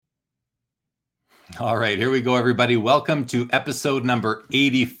All right, here we go, everybody. Welcome to episode number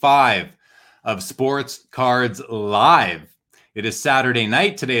 85 of Sports Cards Live. It is Saturday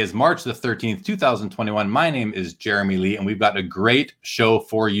night. Today is March the 13th, 2021. My name is Jeremy Lee, and we've got a great show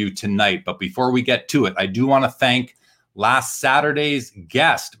for you tonight. But before we get to it, I do want to thank last Saturday's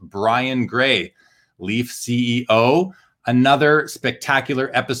guest, Brian Gray, Leaf CEO. Another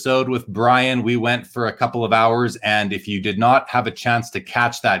spectacular episode with Brian. We went for a couple of hours, and if you did not have a chance to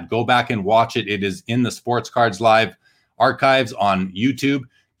catch that, go back and watch it. It is in the Sports Cards Live archives on YouTube.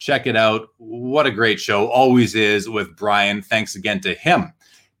 Check it out. What a great show. Always is with Brian. Thanks again to him.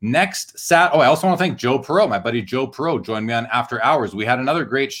 Next I also want to thank Joe Perreault. My buddy Joe Perreault joined me on After Hours. We had another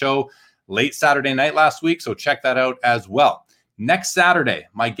great show late Saturday night last week, so check that out as well. Next Saturday,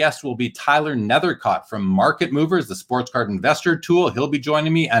 my guest will be Tyler Nethercott from Market Movers, the sports card investor tool. He'll be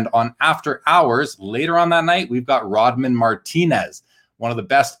joining me. And on After Hours, later on that night, we've got Rodman Martinez, one of the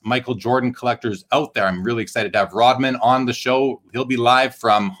best Michael Jordan collectors out there. I'm really excited to have Rodman on the show. He'll be live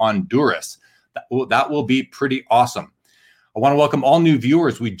from Honduras. That will be pretty awesome. I want to welcome all new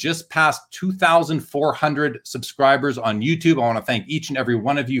viewers. We just passed 2,400 subscribers on YouTube. I want to thank each and every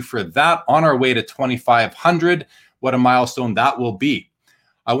one of you for that. On our way to 2,500. What a milestone that will be.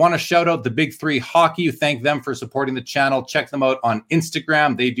 I want to shout out the Big Three Hockey. Thank them for supporting the channel. Check them out on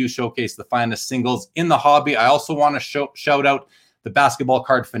Instagram. They do showcase the finest singles in the hobby. I also want to shout out the Basketball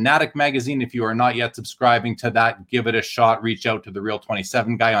Card Fanatic magazine. If you are not yet subscribing to that, give it a shot. Reach out to the Real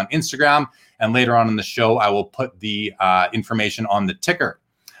 27 guy on Instagram. And later on in the show, I will put the information on the ticker.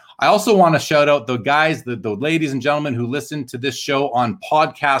 I also want to shout out the guys, the ladies and gentlemen who listen to this show on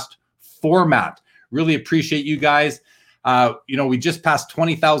podcast format. Really appreciate you guys. We just passed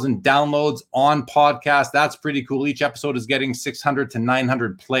 20,000 downloads on podcast. That's pretty cool. Each episode is getting 600 to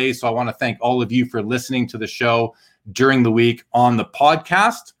 900 plays. So I want to thank all of you for listening to the show during the week on the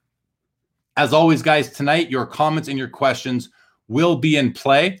podcast. As always, guys, tonight, your comments and your questions will be in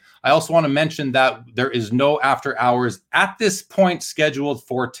play. I also want to mention that there is no after hours at this point scheduled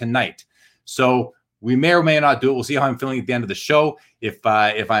for tonight. So we may or may not do it. We'll see how I'm feeling at the end of the show. If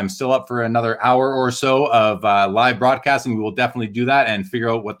I'm still up for another hour or so of live broadcasting, we will definitely do that and figure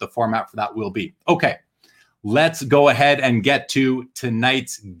out what the format for that will be. Okay, let's go ahead and get to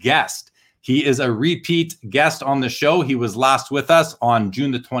tonight's guest. He is a repeat guest on the show. He was last with us on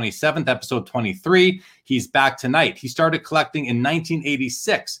June the 27th, episode 23. He's back tonight. He started collecting in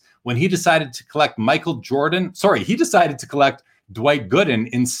 1986 when he decided to collect he decided to collect Dwight Gooden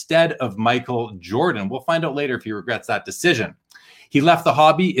instead of Michael Jordan. We'll find out later if he regrets that decision. He left the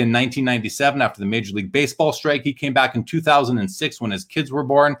hobby in 1997 after the Major League Baseball strike. He came back in 2006 when his kids were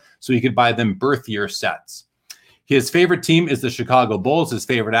born so he could buy them birth year sets. His favorite team is the Chicago Bulls. His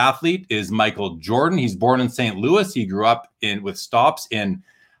favorite athlete is Michael Jordan. He's born in St. Louis. He grew up with stops in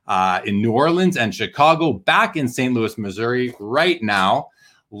New Orleans and Chicago, back in St. Louis, Missouri right now.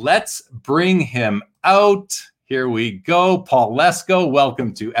 Let's bring him out. Here we go. Paul Lesko,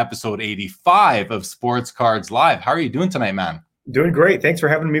 welcome to episode 85 of Sports Cards Live. How are you doing tonight, man? Doing great. Thanks for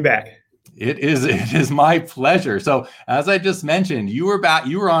having me back. It is my pleasure. So as I just mentioned, you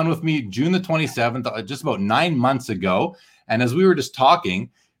were on with me June the 27th, just about 9 months ago. And as we were just talking,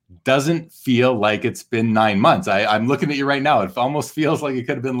 doesn't feel like it's been 9 months. I'm looking at you right now. It almost feels like it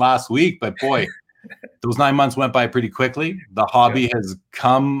could have been last week, but boy, those 9 months went by pretty quickly. The hobby has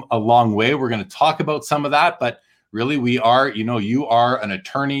come a long way. We're going to talk about some of that, but really you are an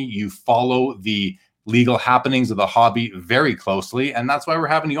attorney. You follow the legal happenings of the hobby very closely. And that's why we're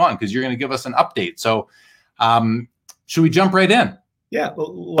having you on, because you're going to give us an update. So should we jump right in? Yeah,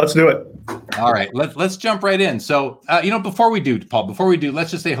 let's do it. All right, let's jump right in. So, before we do,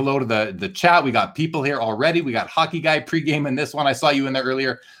 let's just say hello to the chat. We got people here already. We got Hockey Guy pregame in this one. I saw you in there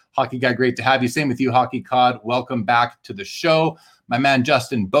earlier. Hockey Guy, great to have you. Same with you, Hockey Cod. Welcome back to the show. My man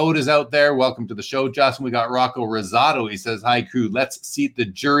Justin Bode is out there. Welcome to the show, Justin. We got Rocco Rosado. He says, hi, crew. Let's seat the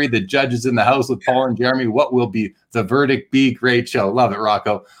jury. The judges in the house with Paul and Jeremy. What will be the verdict be? Great show. Love it,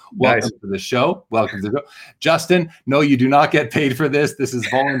 Rocco. Welcome to the show. Welcome to the show. Justin, no, you do not get paid for this. This is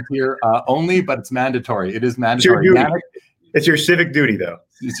volunteer only, but it's mandatory. It is mandatory. It's your civic duty, though.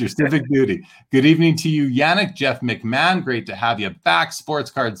 It's your civic duty. Good evening to you, Yannick. Jeff McMahon, great to have you back. Sports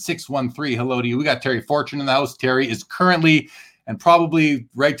Card 613, hello to you. We got Terry Fortune in the house. Terry is currently, and probably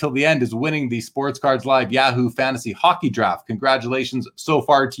right till the end, is winning the Sports Cards Live Yahoo Fantasy Hockey Draft. Congratulations so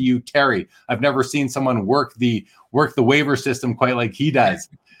far to you, Terry. I've never seen someone work the waiver system quite like he does.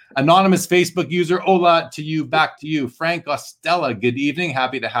 Anonymous Facebook user, hola to you, back to you. Frank Ostella, good evening.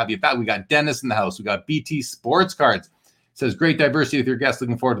 Happy to have you back. We got Dennis in the house. We got BT Sports Cards. Says, great diversity with your guests.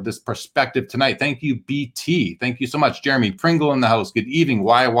 Looking forward to this perspective tonight. Thank you, BT. Thank you so much. Jeremy Pringle in the house. Good evening.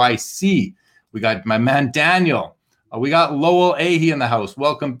 YYC. We got my man Daniel. We got Lowell Ahey in the house.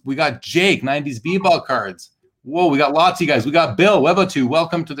 Welcome. We got Jake, 90s B-ball cards. Whoa, we got lots of you guys. We got Bill Webatu.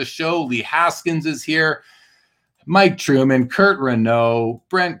 Welcome to the show. Lee Haskins is here. Mike Truman, Kurt Renault,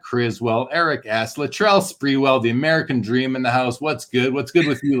 Brent Criswell, Eric S., Latrell Sprewell, the American Dream in the house. What's good? What's good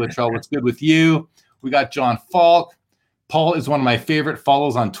with you, Latrell? What's good with you? We got John Falk. Paul is one of my favorite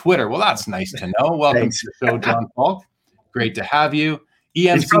follows on Twitter. Well, that's nice to know. Welcome to the show, John Falk. Great to have you.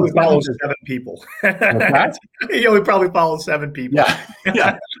 EMC he probably follows 7 people. He only probably follows 7 people.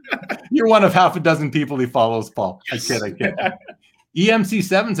 Yeah. You're one of half a dozen people he follows, Paul. I kid.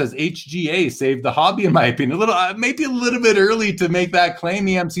 EMC7 says HGA saved the hobby, in my opinion. Maybe a little bit early to make that claim,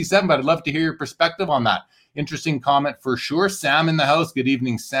 EMC7, but I'd love to hear your perspective on that. Interesting comment for sure. Sam in the house. Good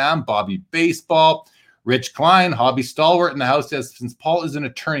evening, Sam. Bobby Baseball. Rich Klein, hobby stalwart in the house, says, since Paul is an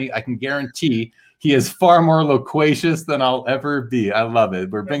attorney, I can guarantee he is far more loquacious than I'll ever be. I love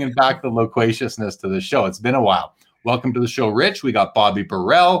it. We're bringing back the loquaciousness to the show. It's been a while. Welcome to the show, Rich. We got Bobby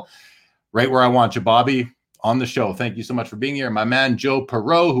Burrell, right where I want you, Bobby, on the show. Thank you so much for being here. My man, Joe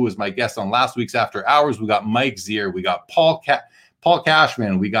Perot, who was my guest on last week's After Hours. We got Mike Zier. We got Paul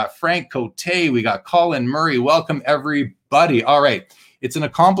Cashman. We got Frank Cote. We got Colin Murray. Welcome, everybody. All right. It's an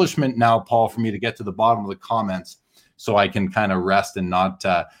accomplishment now, Paul, for me to get to the bottom of the comments so I can kind of rest and not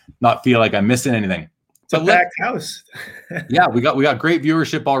feel like I'm missing anything. It's a packed house. Yeah, we got great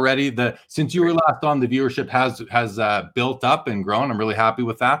viewership already. Since you were last on, the viewership has built up and grown. I'm really happy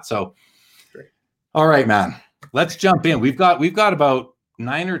with that. So, all right, man, let's jump in. We've got about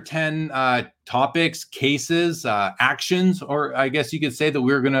 9 or 10 topics, cases, actions, or I guess you could say that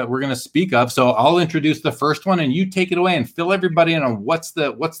we're gonna speak of. So I'll introduce the first one, and you take it away and fill everybody in on what's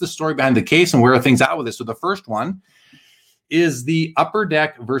the story behind the case and where are things at with it. So the first one is the Upper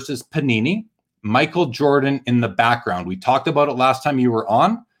Deck versus Panini. Michael Jordan in the background. We talked about it last time you were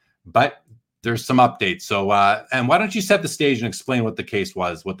on, but there's some updates. So and why don't you set the stage and explain what the case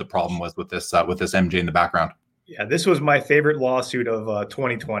was, what the problem was with this MJ in the background? Yeah, this was my favorite lawsuit of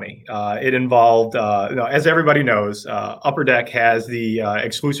 2020. It involved, as everybody knows, Upper Deck has the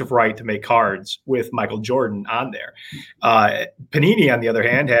exclusive right to make cards with Michael Jordan on there. Panini, on the other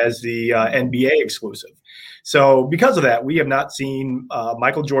hand, has the NBA exclusive. So because of that, we have not seen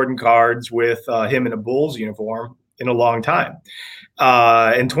Michael Jordan cards with him in a Bulls uniform in a long time.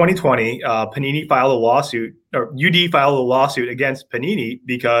 In 2020, Panini filed a lawsuit, or UD filed a lawsuit against Panini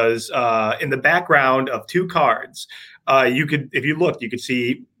because in the background of 2 cards, if you looked, you could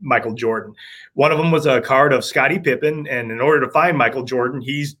see Michael Jordan. One of them was a card of Scottie Pippen, and in order to find Michael Jordan,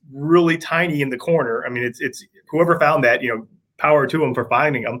 he's really tiny in the corner. I mean, it's whoever found that, power to him for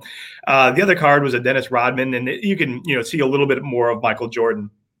finding him. The other card was a Dennis Rodman, and you can see a little bit more of Michael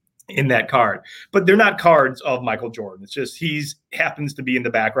Jordan in that card, but they're not cards of Michael Jordan. It's just happens to be in the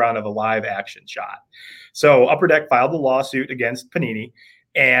background of a live action shot. So Upper Deck filed a lawsuit against Panini,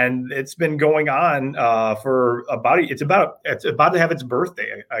 and it's been going on for it's about to have its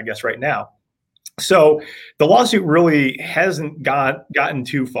birthday, I guess, right now. So the lawsuit really hasn't gotten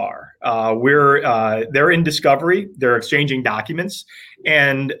too far. They're in discovery, they're exchanging documents,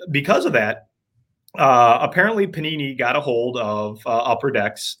 and because of that, apparently Panini got a hold of Upper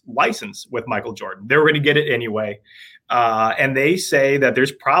Deck's license with Michael Jordan. They were going to get it anyway. And they say that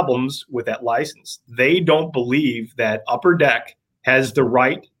there's problems with that license. They don't believe that Upper Deck has the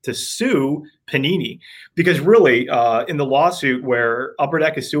right to sue Panini, because really in the lawsuit where Upper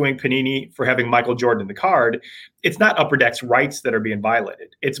Deck is suing Panini for having Michael Jordan in the card, it's not Upper Deck's rights that are being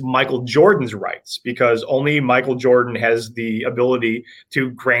violated. It's Michael Jordan's rights, because only Michael Jordan has the ability to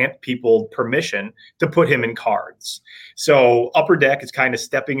grant people permission to put him in cards. So Upper Deck is kind of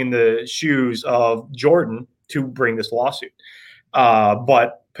stepping in the shoes of Jordan to bring this lawsuit.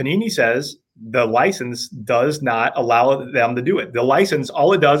 But Panini says the license does not allow them to do it. The license,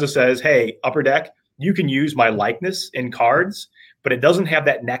 all it does is says, hey, Upper Deck, you can use my likeness in cards, but it doesn't have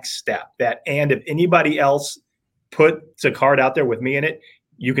that next step, and if anybody else puts a card out there with me in it,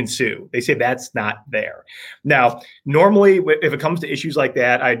 you can sue. They say that's not there. Now, normally, if it comes to issues like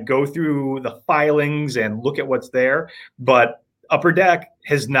that, I'd go through the filings and look at what's there, but Upper Deck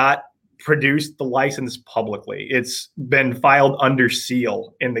has not produced the license publicly. It's been filed under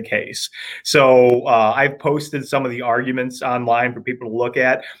seal in the case. So I've posted some of the arguments online for people to look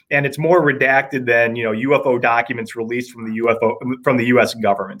at, and it's more redacted than UFO documents released from the U.S.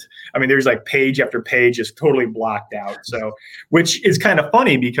 government. I mean, there's like page after page is totally blocked out. So, which is kind of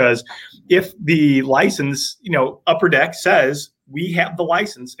funny, because if the license, Upper Deck says we have the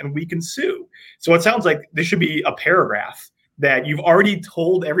license and we can sue. So it sounds like there should be a paragraph that you've already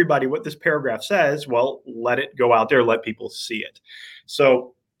told everybody what this paragraph says. Well, let it go out there, let people see it.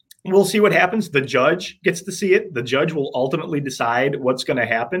 So we'll see what happens. The judge gets to see it. The judge will ultimately decide what's going to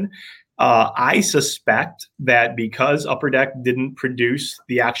happen. I suspect that because Upper Deck didn't produce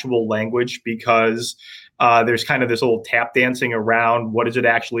the actual language, because there's kind of this little tap dancing around what does it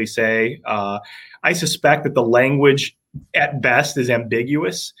actually say. I suspect that the language at best is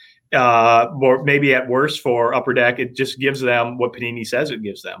ambiguous, or maybe at worst for Upper Deck, it just gives them what Panini says it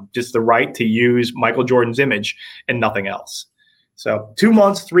gives them, just the right to use Michael Jordan's image and nothing else. So 2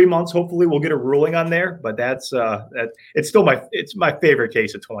 months, 3 months, hopefully we'll get a ruling on there. But that's it's still my favorite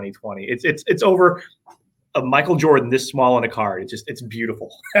case of 2020. It's over a Michael Jordan this small in a card. It's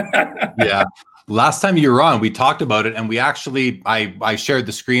beautiful. Yeah. Last time you were on, we talked about it, and we actually I shared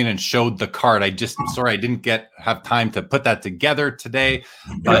the screen and showed the card. I didn't have time to put that together today.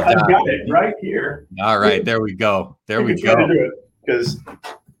 But I've got it right here. All right, there we go. There we go. Because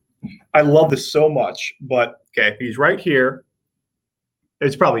I love this so much. But okay, he's right here.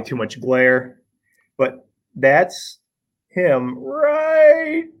 There's probably too much glare, but that's him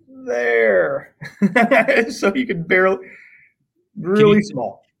right there. So you can barely, really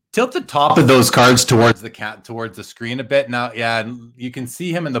small. Tilt the top of those cards towards the screen a bit. Now, yeah, you can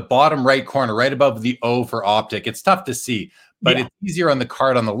see him in the bottom right corner, right above the O for optic. It's tough to see, but it's easier on the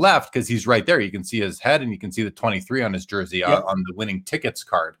card on the left because he's right there. You can see his head, and you can see the 23 on his jersey on the winning tickets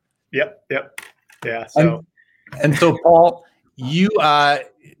card. Yep. Yeah. So and so, Paul,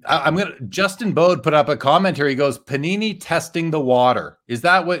 Justin Bode put up a comment here. He goes, Panini testing the water. Is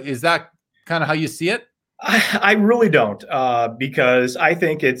that kind of how you see it? I really don't, because I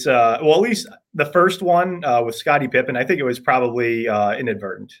think it's at least the first one with Scottie Pippen, I think it was probably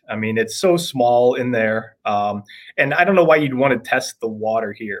inadvertent. I mean, it's so small in there, and I don't know why you'd want to test the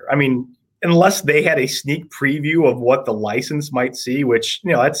water here. I mean, unless they had a sneak preview of what the license might see, which,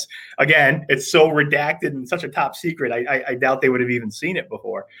 that's, again, it's so redacted and such a top secret. I doubt they would have even seen it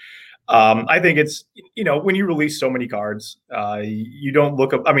before. I think it's, when you release so many cards, you don't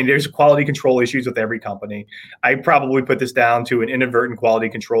look up. I mean, there's quality control issues with every company. I probably put this down to an inadvertent quality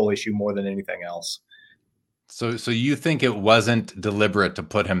control issue more than anything else. So you think it wasn't deliberate to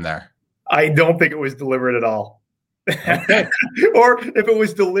put him there? I don't think it was deliberate at all. Okay. Or if it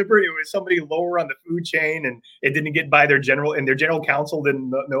was deliberate, it was somebody lower on the food chain and it didn't get by their general counsel didn't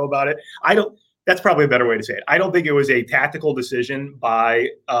know about it. That's probably a better way to say it. I don't think it was a tactical decision by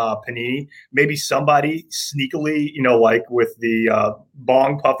Panini. Maybe somebody sneakily, like with the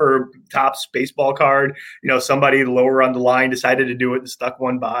Bong Puffer Topps baseball card, somebody lower on the line decided to do it and stuck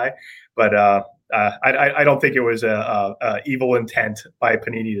one by. But I don't think it was a evil intent by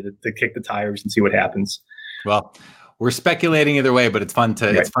Panini to kick the tires and see what happens. Well, we're speculating either way, but it's fun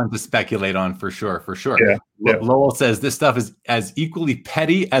to speculate on for sure. Yeah. Lowell says this stuff is as equally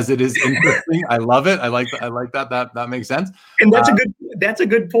petty as it is interesting. I love it. I like that. That makes sense. And that's a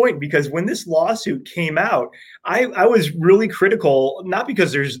good point, because when this lawsuit came out, I was really critical, not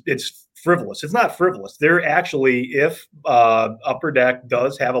because it's frivolous. It's not frivolous. They're actually, if Upper Deck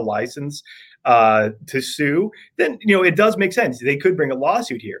does have a license to sue, then it does make sense. They could bring a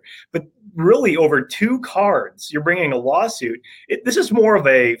lawsuit here, but really over 2 cards, you're bringing a lawsuit. This is more of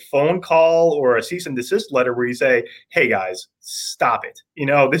a phone call or a cease and desist letter where you say, "Hey guys, stop it.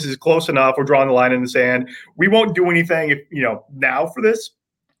 This is close enough. We're drawing the line in the sand. We won't do anything if now for this.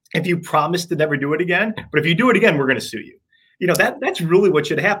 If you promise to never do it again, but if you do it again, we're going to sue you." That's really what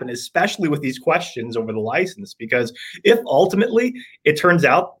should happen, especially with these questions over the license, because if ultimately it turns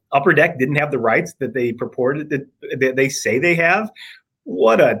out Upper Deck didn't have the rights that they purported that they say they have,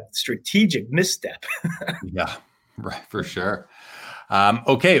 what a strategic misstep. Yeah, right, for sure.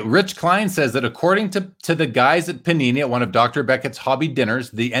 Okay, Rich Klein says that according to the guys at Panini at one of Dr. Beckett's hobby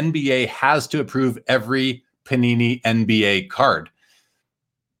dinners, the NBA has to approve every Panini NBA card.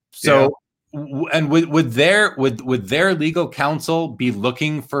 So. Yeah. And would their legal counsel be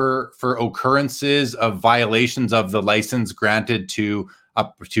looking for occurrences of violations of the license granted to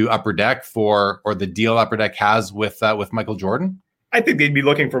Upper Deck or the deal Upper Deck has with Michael Jordan? I think they'd be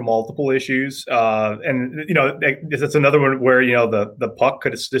looking for multiple issues, and that's another one where the puck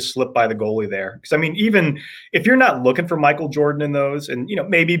could have just slipped by the goalie there. Because I mean, even if you're not looking for Michael Jordan in those, and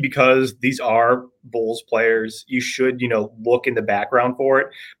maybe because these are Bulls players, you should look in the background for it.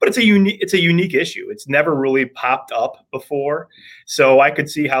 But it's a unique issue. It's never really popped up before, so I could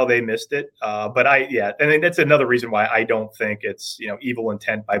see how they missed it. But and that's another reason why I don't think it's evil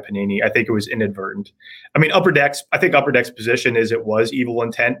intent by Panini. I think it was inadvertent. I mean, I think Upper Deck's position is it was evil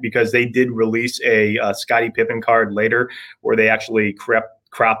intent because they did release a Scottie Pippen card later where they actually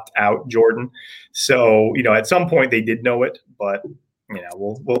cropped out Jordan. So at some point they did know it, but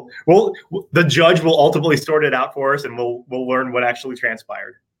we'll the judge will ultimately sort it out for us, and we'll learn what actually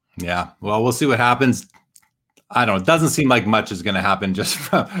transpired. Yeah. Well, we'll see what happens. I don't know. It doesn't seem like much is going to happen just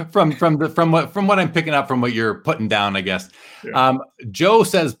from what I'm picking up from what you're putting down, I guess. Yeah. Joe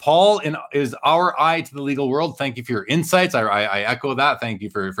says, Paul is our eye to the legal world. Thank you for your insights. I echo that. Thank you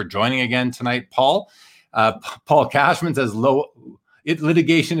for joining again tonight, Paul. Paul Cashman says,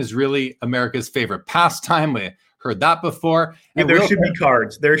 litigation is really America's favorite pastime. We heard that before. And there should be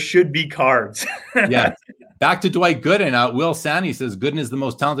cards. There should be cards. Yeah. Back to Dwight Gooden. Will Sandy says, Gooden is the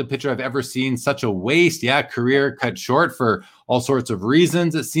most talented pitcher I've ever seen. Such a waste. Yeah, career cut short for all sorts of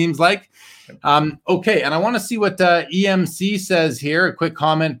reasons, it seems like. Okay, and I want to see what EMC says here. A quick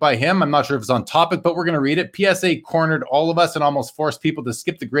comment by him. I'm not sure if it's on topic, but we're going to read it. PSA cornered all of us and almost forced people to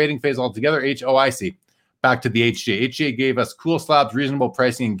skip the grading phase altogether. HOIC. Back to the HGA. HGA gave us cool slabs, reasonable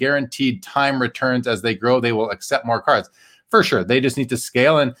pricing, and guaranteed time returns. As they grow, they will accept more cards. For sure. They just need to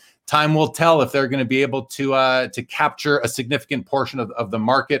scale, and time will tell if they're going to be able to capture a significant portion of the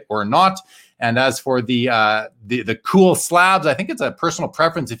market or not. And as for the cool slabs, I think it's a personal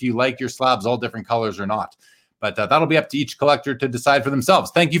preference if you like your slabs all different colors or not. But that'll be up to each collector to decide for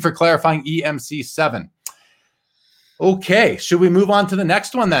themselves. Thank you for clarifying, EMC7. Okay, should we move on to the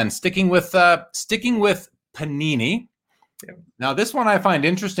next one then? Sticking with Panini. Yeah. Now, this one I find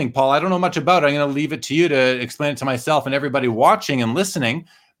interesting, Paul. I don't know much about it. I'm going to leave it to you to explain it to myself and everybody watching and listening.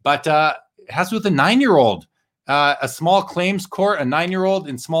 But it has to do with a 9-year-old, a small claims court, a 9-year-old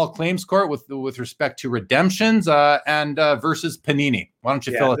in small claims court with respect to redemptions and versus Panini. Why don't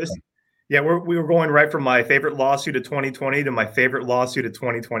you fill it in? Yeah, we were going right from my favorite lawsuit of 2020 to my favorite lawsuit of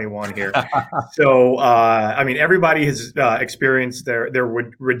 2021 here. So, I mean, everybody has experienced their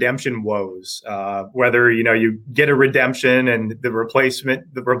redemption woes. Whether you get a redemption and the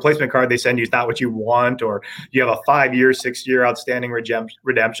replacement card they send you is not what you want, or you have a 5-year, 6-year outstanding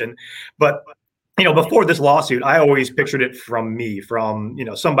redemption. But before this lawsuit, I always pictured it from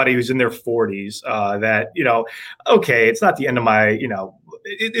somebody who's in their 40s. That okay, it's not the end of my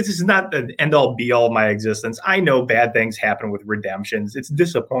This is not an end-all be-all of my existence. I know bad things happen with redemptions. It's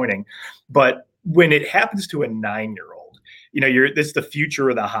disappointing. But when it happens to a 9-year-old, this is the future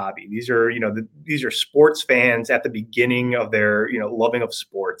of the hobby. These are sports fans at the beginning of their, loving of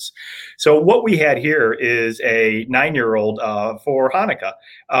sports. So what we had here is a 9-year-old for Hanukkah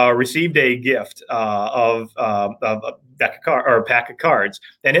received a gift of a pack of cards.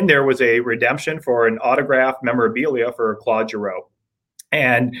 And in there was a redemption for an autographed memorabilia for Claude Giroux.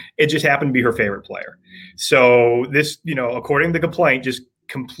 And it just happened to be her favorite player. So this, according to the complaint, just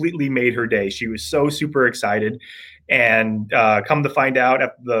completely made her day. She was so super excited. And come to find out,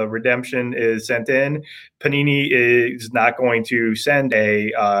 after the redemption is sent in, Panini is not going to send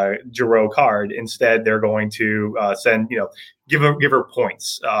a Giroux card. Instead, they're going to give her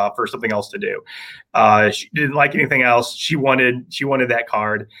points for something else to do. She didn't like anything else. She wanted that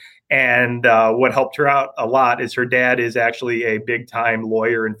card. And what helped her out a lot is her dad is actually a big-time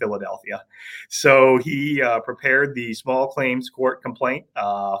lawyer in Philadelphia. So he prepared the small claims court complaint,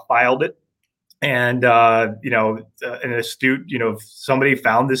 filed it. And, an astute, somebody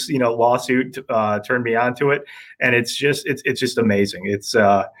found this, lawsuit, turned me on to it. And it's just amazing. It's,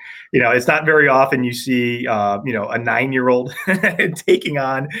 it's not very often you see, a 9-year-old taking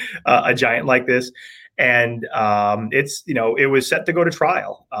on a giant like this. And it was set to go to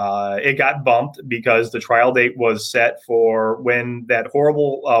trial. It got bumped because the trial date was set for when that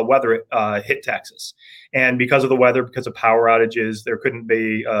horrible weather hit Texas. And because of the weather, because of power outages, there couldn't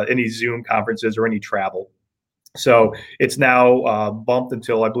be any Zoom conferences or any travel. So it's now bumped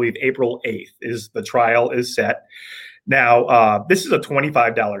until, I believe, April 8th is the trial is set. Now, this is a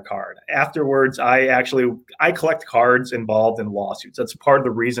 $25 card. Afterwards, I collect cards involved in lawsuits. That's part of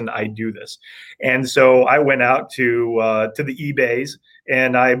the reason I do this. And so I went out to the eBays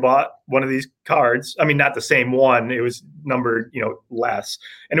and I bought one of these cards. I mean, not the same one. It was numbered, less,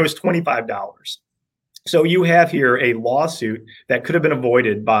 and it was $25. So you have here a lawsuit that could have been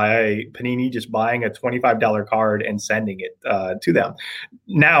avoided by Panini just buying a $25 card and sending it to them.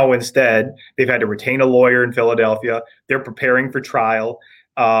 Now, instead, they've had to retain a lawyer in Philadelphia. They're preparing for trial.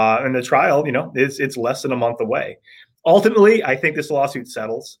 And the trial, it's less than a month away. Ultimately, I think this lawsuit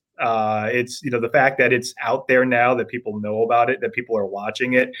settles. It's, the fact that it's out there now, that people know about it, that people are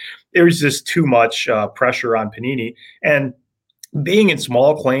watching it. There's just too much pressure on Panini. And being in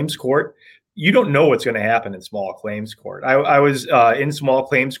small claims court, you don't know what's going to happen in small claims court. I was in small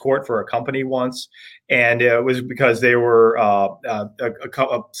claims court for a company once, and it was because they were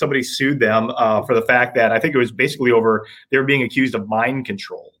somebody sued them for the fact that I think it was basically over they were being accused of mind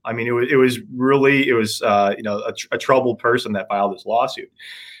control. I mean, it was a troubled person that filed this lawsuit.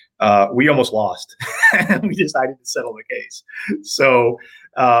 we almost lost. We decided to settle the case. So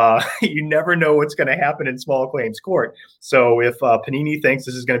you never know what's going to happen in small claims court. So if Panini thinks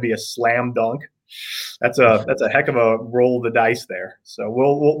this is going to be a slam dunk, that's a heck of a roll of the dice there. So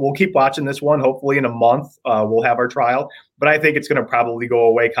we'll keep watching this one. Hopefully in a month we'll have our trial, but I think it's going to probably go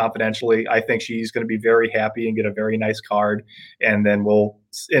away confidentially. I think she's going to be very happy and get a very nice card, and then we'll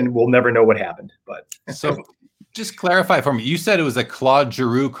never know what happened. But so just clarify for me. You said it was a Claude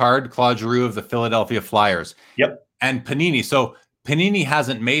Giroux card, Claude Giroux of the Philadelphia Flyers. Yep. And Panini. So Panini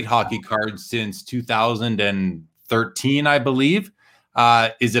hasn't made hockey cards since 2013, I believe.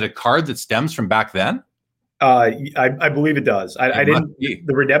 Is it a card that stems from back then? I believe it does. I didn't.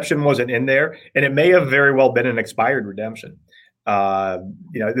 The redemption wasn't in there, and it may have very well been an expired redemption.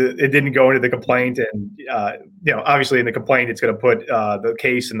 It didn't go into the complaint, and obviously in the complaint it's going to put the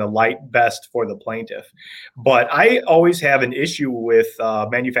case in the light best for the plaintiff. But I always have an issue with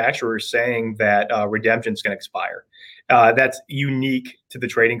manufacturers saying that redemptions can expire. That's unique to the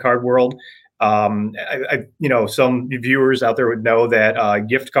trading card world. Some viewers out there would know that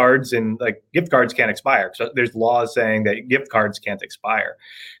gift cards can't expire. So there's laws saying that gift cards can't expire.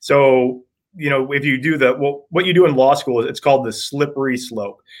 So, if you do what you do in law school, it's called the slippery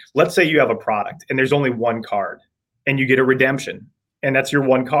slope. Let's say you have a product and there's only one card and you get a redemption and that's your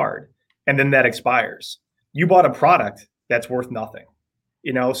one card. And then that expires. You bought a product that's worth nothing,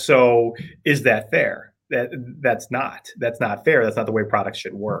 so is that fair? That's not fair. That's not the way products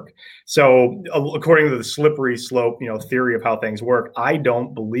should work. So according to the slippery slope, theory of how things work, I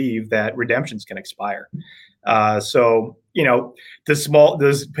don't believe that redemptions can expire. Does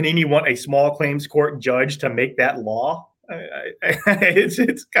Panini want a small claims court judge to make that law?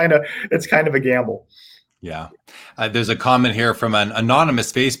 It's kind of a gamble. Yeah. There's a comment here from an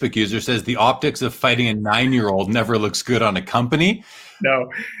anonymous Facebook user says the optics of fighting a 9-year-old never looks good on a company. No.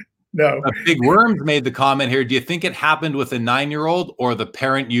 Big Worms made the comment here. Do you think it happened with a 9-year-old or the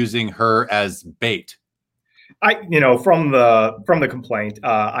parent using her as bait? From the complaint,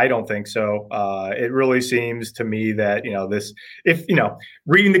 I don't think so. It really seems to me that,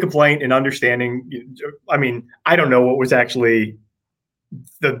 reading the complaint and understanding, I don't know what was actually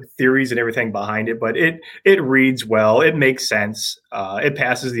the theories and everything behind it, but it reads well. It makes sense. It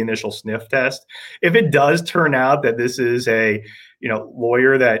passes the initial sniff test. If it does turn out that this is a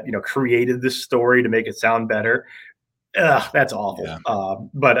lawyer that created this story to make it sound better, that's awful. Yeah.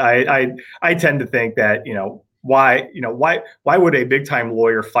 But I tend to think that why would a big time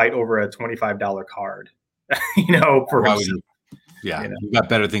lawyer fight over a $25 card? You've got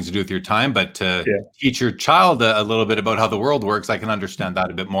better things to do with your time, but to teach your child a little bit about how the world works, I can understand that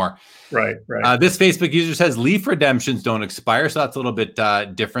a bit more. Right. This Facebook user says Leaf redemptions don't expire, so that's a little bit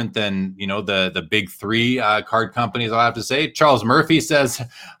different than the big three card companies. I'll have to say. Charles Murphy says,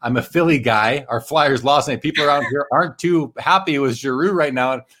 "I'm a Philly guy. Our Flyers lost, and people around here aren't too happy with Giroux right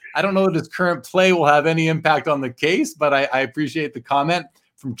now. I don't know that his current play will have any impact on the case, but I appreciate the comment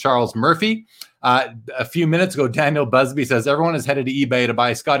from Charles Murphy." A few minutes ago, Daniel Busby says everyone is headed to eBay to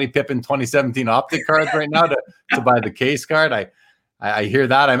buy Scottie Pippen 2017 optic cards right now to buy the case card. I hear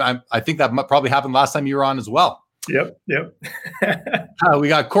that. I think that probably happened last time you were on as well. Yep. We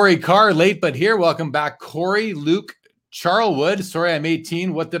got Corey Carr late but here. Welcome back, Corey. Luke Charlwood. Sorry, I'm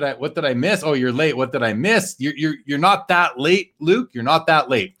 18. What did I miss? Oh, you're late. What did I miss? You're not that late, Luke. You're not that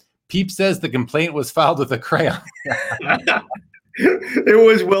late. Peep says the complaint was filed with a crayon. It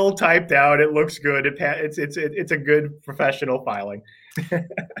was well typed out. It looks good. It's a good professional filing. And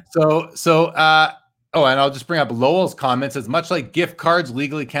I'll just bring up Lowell's comments. As much like gift cards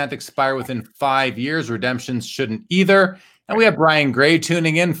legally can't expire within 5 years, redemptions shouldn't either. And we have Brian Gray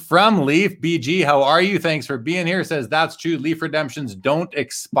tuning in from Leaf. BG, how are you? Thanks for being here. Says that's true. Leaf redemptions don't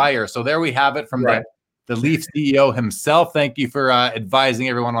expire. So there we have it from the Leaf CEO himself. Thank you for advising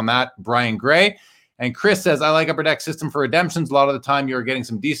everyone on that, Brian Gray. And Chris says, I like Upper Deck system for redemptions. A lot of the time you're getting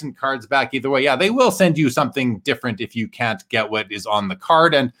some decent cards back either way. Yeah, they will send you something different if you can't get what is on the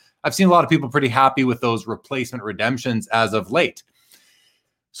card. And I've seen a lot of people pretty happy with those replacement redemptions as of late.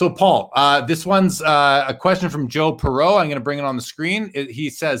 So, Paul, this one's a question from Joe Perot. I'm going to bring it on the screen. He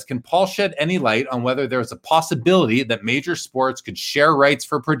says, can Paul shed any light on whether there's a possibility that major sports could share rights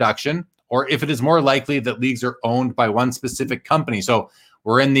for production, or if it is more likely that leagues are owned by one specific company? So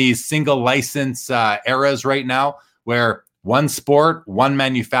we're in these single license eras right now where one sport, one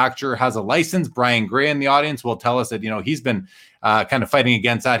manufacturer has a license. Brian Gray in the audience will tell us that, he's been kind of fighting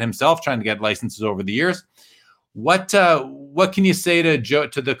against that himself, trying to get licenses over the years. What can you say to Joe,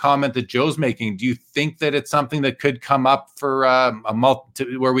 to the comment that Joe's making? Do you think that it's something that could come up for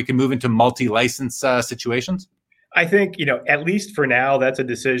where we can move into multi-license situations? I think, at least for now, that's a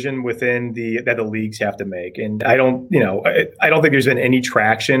decision within that the leagues have to make. And I don't think there's been any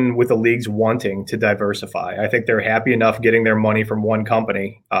traction with the leagues wanting to diversify. I think they're happy enough getting their money from one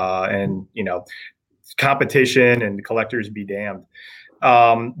company, and competition and collectors be damned.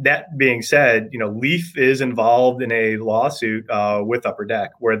 That being said, Leaf is involved in a lawsuit with Upper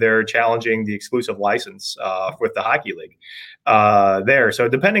Deck where they're challenging the exclusive license with the Hockey League there. So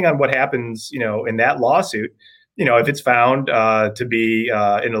depending on what happens, in that lawsuit, if it's found to be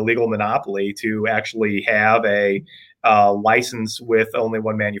an illegal monopoly to actually have a license with only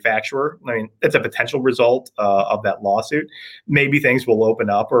one manufacturer, I mean, it's a potential result of that lawsuit. Maybe things will open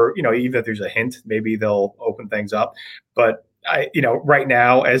up, or even if there's a hint, maybe they'll open things up. But right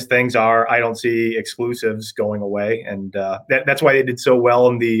now, as things are, I don't see exclusives going away, and that's why they did so well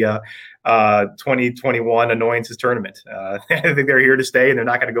in the 2021 Annoyances tournament. I think they're here to stay, and they're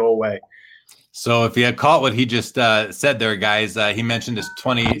not going to go away. So if you had caught what he just said there, guys, he mentioned this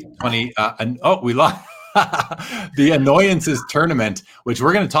 2020. We lost the Annoyances tournament, which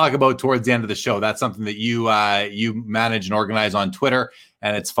we're going to talk about towards the end of the show. That's something that you manage and organize on Twitter,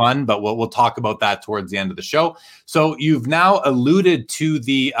 and it's fun. But we'll talk about that towards the end of the show. So you've now alluded to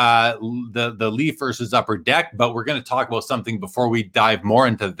the Leaf versus Upper Deck, but we're going to talk about something before we dive more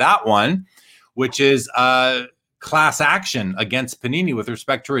into that one, which is class action against Panini with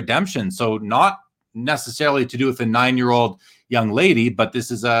respect to redemption. So not necessarily to do with a 9-year-old young lady, but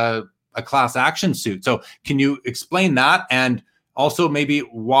this is a class action suit. So can you explain that? And also maybe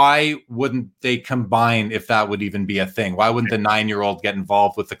why wouldn't they combine, if that would even be a thing? Why wouldn't the 9-year-old get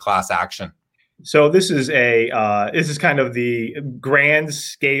involved with the class action? So this is kind of the grand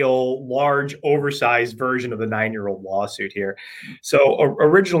scale, large, oversized version of the 9-year-old lawsuit here. So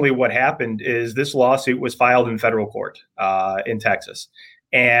originally what happened is this lawsuit was filed in federal court in Texas.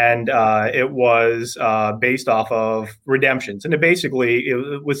 And it was based off of redemptions. And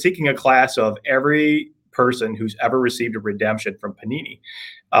it was seeking a class of every person who's ever received a redemption from Panini.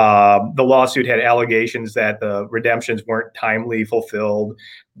 The lawsuit had allegations that the redemptions weren't timely fulfilled,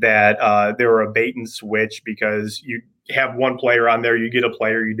 that they were a bait and switch because you have one player on there, you get a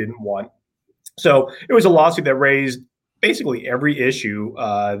player you didn't want. So it was a lawsuit that raised basically every issue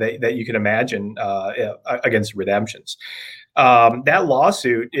that you can imagine against redemptions. That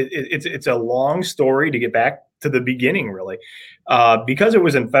lawsuit, it's a long story to get back to the beginning, really. Because it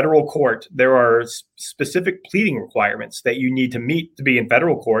was in federal court, there are specific pleading requirements that you need to meet to be in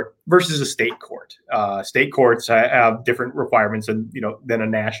federal court versus a state court. State courts have different requirements than a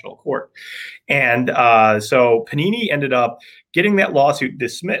national court. And so Panini ended up getting that lawsuit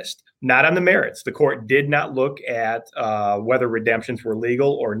dismissed, not on the merits. The court did not look at whether redemptions were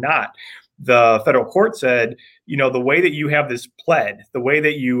legal or not. The federal court said, the way that you have this pled, the way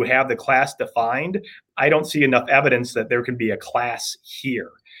that you have the class defined, I don't see enough evidence that there can be a class here.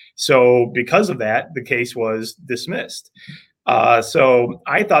 So because of that, the case was dismissed. So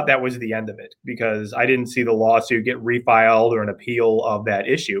I thought that was the end of it because I didn't see the lawsuit get refiled or an appeal of that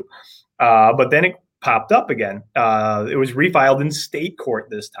issue. But then it popped up again. It was refiled in state court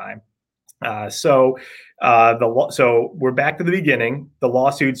this time. So we're back to the beginning. The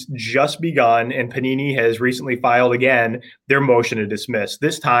lawsuit's just begun, and Panini has recently filed again their motion to dismiss.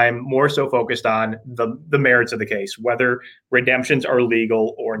 This time, more so focused on the merits of the case, whether redemptions are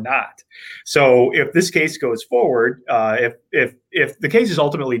legal or not. So, if this case goes forward, if the case is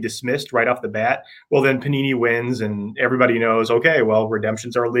ultimately dismissed right off the bat, well, then Panini wins, and everybody knows, okay, well,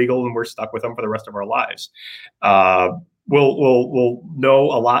 redemptions are legal, and we're stuck with them for the rest of our lives. We'll know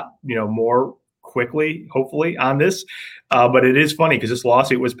a lot, more quickly, hopefully, on this. But it is funny because this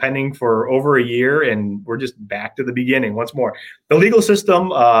lawsuit was pending for over a year, and we're just back to the beginning once more. The legal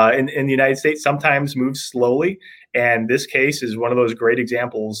system in the United States sometimes moves slowly, and this case is one of those great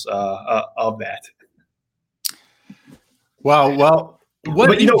examples of that. Well,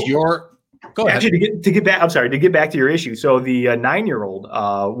 what is your? Go ahead. Actually, to get back to your issue. So the 9-year-old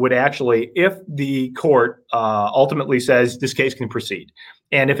would actually, if the court ultimately says this case can proceed,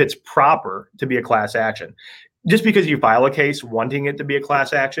 and if it's proper to be a class action, just because you file a case wanting it to be a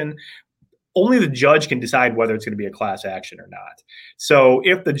class action, only the judge can decide whether it's going to be a class action or not. So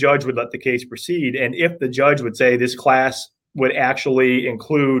if the judge would let the case proceed, and if the judge would say this class would actually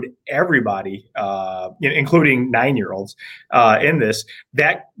include everybody, including 9-year-olds in this,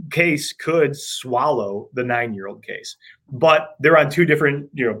 that case could swallow the 9-year-old case. But they're on two different,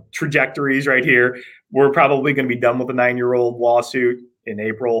 trajectories right here. We're probably going to be done with the 9-year-old lawsuit in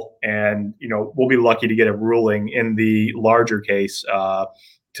April, and we'll be lucky to get a ruling in the larger case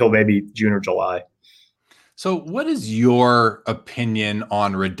till maybe June or July. So, what is your opinion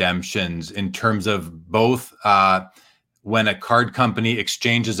on redemptions in terms of both when a card company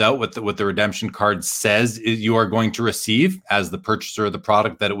exchanges out what the redemption card says you are going to receive as the purchaser of the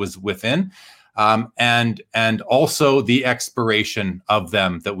product that it was within, and also the expiration of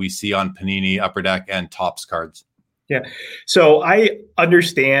them that we see on Panini, Upper Deck, and Topps cards? Yeah. So I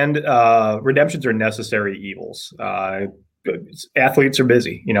understand redemptions are necessary evils. Athletes are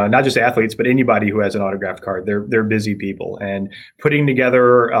busy, not just athletes, but anybody who has an autographed card. They're busy people, and putting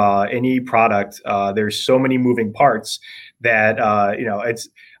together any product, there's so many moving parts that it's.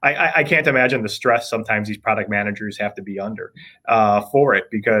 I can't imagine the stress sometimes these product managers have to be under for it,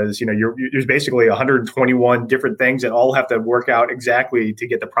 because there's basically 121 different things that all have to work out exactly to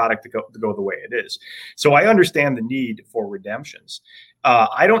get the product to go the way it is. So I understand the need for redemptions.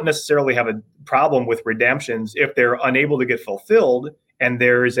 I don't necessarily have a problem with redemptions if they're unable to get fulfilled and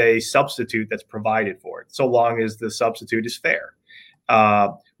there is a substitute that's provided for it, so long as the substitute is fair.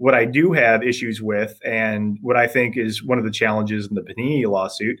 What I do have issues with, and what I think is one of the challenges in the Panini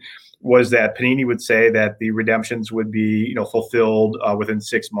lawsuit, was that Panini would say that the redemptions would be, fulfilled within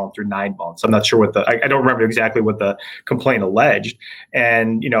 6 months or 9 months. I'm not sure I don't remember exactly what the complaint alleged.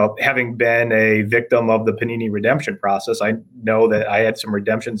 And, having been a victim of the Panini redemption process, I know that I had some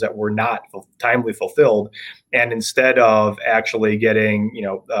redemptions that were not timely fulfilled. And instead of actually getting,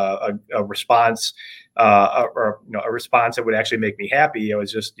 a response, or a response that would actually make me happy, I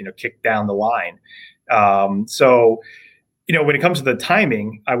was just kicked down the line. So when it comes to the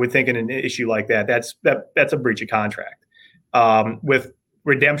timing, I would think in an issue like that's a breach of contract. With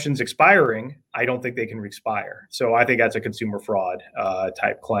redemptions expiring, I don't think they can expire. So I think that's a consumer fraud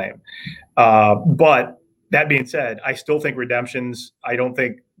type claim. But that being said, I still think redemptions. I don't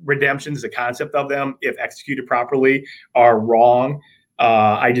think redemptions, the concept of them, if executed properly, are wrong.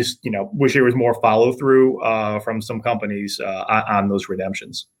 I just, wish there was more follow through from some companies on those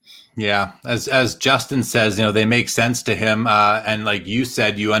redemptions. Yeah, as Justin says, they make sense to him, and like you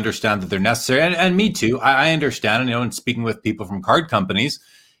said, you understand that they're necessary, and me too. I understand, and speaking with people from card companies,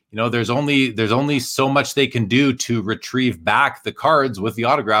 there's only so much they can do to retrieve back the cards with the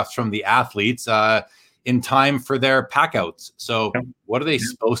autographs from the athletes in time for their packouts. So what are they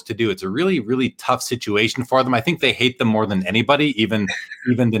supposed to do? It's a really, really tough situation for them. I think they hate them more than anybody, even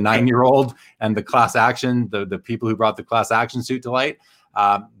the 9-year-old and the class action, the people who brought the class action suit to light.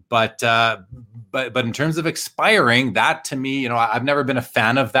 But in terms of expiring, that to me, I've never been a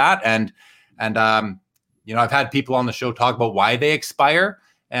fan of that. And I've had people on the show talk about why they expire.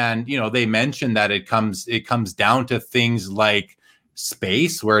 And, they mention that it comes down to things like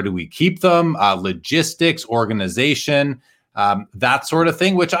space, where do we keep them, logistics, organization, that sort of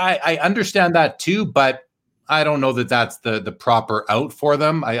thing, which I understand that too, but I don't know that that's the proper out for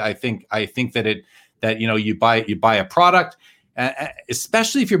them. I think that you buy a product,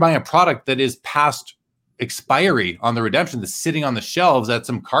 especially if you're buying a product that is past expiry on the redemption, that's sitting on the shelves at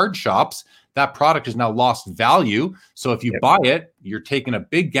some card shops. That product has now lost value. So if you buy it, you're taking a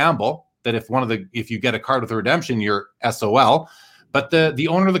big gamble that if you get a card with a redemption, you're SOL. But the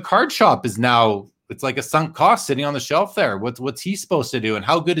owner of the card shop is now, it's like a sunk cost sitting on the shelf there. What's he supposed to do? And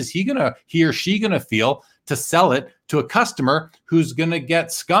how good is he or she gonna feel to sell it to a customer who's gonna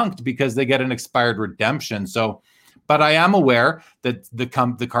get skunked because they get an expired redemption? So, but I am aware that the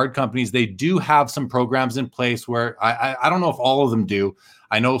card companies, they do have some programs in place where I don't know if all of them do.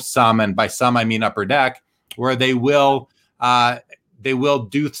 I know some, and by some I mean Upper Deck, where they will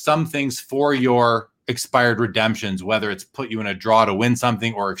do some things for your expired redemptions, whether it's put you in a draw to win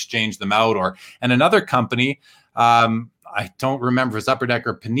something or exchange them out, and another company, I don't remember if it's Upper Deck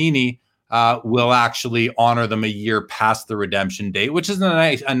or Panini, will actually honor them a year past the redemption date, which is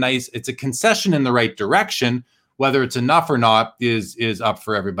a nice, it's a concession in the right direction. Whether it's enough or not is up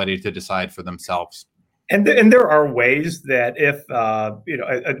for everybody to decide for themselves. And there are ways that if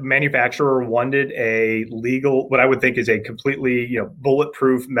a manufacturer wanted a legal, what I would think is a completely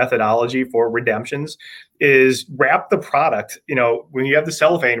bulletproof methodology for redemptions, is wrap the product. When you have the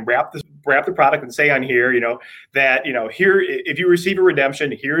cellophane, wrap the product and say on here, that here, if you receive a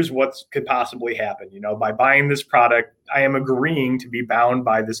redemption, here's what could possibly happen. By buying this product, I am agreeing to be bound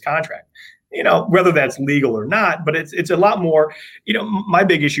by this contract. Whether that's legal or not, but it's a lot more, my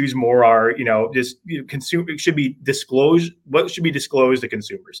big issues more are, consumer should be disclosed. What should be disclosed to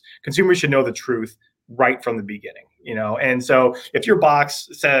consumers? Consumers should know the truth right from the beginning, and so if your box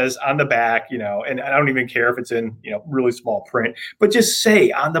says on the back, and I don't even care if it's in, really small print, but just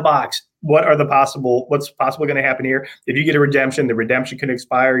say on the box, what's possibly going to happen here. If you get a redemption, the redemption can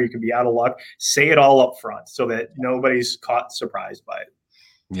expire. You can be out of luck. Say it all up front so that nobody's caught surprised by it.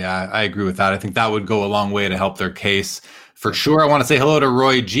 Yeah, I agree with that. I think that would go a long way to help their case for sure. I want to say hello to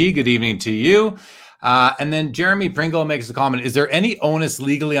Roy G. Good evening to you. And then Jeremy Pringle makes a comment. Is there any onus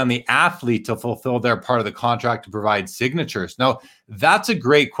legally on the athlete to fulfill their part of the contract to provide signatures? Now, that's a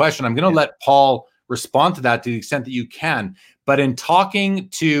great question. I'm going to let Paul respond to that to the extent that you can. But in talking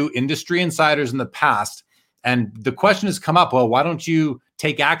to industry insiders in the past, and the question has come up, well, why don't you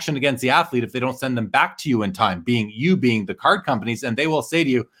take action against the athlete if they don't send them back to you in time, being the card companies? And they will say to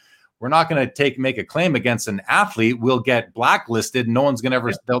you, we're not going to make a claim against an athlete. We'll get blacklisted. No one's going to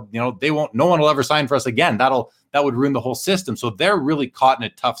ever, no one will ever sign for us again. That would ruin the whole system. So they're really caught in a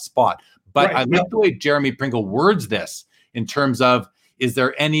tough spot. But I like the way Jeremy Pringle words this in terms of, is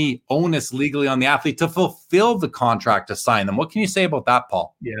there any onus legally on the athlete to fulfill the contract to sign them? What can you say about that,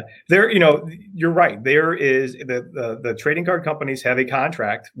 Paul? Yeah, you're right. There is the trading card companies have a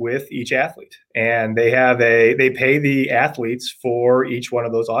contract with each athlete, and they pay the athletes for each one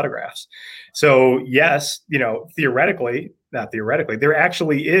of those autographs. So yes, not theoretically, there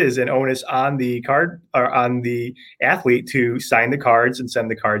actually is an onus on the card or on the athlete to sign the cards and send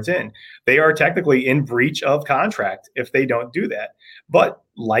the cards in. They are technically in breach of contract if they don't do that. But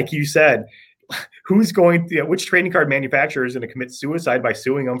like you said, which trading card manufacturer is going to commit suicide by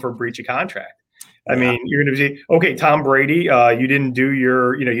suing them for breach of contract? I mean, you're going to say, okay, Tom Brady, you didn't do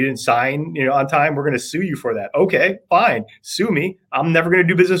you didn't sign, on time. We're going to sue you for that. Okay, fine. Sue me. I'm never going to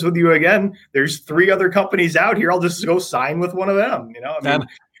do business with you again. There's 3 other companies out here. I'll just go sign with one of them. And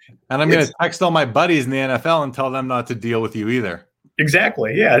I'm going to text all my buddies in the NFL and tell them not to deal with you either.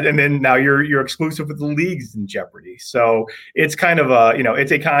 Exactly. Yeah. And then now you're exclusive with the leagues in jeopardy. So it's kind of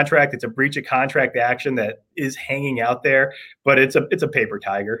it's a contract. It's a breach of contract action that is hanging out there, but it's a paper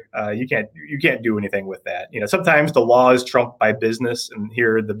tiger. You can't do anything with that. Sometimes the law is trumped by business, and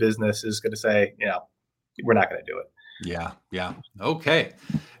here the business is going to say, we're not going to do it. Yeah. Yeah. Okay.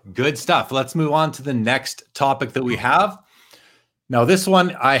 Good stuff. Let's move on to the next topic that we have. Now, this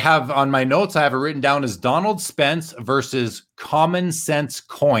one I have on my notes, I have it written down as Donald Spence versus Common Sense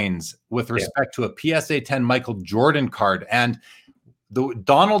Coins with respect to a PSA 10 Michael Jordan card. And the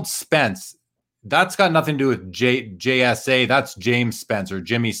Donald Spence, that's got nothing to do with JSA. That's James Spence or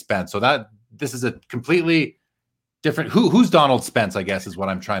Jimmy Spence. So this is a completely different. Who's Donald Spence, I guess, is what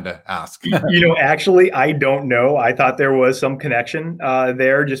I'm trying to ask. Actually, I don't know. I thought there was some connection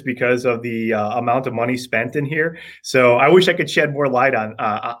there just because of the amount of money spent in here. So I wish I could shed more light on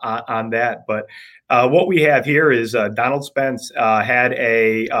that. But what we have here is Donald Spence had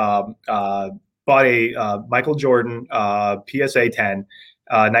bought a Michael Jordan PSA 10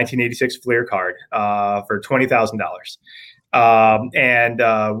 1986 Fleer card for $20,000.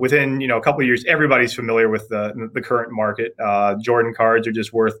 And within a couple of years, everybody's familiar with the current market. Jordan cards are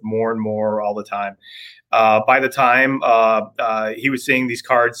just worth more and more all the time. By the time he was seeing these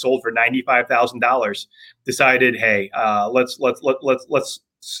cards sold for $95,000, decided, hey, let's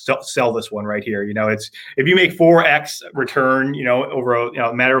sell this one right here. It's if you make 4x return, over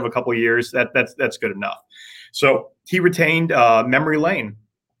a matter of a couple of years, that's good enough. So he retained Memory Lane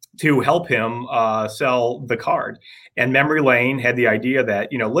to help him sell the card. And Memory Lane had the idea that,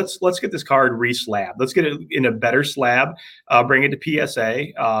 let's get this card re-slabbed. Let's get it in a better slab, bring it to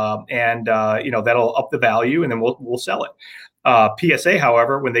PSA, and that'll up the value, and then we'll sell it. PSA,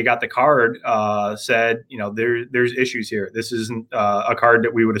 however, when they got the card, said, there's issues here. This isn't a card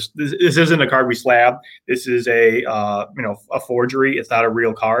that this isn't a card we slabbed. This is a forgery. It's not a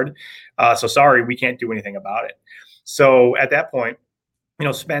real card. So sorry, we can't do anything about it. So at that point,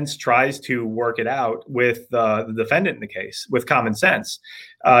 Spence tries to work it out with the defendant in the case, with Common Sense,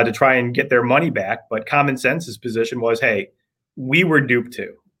 to try and get their money back. But Common Sense's position was, hey, we were duped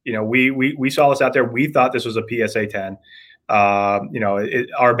too. We saw this out there. We thought this was a PSA 10.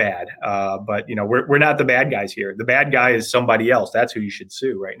 Our bad. But we're not the bad guys here. The bad guy is somebody else. That's who you should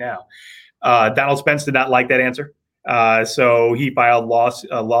sue right now. Donald Spence did not like that answer. So he filed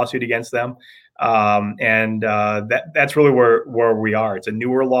a lawsuit against them. That's really where we are. It's a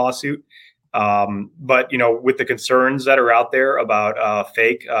newer lawsuit. But with the concerns that are out there about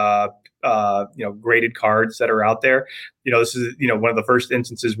fake graded cards that are out there, this is one of the first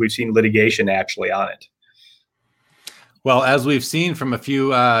instances we've seen litigation actually on it. Well, as we've seen from a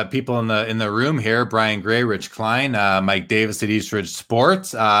few people in the room here, Brian Gray, Rich Klein, Mike Davis at Eastridge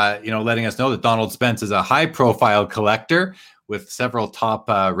Sports, letting us know that Donald Spence is a high-profile collector with several top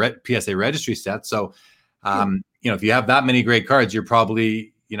PSA registry sets. So, if you have that many great cards, you're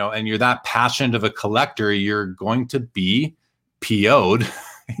probably, and you're that passionate of a collector, you're going to be PO'd.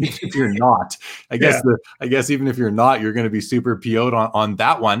 If you're not, I guess even if you're not, you're going to be super PO'd on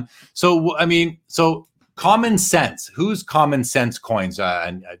that one. So, Common Sense. Who's Common Sense Coins?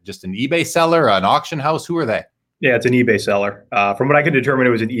 Just an eBay seller, an auction house? Who are they? Yeah, it's an eBay seller. From what I could determine, it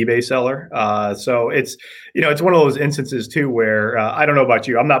was an eBay seller. So it's one of those instances too where I don't know about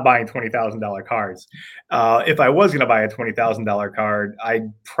you, I'm not buying $20,000 cards. If I was going to buy a $20,000 card,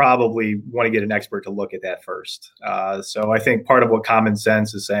 I'd probably want to get an expert to look at that first. So I think part of what Common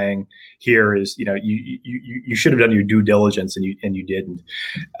Sense is saying here is, you should have done your due diligence and you didn't.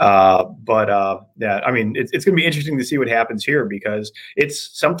 Yeah, I mean, it's going to be interesting to see what happens here, because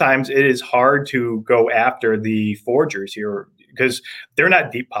sometimes it is hard to go after the forgers here because they're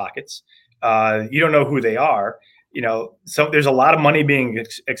not deep pockets. You don't know who they are. So there's a lot of money being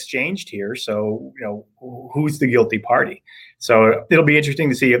exchanged here. So, who's the guilty party? So it'll be interesting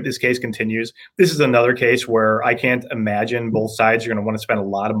to see if this case continues. This is another case where I can't imagine both sides are going to want to spend a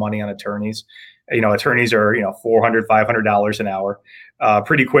lot of money on attorneys. Attorneys are, $400, $500 an hour.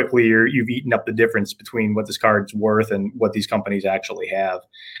 Pretty quickly, you've eaten up the difference between what this card's worth and what these companies actually have.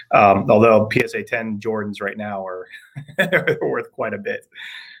 Although PSA 10 Jordans right now are worth quite a bit.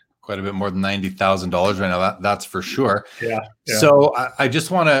 Quite a bit more than $90,000 right now. That's for sure. Yeah. So I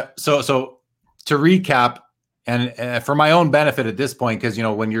just want to, so to recap, and for my own benefit at this point, because,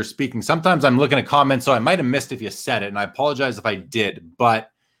 when you're speaking, sometimes I'm looking at comments, so I might have missed if you said it, and I apologize if I did, but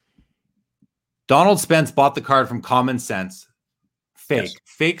Donald Spence bought the card from Common Sense.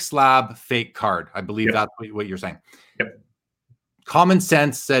 Fake slab, fake card. I believe that's what you're saying. Yep. Common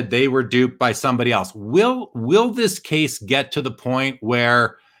Sense said they were duped by somebody else. Will this case get to the point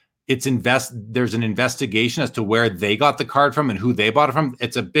where there's an investigation as to where they got the card from and who they bought it from?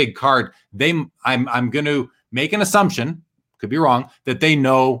 It's a big card. I'm going to make an assumption, could be wrong, that they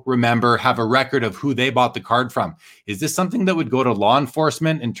remember, have a record of who they bought the card from. Is this something that would go to law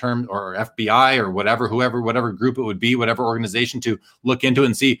enforcement or FBI or whatever group it would be, whatever organization, to look into it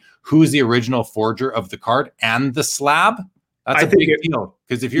and see who's the original forger of the card and the slab? That's a big deal,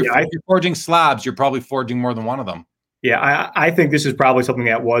 because if you're forging slabs, you're probably forging more than one of them. Yeah, I think this is probably something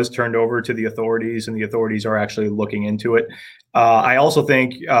that was turned over to the authorities, and the authorities are actually looking into it. I also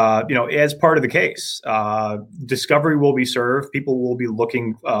think, as part of the case, discovery will be served. People will be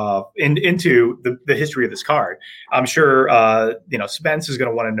looking into the history of this card. I'm sure, Spence is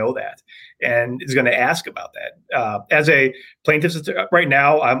going to want to know that and is going to ask about that. As a plaintiff's attorney, right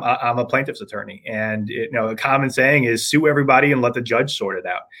now, I'm a plaintiff's attorney, and a common saying is sue everybody and let the judge sort it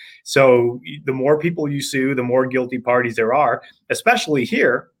out. So the more people you sue, the more guilty parties there are, especially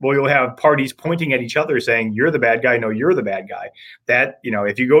here, where you'll have parties pointing at each other saying, you're the bad guy. No, you're the bad guy. That,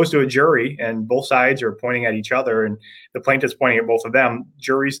 if you goes to a jury and both sides are pointing at each other and the plaintiff's pointing at both of them,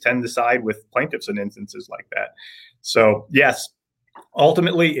 juries tend to side with plaintiffs in instances like that. So yes,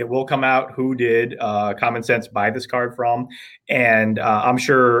 ultimately it will come out who did Common Sense buy this card from. And I'm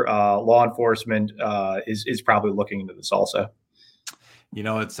sure law enforcement is probably looking into this also.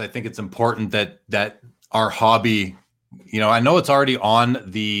 I think it's important that our hobby, I know it's already on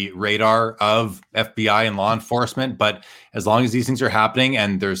the radar of FBI and law enforcement, but as long as these things are happening,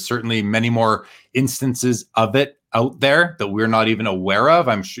 and there's certainly many more instances of it out there that we're not even aware of,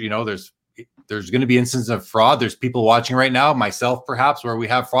 I'm sure, there's going to be instances of fraud. There's people watching right now, myself perhaps, where we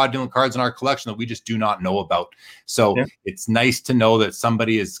have fraudulent cards in our collection that we just do not know about. So It's nice to know that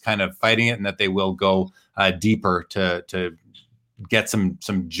somebody is kind of fighting it and that they will go deeper to get some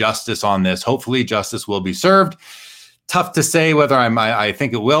justice on this. Hopefully justice will be served. Tough to say whether I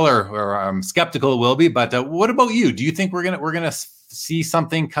think it will or I'm skeptical it will be. But what about you? Do you think we're gonna see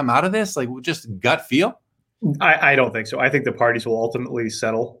something come out of this? Like, just gut feel? I don't think so. I think the parties will ultimately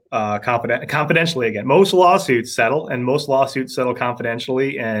settle confidentially again. Most lawsuits settle, and most lawsuits settle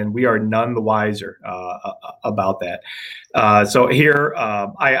confidentially, and we are none the wiser about that. So here,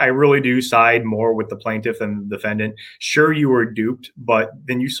 I really do side more with the plaintiff than the defendant. Sure, you were duped, but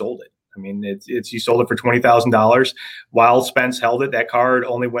then you sold it. I mean, you sold it for $20,000. While Spence held it, that card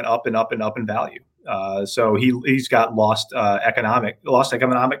only went up and up and up in value. So he's got lost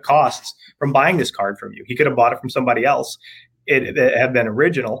economic costs from buying this card from you. He could have bought it from somebody else. It had been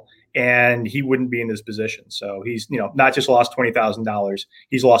original, and he wouldn't be in this position. So he's not just lost $20,000.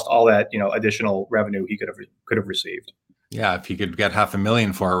 He's lost all that additional revenue he could have received. Yeah, if he could get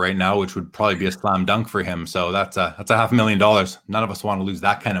 $500,000 for it right now, which would probably be a slam dunk for him. So that's $500,000. None of us want to lose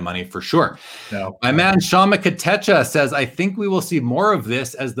that kind of money for sure. No. My man Shama Katecha says, I think we will see more of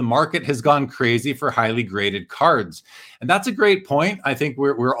this as the market has gone crazy for highly graded cards. And that's a great point. I think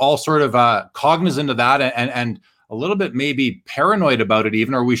we're all sort of cognizant of that and a little bit maybe paranoid about it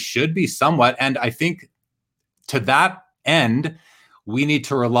even, or we should be somewhat. And I think to that end, we need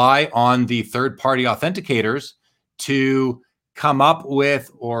to rely on the third-party authenticators to come up with,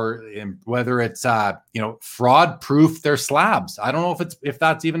 or whether it's fraud proof their slabs. I don't know if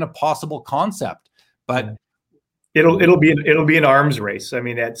that's even a possible concept, but it'll be an arms race. I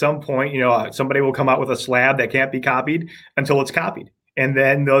mean, at some point, somebody will come out with a slab that can't be copied until it's copied. And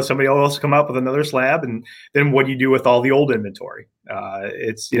then somebody else come up with another slab, and then what do you do with all the old inventory?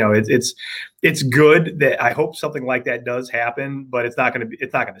 It's good that I hope something like that does happen, but it's not going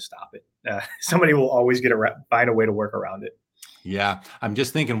to stop it. Somebody will always find a way to work around it. Yeah, I'm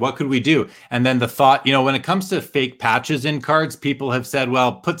just thinking, what could we do? And then the thought, when it comes to fake patches in cards, people have said,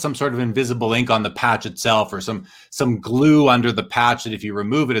 well, put some sort of invisible ink on the patch itself, or some glue under the patch that if you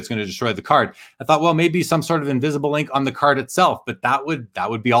remove it, it's going to destroy the card. I thought, well, maybe some sort of invisible ink on the card itself, but that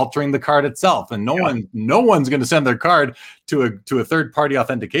would be altering the card itself, and no one's going to send their card to a third-party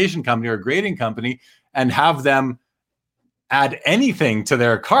authentication company or grading company and have them add anything to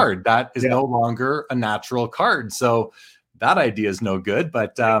their card. That is no longer a natural card. So that idea is no good,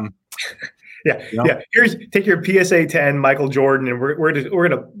 but take your PSA 10 Michael Jordan, and we're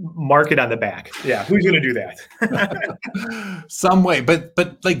going to mark it on the back. Yeah, who's going to do that? Some way, but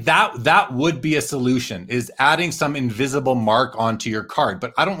like that would be a solution, is adding some invisible mark onto your card.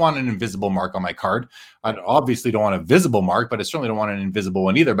 But I don't want an invisible mark on my card. I obviously don't want a visible mark, but I certainly don't want an invisible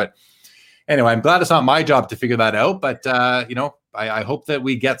one either. But anyway, I'm glad it's not my job to figure that out. But I hope that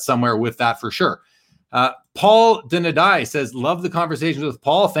we get somewhere with that for sure. Paul Denadai says, love the conversations with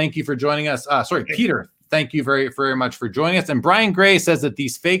Paul. Thank you for joining us. Peter, thank you very, very much for joining us. And Brian Gray says that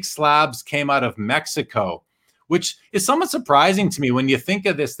these fake slabs came out of Mexico, which is somewhat surprising to me when you think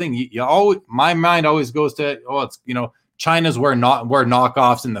of this thing. My mind always goes to, China's where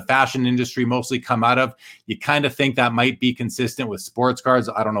knockoffs in the fashion industry mostly come out of. You kind of think that might be consistent with sports cards.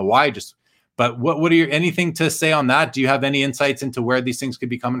 I don't know why, but what are anything to say on that? Do you have any insights into where these things could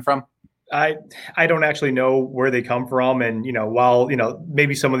be coming from? I don't actually know where they come from. And, while,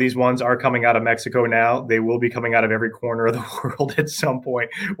 maybe some of these ones are coming out of Mexico now, they will be coming out of every corner of the world at some point.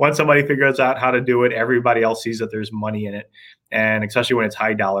 Once somebody figures out how to do it, everybody else sees that there's money in it. And especially when it's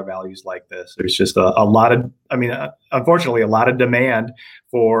high dollar values like this, there's just a lot of, unfortunately, a lot of demand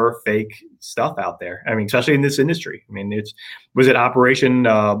for fake stuff out there. Especially in this industry. Was it Operation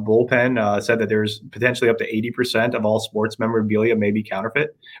Bullpen said that there's potentially up to 80% of all sports memorabilia may be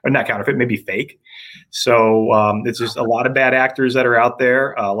counterfeit, or not counterfeit, maybe fake. So it's just a lot of bad actors that are out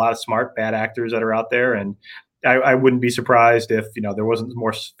there, a lot of smart bad actors that are out there. And I wouldn't be surprised if, there wasn't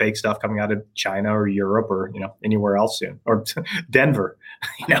more fake stuff coming out of China or Europe or, anywhere else soon, or Denver,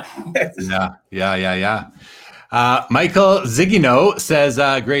 Yeah. Michael Zigino says,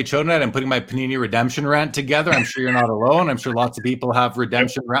 great show tonight. I'm putting my Panini redemption rant together. I'm sure you're not alone. I'm sure lots of people have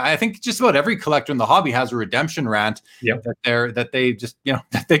redemption rant. I think just about every collector in the hobby has a redemption rant that they just,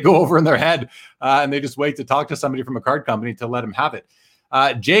 that they go over in their head and they just wait to talk to somebody from a card company to let them have it.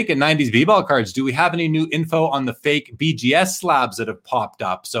 Jake at 90s B-Ball Cards, do we have any new info on the fake BGS slabs that have popped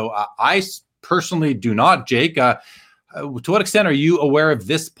up? So I personally do not, Jake. To what extent are you aware of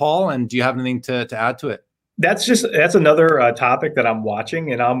this, Paul? And do you have anything to add to it? That's another topic that I'm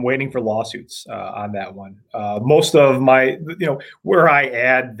watching, and I'm waiting for lawsuits on that one. Most of my, where I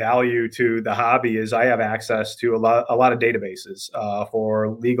add value to the hobby is I have access to a lot of databases for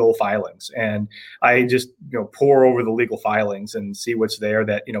legal filings, and I just pour over the legal filings and see what's there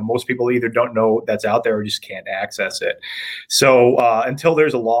that most people either don't know that's out there or just can't access it. So until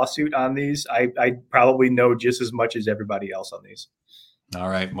there's a lawsuit on these, I probably know just as much as everybody else on these. All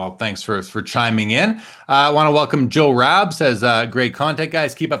right. Well, thanks for chiming in. I want to welcome Joe Rabb, says, great content,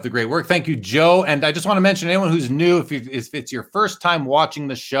 guys. Keep up the great work. Thank you, Joe. And I just want to mention anyone who's new, if it's your first time watching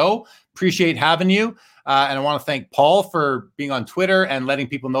the show, appreciate having you. And I want to thank Paul for being on Twitter and letting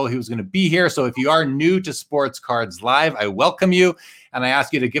people know he was going to be here. So if you are new to Sports Cards Live, I welcome you. And I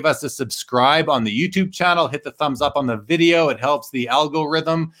ask you to give us a subscribe on the YouTube channel, hit the thumbs up on the video. It helps the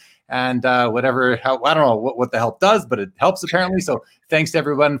algorithm. And whatever help, I don't know what the help does, but it helps apparently. So thanks to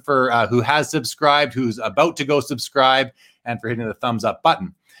everyone for who has subscribed, who's about to go subscribe, and for hitting the thumbs up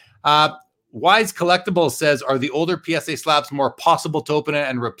button. Wise Collectibles says, are the older PSA slabs more possible to open it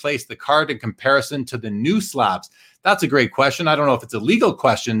and replace the card in comparison to the new slabs? That's a great question. I don't know if it's a legal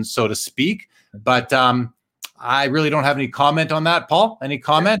question, so to speak, but I really don't have any comment on that. Paul, any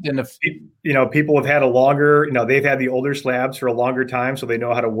comment? And if people have had a longer, they've had the older slabs for a longer time, so they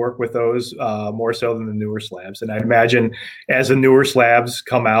know how to work with those more so than the newer slabs. And I imagine as the newer slabs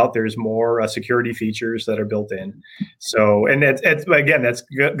come out, there's more security features that are built in. So, and it's again, that's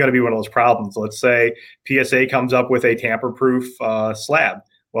going to be one of those problems. Let's say PSA comes up with a tamper-proof slab.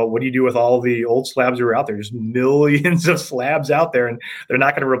 Well, what do you do with all the old slabs that are out there? There's millions of slabs out there, and they're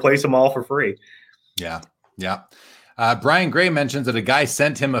not going to replace them all for free. Yeah. Brian Gray mentions that a guy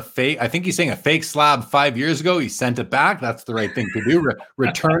sent him a fake, I think he's saying a fake slab 5 years ago. He sent it back. That's the right thing to do.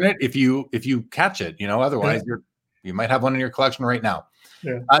 Return it if you catch it, otherwise you might have one in your collection right now.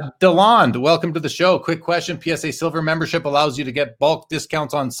 Yeah. Delond, welcome to the show. Quick question. PSA Silver membership allows you to get bulk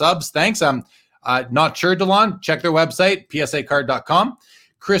discounts on subs. Thanks. I'm not sure, Delond. Check their website, psacard.com.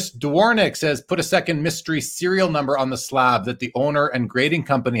 Chris Dwornik says, put a second mystery serial number on the slab that the owner and grading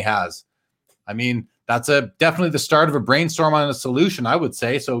company has. I mean, that's definitely the start of a brainstorm on a solution, I would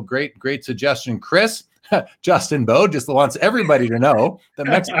say. So great suggestion, Chris. Justin Bowe just wants everybody to know that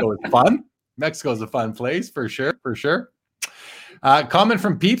Mexico is fun. Mexico is a fun place for sure. Comment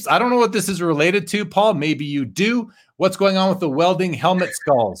from Peeps. I don't know what this is related to, Paul. Maybe you do. What's going on with the welding helmet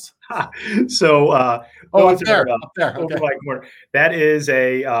skulls? So, up there. Okay. That is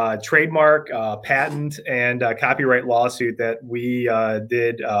a trademark, patent, and copyright lawsuit that we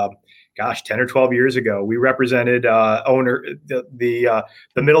did. 10 or 12 years ago. We represented owner. The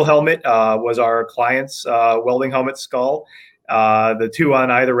middle helmet was our client's welding helmet skull. The two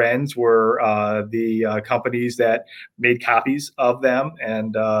on either ends were the companies that made copies of them,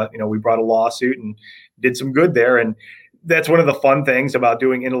 and we brought a lawsuit and did some good there. And that's one of the fun things about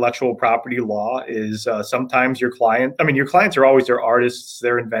doing intellectual property law is sometimes your clients are always their artists,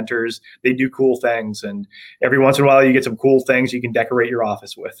 they're inventors, they do cool things. And every once in a while you get some cool things you can decorate your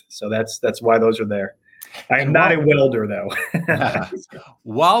office with. So that's why those are there. I am not a welder though.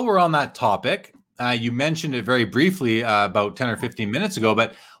 While we're on that topic, you mentioned it very briefly about 10 or 15 minutes ago,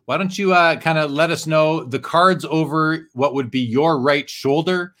 but why don't you kind of let us know the cards over what would be your right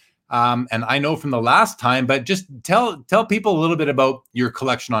shoulder? And I know from the last time, but just tell people a little bit about your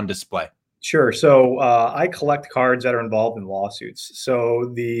collection on display. Sure. So I collect cards that are involved in lawsuits.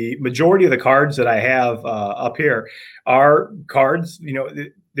 So the majority of the cards that I have up here are cards,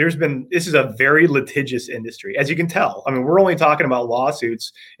 this is a very litigious industry, as you can tell. I mean, we're only talking about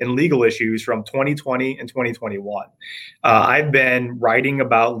lawsuits and legal issues from 2020 and 2021. I've been writing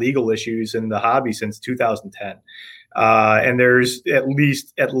about legal issues in the hobby since 2010. And there's at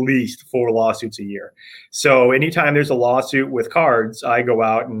least 4 lawsuits a year. So anytime there's a lawsuit with cards, I go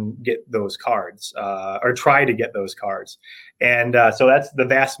out and get those cards, or try to get those cards. And so that's the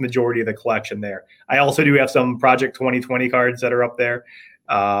vast majority of the collection there. I also do have some Project 2020 cards that are up there.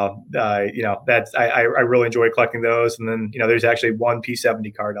 That's I really enjoy collecting those. And then, there's actually one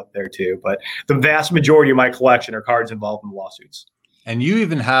P70 card up there too. But the vast majority of my collection are cards involved in lawsuits. And you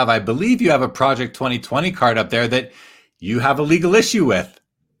even have, I believe you have a Project 2020 card up there that you have a legal issue with.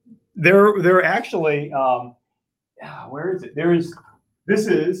 They're actually, where is it? This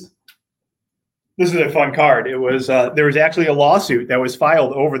is a fun card. It was, there was actually a lawsuit that was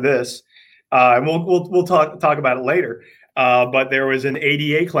filed over this. And we'll talk about it later. But there was an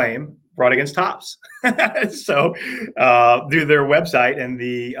ADA claim brought against Topps. So through their website, and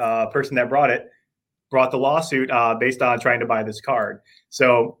the person that brought the lawsuit based on trying to buy this card.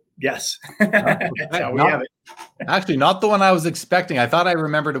 So yes, that's how we have it. Actually, not the one I was expecting. I thought I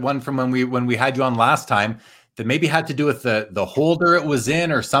remembered one from when we had you on last time that maybe had to do with the holder it was in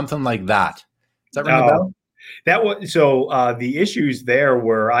or something like that. Does that ring a bell? That was so. The issues there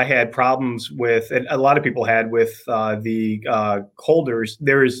were I had problems with, and a lot of people had with the holders.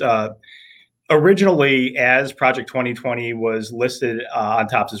 There's originally, as Project 2020 was listed on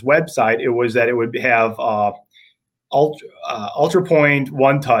Topps' website, it was that it would have Ultra Point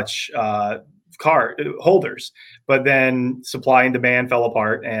One Touch card holders, but then supply and demand fell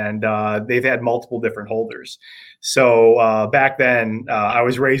apart, and they've had multiple different holders. So back then, I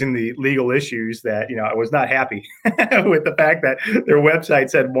was raising the legal issues that I was not happy with the fact that their website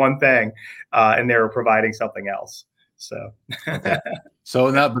said one thing and they were providing something else. So, so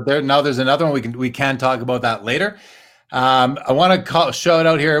now there's another one we can talk about that later. I want to shout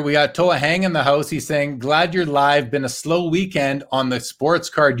out here. We got Toa Hang in the house. He's saying, glad you're live. Been a slow weekend on the sports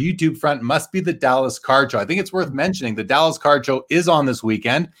card YouTube front. Must be the Dallas Card Show. I think it's worth mentioning the Dallas Card Show is on this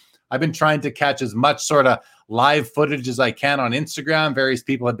weekend. I've been trying to catch as much sort of live footage as I can on Instagram. Various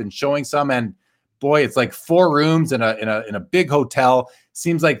people have been showing some, and boy, it's like 4 rooms in a big hotel.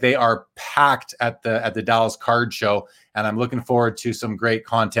 Seems like they are packed at the Dallas Card Show, and I'm looking forward to some great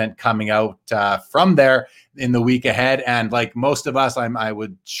content coming out from there in the week ahead. And like most of us, I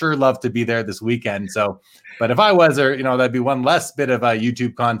would sure love to be there this weekend. So, but if I was there, that'd be one less bit of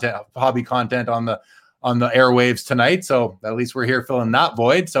YouTube content, hobby content on the airwaves tonight. So at least we're here filling that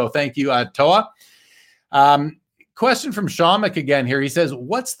void. So thank you, Toa. Question from Shamak again here. He says,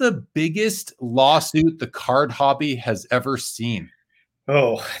 what's the biggest lawsuit the card hobby has ever seen?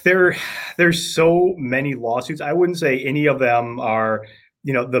 Oh, there's so many lawsuits. I wouldn't say any of them are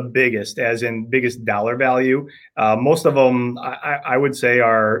the biggest, as in biggest dollar value. Most of them, I would say,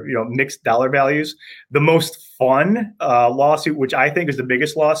 are mixed dollar values. The most fun lawsuit, which I think is the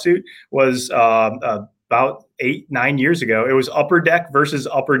biggest lawsuit, was about 8-9 years ago. It was Upper Deck versus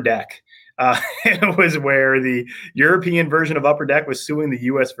Upper Deck. It was where the European version of Upper Deck was suing the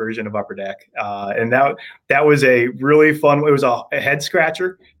U.S. version of Upper Deck, and that was a really fun. It was a head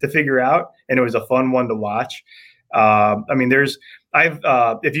scratcher to figure out, and it was a fun one to watch. If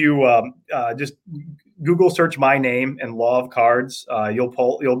you just Google search my name and Law of Cards,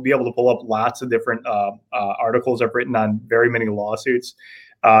 you'll be able to pull up lots of different articles I've written on very many lawsuits.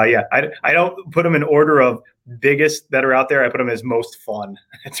 I don't put them in order of biggest that are out there. I put them as most fun.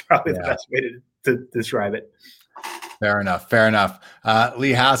 It's probably the best way to describe it. Fair enough.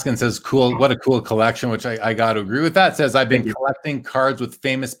 Lee Haskin says, cool. What a cool collection, which I got to agree with that. Says, I've been collecting cards with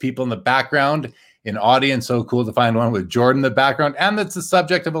famous people in the background in audience. So cool to find one with Jordan in the background. And that's the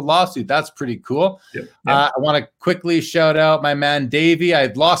subject of a lawsuit. That's pretty cool. Yep. I want to quickly shout out my man, Davey.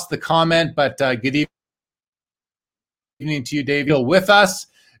 I've lost the comment, but good evening to you, Davey. You're with us.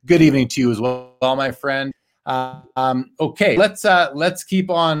 Good evening to you as well, my friend. Okay, let's keep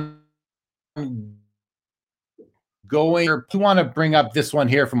on going. I want to bring up this one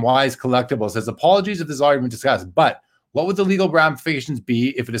here from Wise Collectibles. It says, apologies if this has already been discussed, but what would the legal ramifications be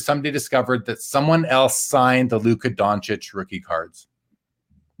if it is someday discovered that someone else signed the Luka Doncic rookie cards?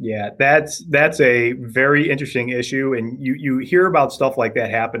 Yeah, that's a very interesting issue, and you hear about stuff like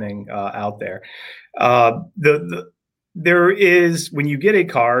that happening out there. There is, when you get a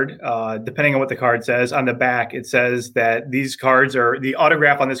card, depending on what the card says, on the back, it says that these cards the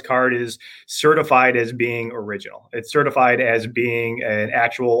autograph on this card is certified as being original. It's certified as being an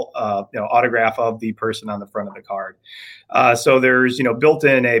actual, autograph of the person on the front of the card. So there's, built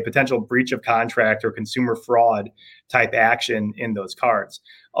in a potential breach of contract or consumer fraud type action in those cards.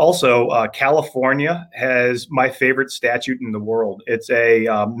 Also, California has my favorite statute in the world. It's a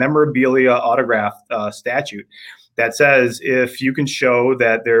memorabilia autograph statute that says if you can show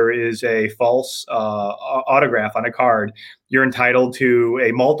that there is a false autograph on a card, you're entitled to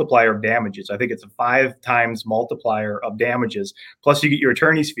a multiplier of damages. I think it's a 5 times multiplier of damages. Plus you get your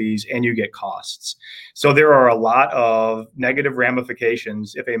attorney's fees and you get costs. So there are a lot of negative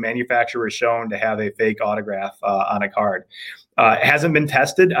ramifications if a manufacturer is shown to have a fake autograph on a card. It hasn't been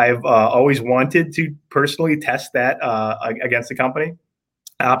tested. I've always wanted to personally test that against the company.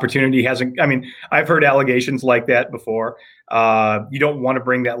 Opportunity hasn't. I've heard allegations like that before. You don't want to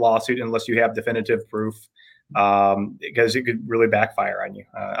bring that lawsuit unless you have definitive proof, because it could really backfire on you.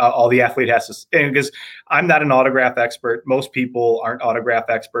 All the athlete has to, because I'm not an autograph expert. Most people aren't autograph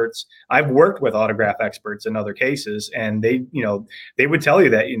experts. I've worked with autograph experts in other cases, and they would tell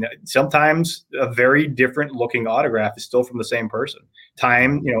you that, sometimes a very different looking autograph is still from the same person.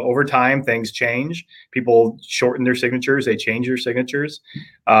 Over time, things change. People shorten their signatures. They change their signatures.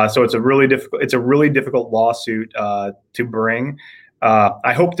 So it's a really difficult lawsuit to bring.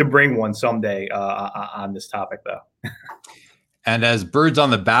 I hope to bring one someday on this topic, though. And as Birds on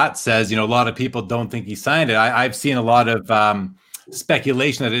the Bat says, a lot of people don't think he signed it. I've seen a lot of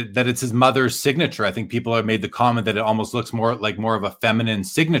speculation that it's his mother's signature. I think people have made the comment that it almost looks more of a feminine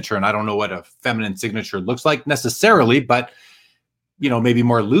signature, and I don't know what a feminine signature looks like necessarily, but maybe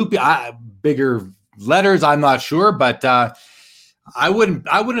more loopy, bigger letters. I'm not sure, but I wouldn't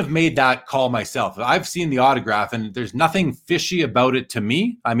have made that call myself. I've seen the autograph and there's nothing fishy about it to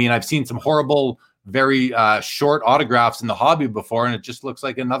me. I've seen some horrible, very short autographs in the hobby before, and it just looks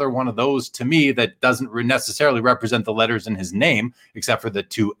like another one of those to me that doesn't necessarily represent the letters in his name, except for the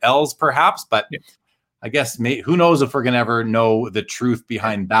 2 L's perhaps. But yeah. I guess who knows if we're going to ever know the truth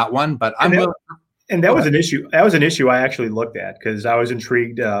behind that one, but I'm willing. And that was an issue. That was an issue I actually looked at because I was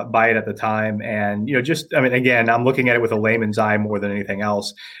intrigued by it at the time. And, again, I'm looking at it with a layman's eye more than anything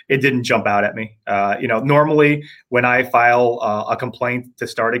else. It didn't jump out at me. Normally when I file a complaint to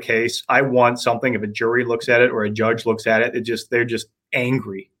start a case, I want something, if a jury looks at it or a judge looks at it, they're just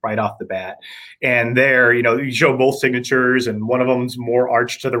angry right off the bat. And there, you show both signatures and one of them's more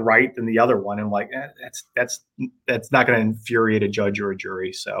arched to the right than the other one. And that's not going to infuriate a judge or a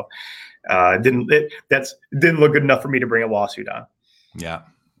jury. So didn't look good enough for me to bring a lawsuit on. Yeah.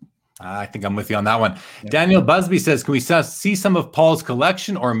 I think I'm with you on that one. Yeah. Daniel Busby says, can we see some of Paul's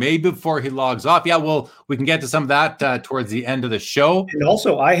collection or maybe before he logs off? Yeah, well, We can get to some of that towards the end of the show. And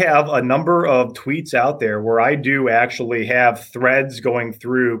also, I have a number of tweets out there where I do actually have threads going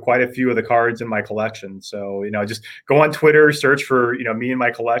through quite a few of the cards in my collection. So, just go on Twitter, search for, me and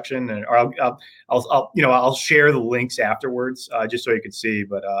my collection, and I'll share the links afterwards, just so you can see.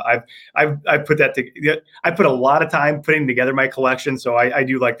 But I've put that I put a lot of time putting together my collection, so I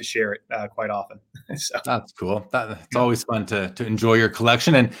do like to share it quite often. So. That's cool. It's always fun to enjoy your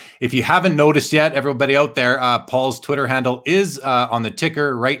collection. And if you haven't noticed yet, everybody out there, Paul's Twitter handle is on the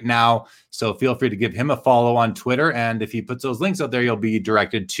ticker right now. So feel free to give him a follow on Twitter. And if he puts those links out there, you'll be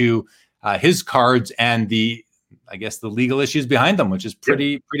directed to his cards and the legal issues behind them, which is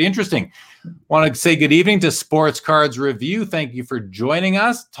pretty interesting. Want to say good evening to Sports Cards Review. Thank you for joining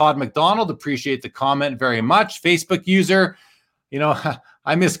us. Todd McDonald, appreciate the comment very much. Facebook user,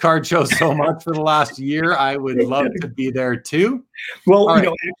 I miss card shows so much for the last year. I would love to be there too. Well,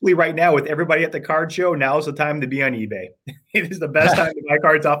 actually right now with everybody at the card show, now is the time to be on eBay. It is the best time to buy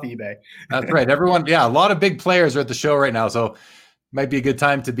cards off eBay. That's right. Everyone, a lot of big players are at the show right now. So might be a good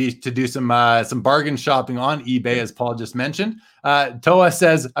time to do some bargain shopping on eBay, as Paul just mentioned. Toa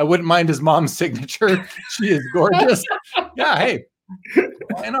says, I wouldn't mind his mom's signature. She is gorgeous. Yeah, hey,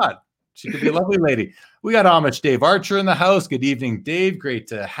 why not? She could be a lovely lady. We got Amish Dave Archer in the house. Good evening, Dave. Great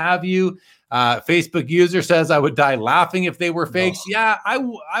to have you. Facebook user says, I would die laughing if they were fakes. Oh. Yeah,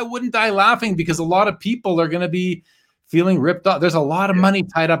 I wouldn't die laughing because a lot of people are going to be feeling ripped off. There's a lot of money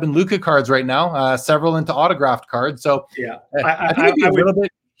tied up in Luka cards right now, several into autographed cards. So I think it'd be a little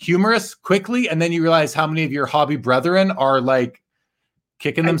bit humorous quickly, and then you realize how many of your hobby brethren are like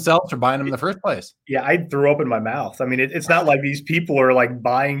kicking themselves for buying them in the first place. Yeah, I threw up in my mouth. I mean, it's not like these people are like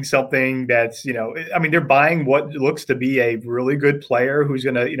buying something that's, they're buying what looks to be a really good player who's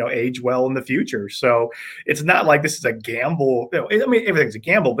going to, age well in the future. So it's not like this is a gamble. Everything's a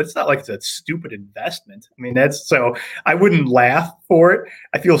gamble, but it's not like it's a stupid investment. So I wouldn't laugh for it.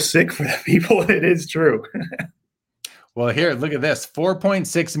 I feel sick for the people. It is true. Well, here, look at this,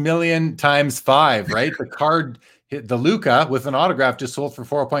 4.6 million times 5, right? The card, the Luka with an autograph just sold for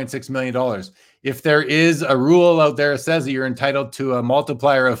 $4.6 million. If there is a rule out there that says that you're entitled to a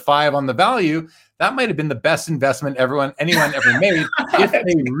multiplier of 5 on the value, that might have been the best investment anyone ever made. If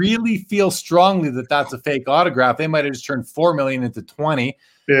they really feel strongly that that's a fake autograph, they might have just turned 4 million into 20.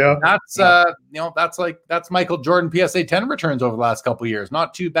 Yeah. That's Michael Jordan PSA 10 returns over the last couple of years.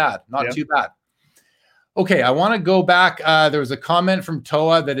 Not too bad. Too bad. Okay, I want to go back. There was a comment from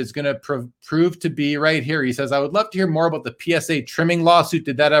Toa that is going to prove to be right here. He says, I would love to hear more about the PSA trimming lawsuit.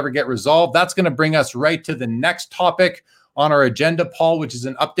 Did that ever get resolved? That's going to bring us right to the next topic on our agenda, Paul, which is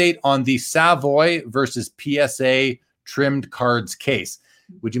an update on the Savoy versus PSA trimmed cards case.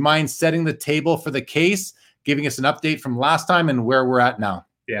 Would you mind setting the table for the case, giving us an update from last time and where we're at now?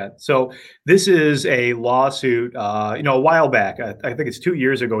 Yeah. So this is a lawsuit, a while back. I think it's 2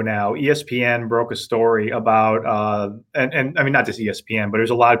 years ago now. ESPN broke a story about, and I mean, not just ESPN, but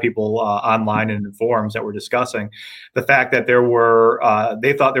there's a lot of people online and in forums that were discussing the fact that there were,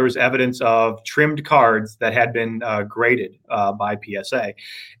 they thought there was evidence of trimmed cards that had been graded by PSA.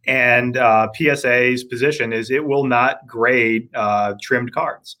 And PSA's position is it will not grade trimmed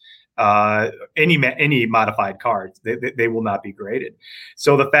cards. Any modified cards, they will not be graded.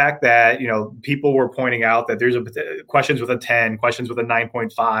 So the fact that people were pointing out that there's questions with a 10, questions with a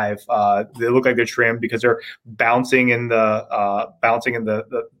 9.5, they look like they're trimmed because they're bouncing in the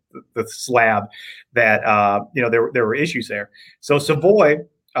slab. That there were issues there. So Savoy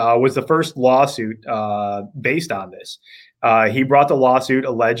was the first lawsuit based on this. He brought the lawsuit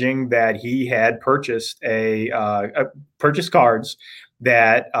alleging that he had purchased purchased cards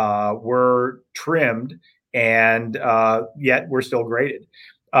that were trimmed and yet were still graded.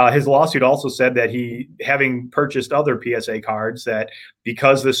 His lawsuit also said that he, having purchased other PSA cards, that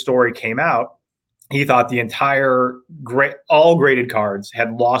because this story came out, he thought the entire all graded cards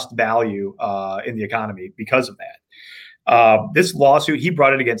had lost value in the economy because of that. This lawsuit, he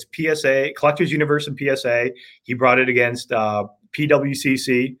brought it against PSA, Collectors Universe and PSA. He brought it against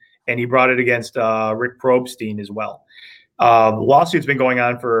PWCC, and he brought it against Rick Probstein as well. The lawsuit's been going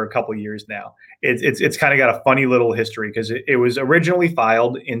on for a couple of years now. It's kind of got a funny little history because it was originally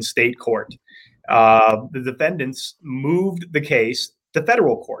filed in state court. The defendants moved the case to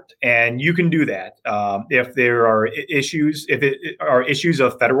federal court, and you can do that if there are issues, are issues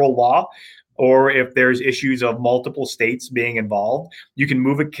of federal law, or if there's issues of multiple states being involved. You can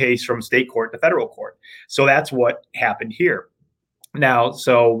move a case from state court to federal court. So that's what happened here. Now,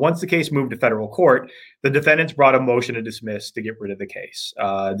 so once the case moved to federal court, the defendants brought a motion to dismiss to get rid of the case,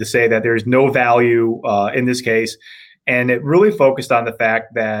 to say that there's no value in this case. And it really focused on the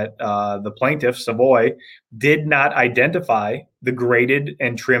fact that the plaintiff, Savoy, did not identify the graded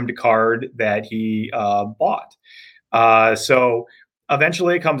and trimmed card that he bought. So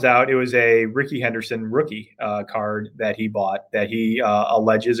eventually it comes out it was a Ricky Henderson rookie card that he bought that he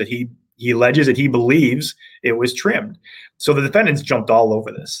alleges that he believes it was trimmed. So the defendants jumped all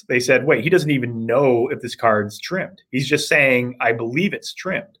over this. They said, wait, he doesn't even know if this card's trimmed. He's just saying, I believe it's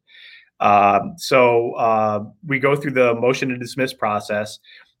trimmed. So we go through the motion to dismiss process.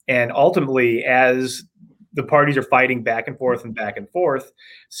 And ultimately, as the parties are fighting back and forth,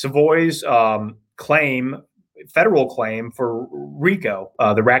 Savoy's federal claim for RICO,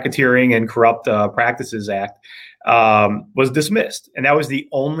 the Racketeering and Corrupt Practices Act, was dismissed. And that was the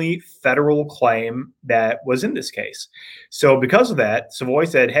only federal claim that was in this case. So because of that, Savoy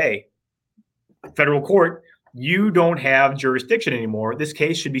said, hey, federal court, you don't have jurisdiction anymore. This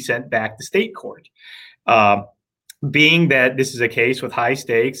case should be sent back to state court. Being that this is a case with high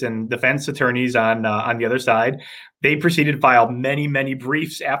stakes and defense attorneys on the other side, they proceeded to file many, many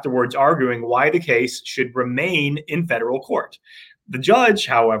briefs afterwards arguing why the case should remain in federal court. The judge,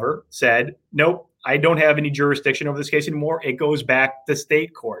 however, said, nope, I don't have any jurisdiction over this case anymore. It goes back to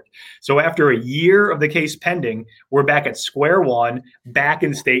state court. So after a year of the case pending, we're back at square one, back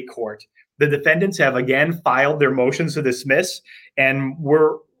in state court. The defendants have again filed their motions to dismiss, and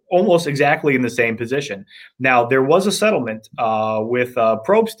we're almost exactly in the same position. Now, there was a settlement with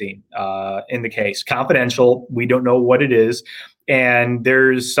Probstein in the case, confidential. We don't know what it is. And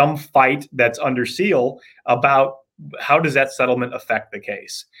there's some fight that's under seal about how does that settlement affect the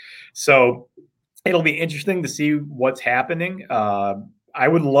case. So it'll be interesting to see what's happening. I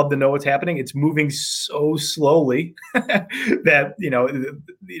would love to know what's happening. It's moving so slowly that,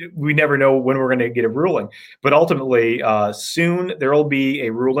 we never know when we're going to get a ruling. But ultimately, soon there will be a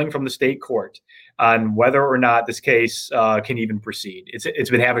ruling from the state court on whether or not this case can even proceed. It's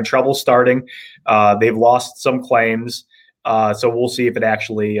been having trouble starting. They've lost some claims. So we'll see if it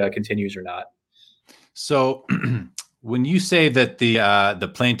actually continues or not. So when you say that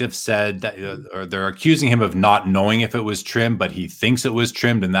the plaintiff said that, or they're accusing him of not knowing if it was trimmed, but he thinks it was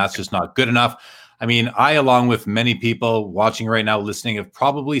trimmed, and that's just not good enough. I mean, I, along with many people watching right now, listening, have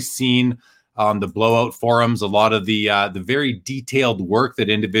probably seen on the blowout forums a lot of the very detailed work that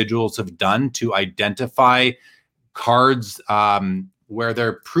individuals have done to identify cards where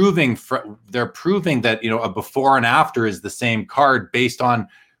they're proving that a before and after is the same card based on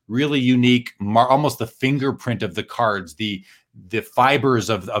really unique, almost the fingerprint of the cards, the fibers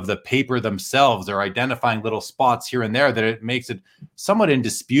of the paper themselves are identifying little spots here and there that it makes it somewhat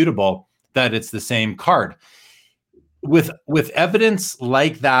indisputable that it's the same card. With evidence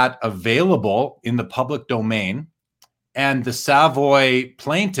like that available in the public domain, and the Savoy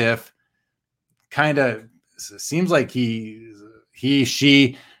plaintiff kind of seems like his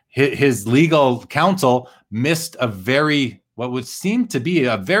legal counsel missed what would seem to be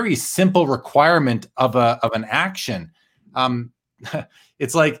a very simple requirement of an action.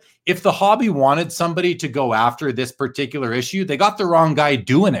 It's like if the hobby wanted somebody to go after this particular issue, they got the wrong guy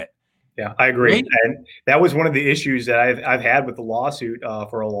doing it. Yeah, I agree. Right? And that was one of the issues that I've had with the lawsuit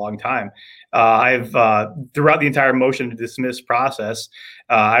for a long time. I've throughout the entire motion to dismiss process,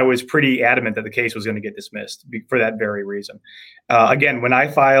 I was pretty adamant that the case was going to get dismissed for that very reason. Again, when I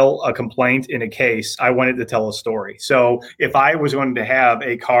file a complaint in a case, I wanted to tell a story. So if I was going to have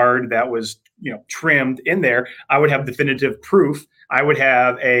a card that was trimmed in there, I would have definitive proof. I would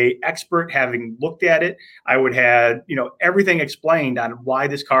have a expert having looked at it. I would have, everything explained on why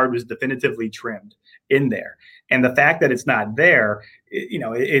this card was definitively trimmed in there. And the fact that it's not there,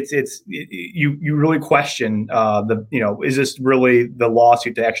 you really question is this really the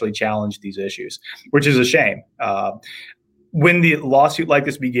lawsuit to actually challenge these issues, which is a shame. When the lawsuit like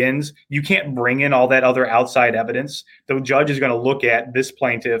this begins, you can't bring in all that other outside evidence. The judge is going to look at this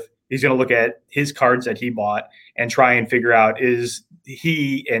plaintiff. He's going to look at his cards that he bought and try and figure out, is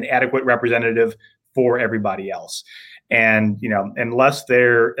he an adequate representative for everybody else? And, unless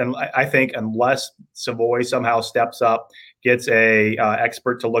Savoy somehow steps up, gets a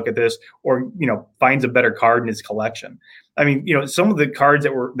expert to look at this, or, finds a better card in his collection. I mean, some of the cards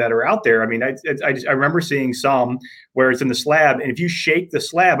that are out there, I mean, I remember seeing some where it's in the slab, and if you shake the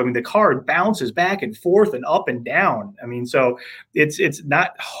slab, I mean, the card bounces back and forth and up and down. I mean, so it's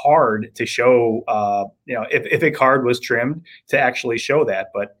not hard to show, if a card was trimmed, to actually show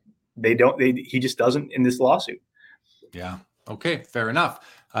that, but he just doesn't in this lawsuit. Yeah. Okay. Fair enough.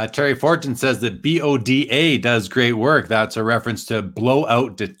 Terry Fortune says that BODA does great work. That's a reference to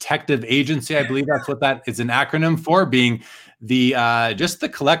Blowout Detective Agency. I believe that's what that is an acronym for, being the just the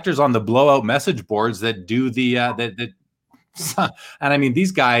collectors on the Blowout message boards that do the and I mean,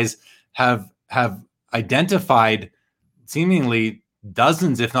 these guys have identified seemingly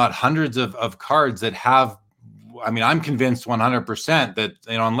dozens, if not hundreds of cards that have, I mean, I'm convinced 100% that,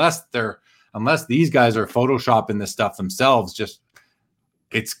 you know, unless these guys are photoshopping this stuff themselves, just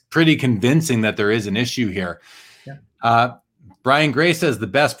it's pretty convincing that there is an issue here. Yeah. Brian Gray says the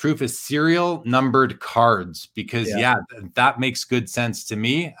best proof is serial numbered cards, because that makes good sense to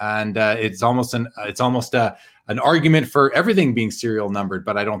me. And it's almost an argument for everything being serial numbered,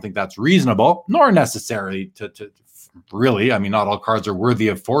 but I don't think that's reasonable, nor necessarily to really. I mean, not all cards are worthy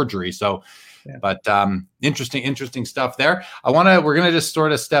of forgery. So, but interesting stuff there. We're going to just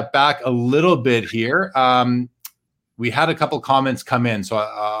sort of step back a little bit here. We had a couple comments come in. So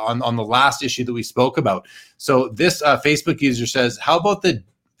on the last issue that we spoke about. So this Facebook user says, how about the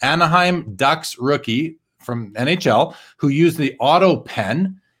Anaheim Ducks rookie from NHL who used the auto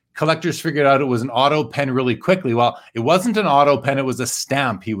pen? Collectors figured out it was an auto pen really quickly. Well, it wasn't an auto pen. It was a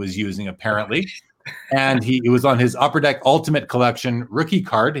stamp he was using, apparently. And it was on his Upper Deck Ultimate Collection rookie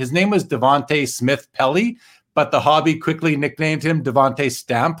card. His name was Devontae Smith-Pelly, but the hobby quickly nicknamed him Devontae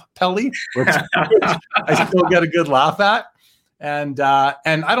Stamp Pelly, which I still get a good laugh at. And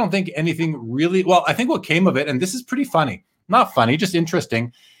I don't think anything really, well, I think what came of it, and this is pretty funny, not funny, just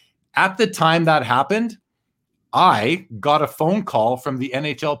interesting. At the time that happened, I got a phone call from the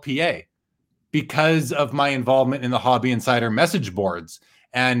NHLPA because of my involvement in the Hobby Insider message boards.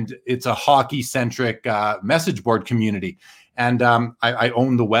 And it's a hockey-centric message board community. And I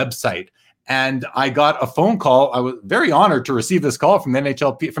own the website. And I got a phone call. I was very honored to receive this call from the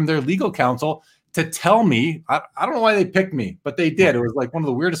NHLP, from their legal counsel, to tell me, I don't know why they picked me, but they did. It was like one of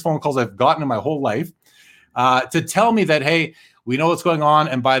the weirdest phone calls I've gotten in my whole life, to tell me that, hey, we know what's going on.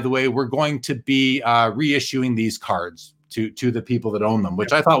 And by the way, we're going to be reissuing these cards to the people that own them,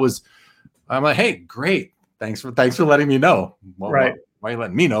 which I thought was, I'm like, hey, great. Thanks for letting me know. Well, right. Why are you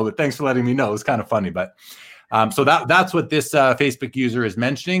letting me know? But thanks for letting me know. It's kind of funny, but so that's what this Facebook user is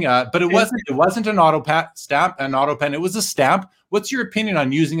mentioning. But it wasn't an auto pen. It was a stamp. What's your opinion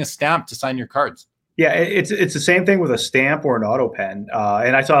on using a stamp to sign your cards? Yeah, it's the same thing with a stamp or an auto pen.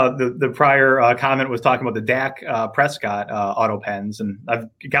 And I saw the prior comment was talking about the Dak Prescott auto pens, and I've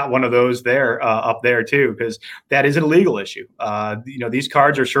got one of those there up there too, because that is an illegal issue. These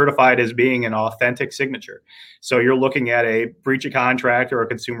cards are certified as being an authentic signature, so you're looking at a breach of contract or a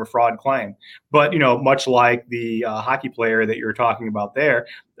consumer fraud claim. But much like the hockey player that you're talking about there,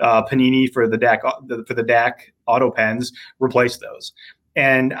 Panini for the Dak auto pens replaced those.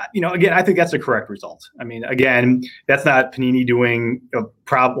 And, again, I think that's the correct result. I mean, again, that's not Panini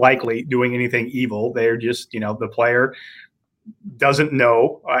likely doing anything evil. They're just, the player doesn't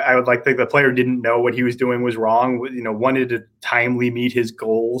know. I would like to think the player didn't know what he was doing was wrong, wanted to timely meet his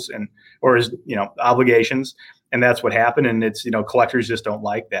goals or his, obligations. And that's what happened. And it's, collectors just don't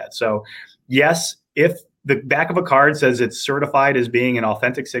like that. So, yes, if the back of a card says it's certified as being an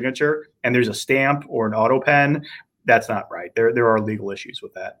authentic signature and there's a stamp or an auto pen, that's not right. There are legal issues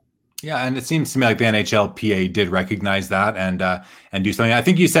with that. Yeah, and it seems to me like the NHLPA did recognize that and do something. I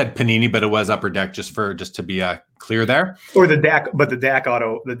think you said Panini, but it was Upper Deck, just to be clear there. Or the Dak, but the Dak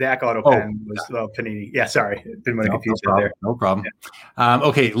auto pen was Panini. Yeah, sorry, didn't want to confuse you there. No problem. Yeah.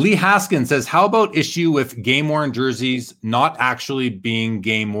 Okay, Lee Haskin says, how about issue with game worn jerseys not actually being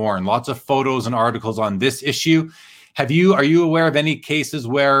game worn? Lots of photos and articles on this issue. Are you aware of any cases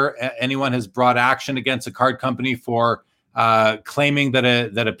where anyone has brought action against a card company for claiming that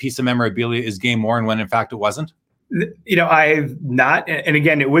a piece of memorabilia is game worn when in fact it wasn't? I've not, and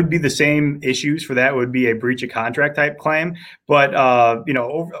again, it would be the same issues for that. It would be a breach of contract type claim, but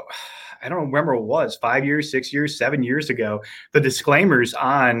I don't remember what it was, 5 years, 6 years, 7 years ago, the disclaimers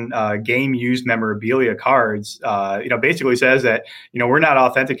on game used memorabilia cards, basically says that, we're not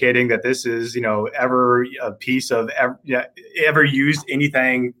authenticating that this is, ever a piece of ever used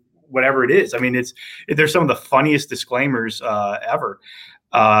anything, whatever it is. I mean, there's some of the funniest disclaimers ever.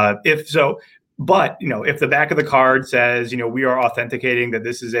 But, if the back of the card says, we are authenticating that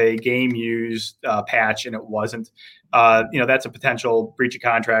this is a game used patch and it wasn't, that's a potential breach of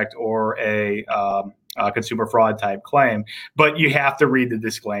contract or a consumer fraud type claim. But you have to read the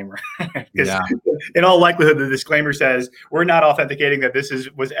disclaimer. In all likelihood, the disclaimer says we're not authenticating that this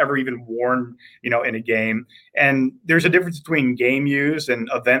was ever even worn, in a game. And there's a difference between game used and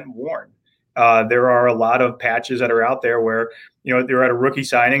event worn. There are a lot of patches that are out there where, they're at a rookie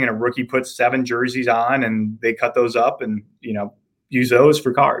signing and a rookie puts 7 jerseys on and they cut those up and, use those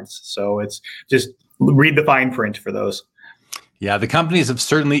for cards. So it's just read the fine print for those. Yeah, the companies have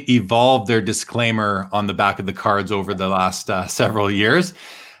certainly evolved their disclaimer on the back of the cards over the last several years.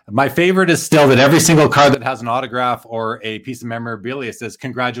 My favorite is still that every single card that has an autograph or a piece of memorabilia says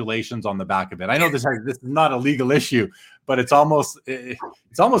congratulations on the back of it. I know this is not a legal issue, but it's almost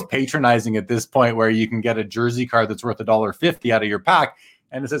patronizing at this point, where you can get a jersey card that's worth $1.50 out of your pack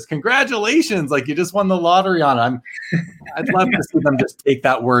and it says congratulations, like you just won the lottery on it. I'd love to see them just take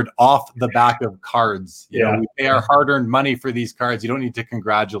that word off the back of cards. You know, we pay our hard-earned money for these cards. You don't need to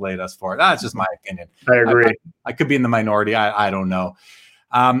congratulate us for it. That's just my opinion. I agree. I could be in the minority. I don't know.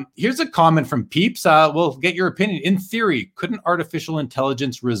 Here's a comment from Peeps. We'll get your opinion. In theory, couldn't artificial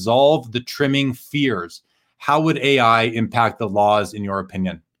intelligence resolve the trimming fears? How would AI impact the laws, in your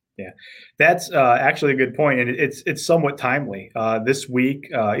opinion? Yeah, that's actually a good point, and it's somewhat timely. This week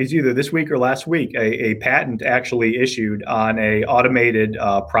is either this week or last week. A patent actually issued on a automated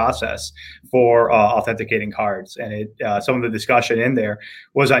process for authenticating cards, and some of the discussion in there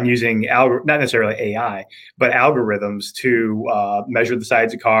was on using not necessarily AI, but algorithms to measure the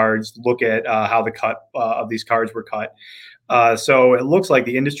size of cards, look at how the cut of these cards were cut. So it looks like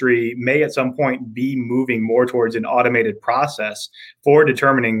the industry may at some point be moving more towards an automated process for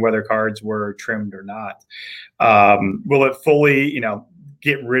determining whether cards were trimmed or not. Will it fully,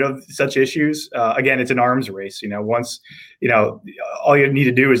 get rid of such issues? Again, it's an arms race. Once, all you need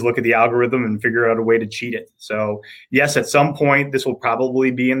to do is look at the algorithm and figure out a way to cheat it. So yes, at some point, this will probably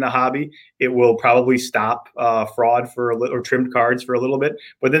be in the hobby. It will probably stop fraud or trimmed cards for a little bit,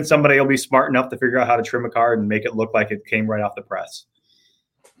 but then somebody will be smart enough to figure out how to trim a card and make it look like it came right off the press.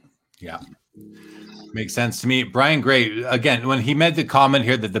 Yeah. Makes sense to me. Brian Gray, again, when he made the comment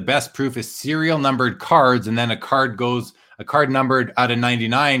here that the best proof is serial numbered cards, and then a card numbered out of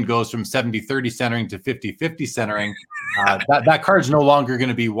 99 goes from 70-30 centering to 50-50 centering. That card's no longer going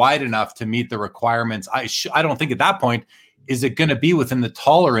to be wide enough to meet the requirements. I don't think at that point, is it going to be within the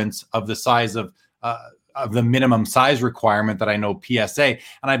tolerance of the size of the minimum size requirement that I know PSA.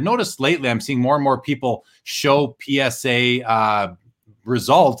 And I've noticed lately, I'm seeing more and more people show PSA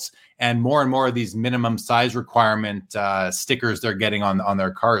results, and more of these minimum size requirement stickers they're getting on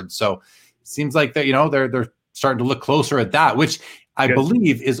their cards. So it seems like that, they're starting to look closer at that, which I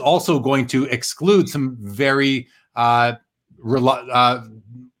believe is also going to exclude some very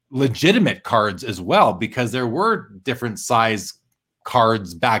legitimate cards as well, because there were different size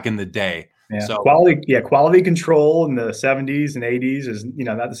cards back in the day. Yeah. So quality control in the 70s and 80s is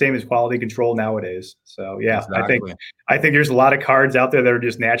not the same as quality control nowadays. So yeah, exactly. I think there's a lot of cards out there that are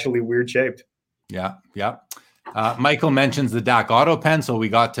just naturally weird shaped. Yeah. Michael mentions the DAC Auto Pen, so we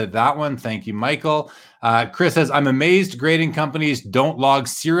got to that one. Thank you, Michael. Chris says, I'm amazed grading companies don't log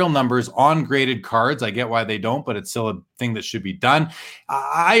serial numbers on graded cards. I get why they don't, but it's still a thing that should be done.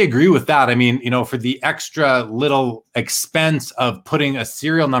 I agree with that. I mean, for the extra little expense of putting a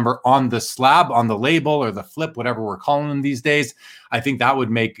serial number on the slab, on the label, or the flip, whatever we're calling them these days, I think that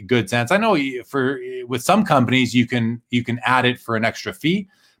would make good sense. I know with some companies, you can add it for an extra fee,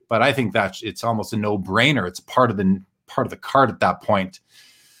 but I think that it's almost a no-brainer. It's part of the card at that point.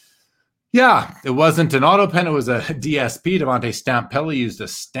 Yeah, it wasn't an auto pen. It was a DSP. Devontae Stampelli used a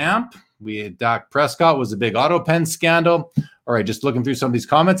stamp. Dak Prescott was a big auto pen scandal. All right, just looking through some of these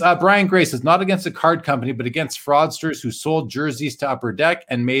comments. Brian Grace is not against a card company, but against fraudsters who sold jerseys to Upper Deck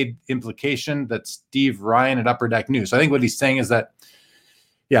and made implication that Steve Ryan at Upper Deck knew. So I think what he's saying is that,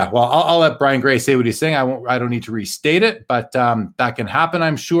 I'll let Brian Grace say what he's saying. I don't need to restate it, but that can happen,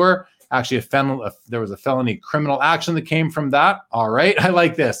 I'm sure. Actually, there was a felony criminal action that came from that. All right, I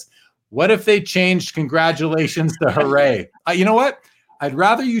like this. What if they changed congratulations to hooray? You know what? I'd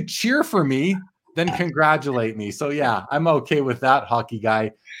rather you cheer for me than congratulate me. So yeah, I'm okay with that. Hockey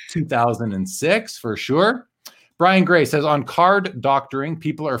Guy 2006 for sure. Brian Gray says, on card doctoring,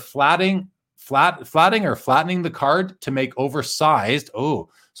 people are flattening the card to make oversized. Oh,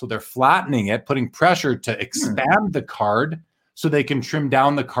 so they're flattening it, putting pressure to expand the card so they can trim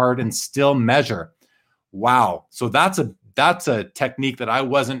down the card and still measure. Wow. So that's a technique that I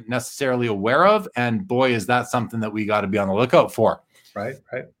wasn't necessarily aware of. And boy, is that something that we got to be on the lookout for. Right.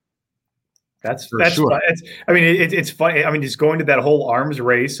 That's sure. It's funny. I mean, just going to that whole arms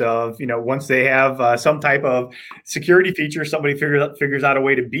race of, once they have some type of security feature, somebody figures out a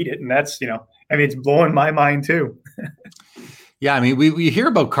way to beat it. And that's, it's blowing my mind too. Yeah, I mean, we hear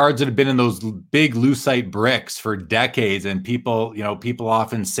about cards that have been in those big lucite bricks for decades, and people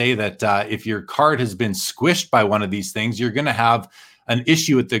often say that if your card has been squished by one of these things, you're going to have an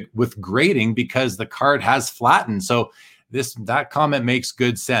issue with grading because the card has flattened. So that comment makes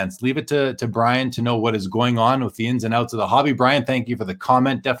good sense. Leave it to Brian to know what is going on with the ins and outs of the hobby. Brian, thank you for the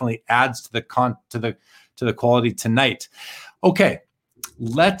comment. Definitely adds to the quality tonight. Okay,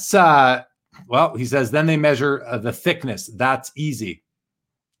 let's well, he says then they measure the thickness. That's easy.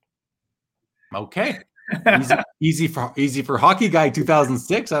 Okay. easy for Hockey Guy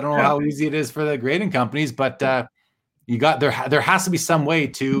 2006. I don't know how easy it is for the grading companies, but there has to be some way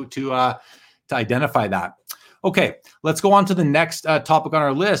to identify that. Okay, let's go on to the next topic on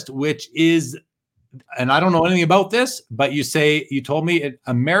our list, which is, and I don't know anything about this, but you told me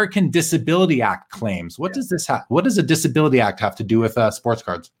American Disability Act claims. What does this have? What does a Disability Act have to do with sports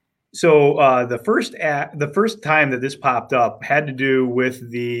cards? So the first time that this popped up had to do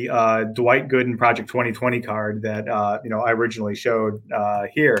with the Dwight Gooden Project 2020 card that I originally showed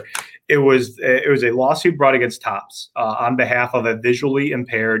here. It was a lawsuit brought against Topps on behalf of a visually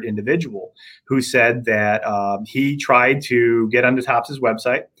impaired individual who said that he tried to get onto Topps's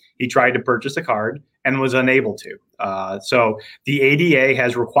website. He tried to purchase a card and was unable to. So the ADA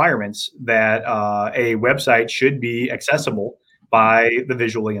has requirements that a website should be accessible by the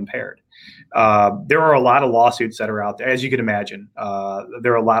visually impaired. There are a lot of lawsuits that are out there, as you can imagine.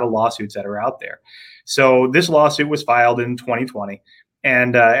 There are a lot of lawsuits that are out there. So this lawsuit was filed in 2020.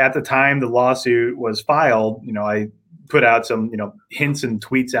 And at the time the lawsuit was filed, I put out some, hints and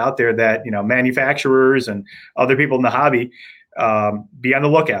tweets out there that, manufacturers and other people in the hobby, be on the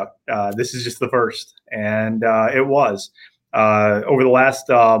lookout. This is just the first. And it was. Over the last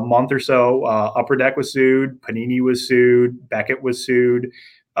month or so, Upper Deck was sued, Panini was sued, Beckett was sued,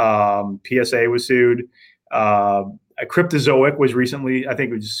 PSA was sued, Cryptozoic was recently, I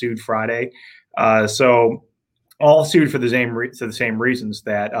think it was sued Friday. So all sued for the same reasons,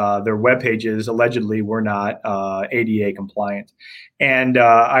 that their web pages allegedly were not ADA compliant. And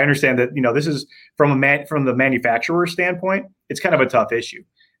I understand that this is from the manufacturer standpoint, it's kind of a tough issue.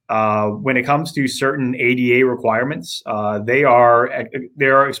 When it comes to certain ADA requirements, they are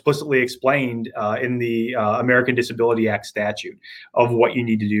explicitly explained in the American Disability Act statute of what you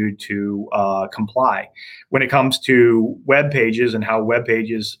need to do to comply. When it comes to web pages and how web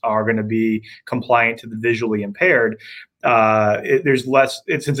pages are going to be compliant to the visually impaired, there's less.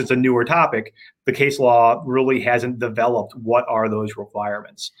 Since it's a newer topic, the case law really hasn't developed what are those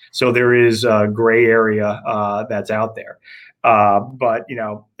requirements. So there is a gray area that's out there. But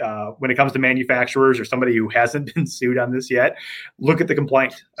when it comes to manufacturers or somebody who hasn't been sued on this yet, look at the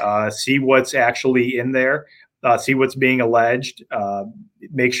complaint, see what's actually in there, see what's being alleged,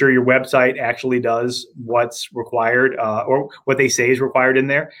 make sure your website actually does what's required or what they say is required in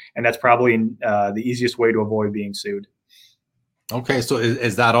there. And that's probably the easiest way to avoid being sued. Okay, so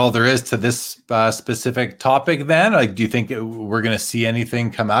is that all there is to this specific topic then? Like, do you think we're going to see anything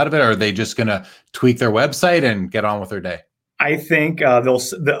come out of it, or are they just going to tweak their website and get on with their day? I think I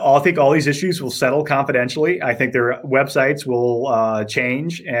think all these issues will settle confidentially. I think their websites will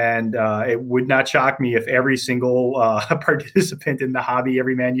change, and it would not shock me if every single participant in the hobby,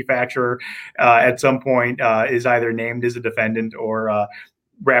 every manufacturer, at some point is either named as a defendant or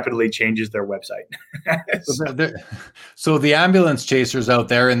rapidly changes their website. So the ambulance chasers out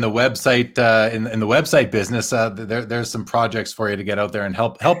there in the website in the website business, there's some projects for you to get out there and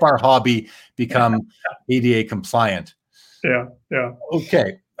help our hobby become ADA compliant. Yeah.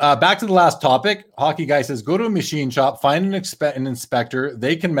 Okay. Back to the last topic. Hockey Guy says, go to a machine shop, find an inspector.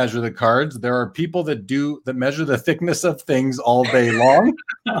 They can measure the cards. There are people that measure the thickness of things all day long.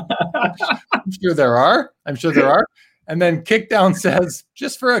 I'm sure there are. And then Kickdown says,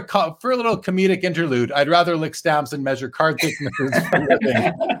 just for a little comedic interlude, I'd rather lick stamps and measure card thicknesses for a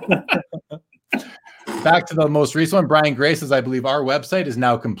living. Back to the most recent one. Brian Gray says, I believe our website is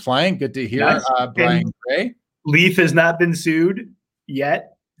now compliant. Good to hear, nice. Brian Gray. Leaf has not been sued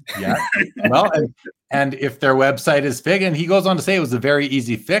yet. Yeah. Well, and if their website is fixed, and he goes on to say it was a very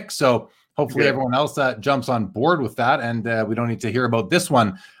easy fix. So hopefully everyone else jumps on board with that. And we don't need to hear about this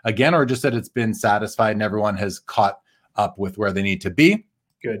one again, or just that it's been satisfied and everyone has caught up with where they need to be.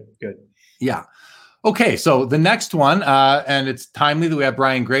 Good. Yeah. Okay. So the next one, and it's timely that we have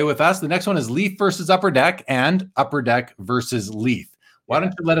Brian Gray with us. The next one is Leaf versus Upper Deck and Upper Deck versus Leaf. Why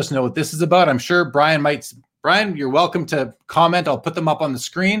don't you let us know what this is about? I'm sure Brian, you're welcome to comment. I'll put them up on the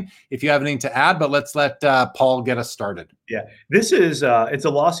screen if you have anything to add, but let's let Paul get us started. Yeah, this is it's a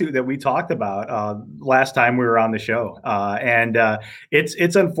lawsuit that we talked about last time we were on the show, and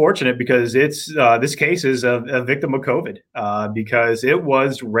it's unfortunate because this case is a victim of COVID because it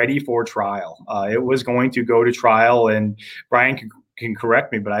was ready for trial. It was going to go to trial, and Brian can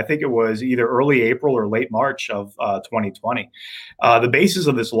correct me, but I think it was either early April or late March of 2020. The basis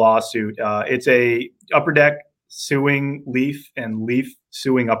of this lawsuit, it's a Upper Deck suing Leaf and Leaf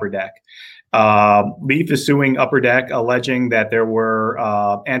suing Upper Deck. Leaf is suing Upper Deck, alleging that there were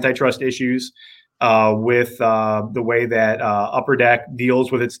antitrust issues with the way that Upper Deck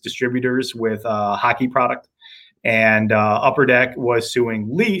deals with its distributors with hockey product. And Upper Deck was suing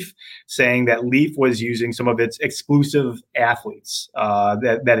Leaf, saying that Leaf was using some of its exclusive athletes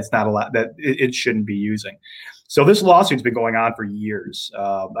that it's not allowed, that it shouldn't be using. So this lawsuit's been going on for years.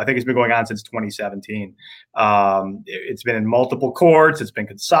 I think it's been going on since 2017. It's been in multiple courts. It's been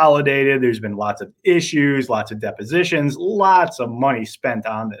consolidated. There's been lots of issues, lots of depositions, lots of money spent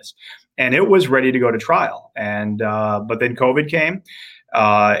on this. And it was ready to go to trial. And but then COVID came.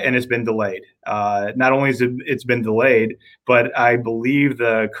 And it's been delayed. Not only is it's been delayed, but I believe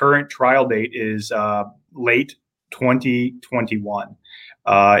the current trial date is late 2021.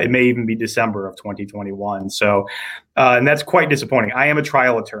 It may even be December of 2021. So, and that's quite disappointing. I am a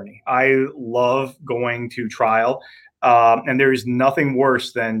trial attorney. I love going to trial. And there's nothing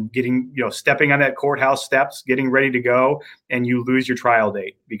worse than stepping on that courthouse steps, getting ready to go, and you lose your trial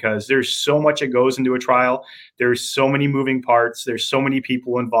date, because there's so much that goes into a trial. There's so many moving parts. There's so many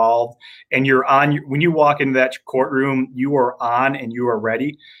people involved, and when you walk into that courtroom, you are on and you are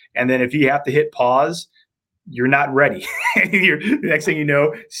ready. And then if you have to hit pause, you're not ready. The next thing you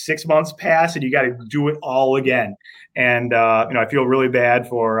know, 6 months pass and you got to do it all again. And, I feel really bad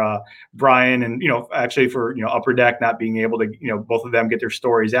for Brian and, actually for, Upper Deck not being able to, both of them get their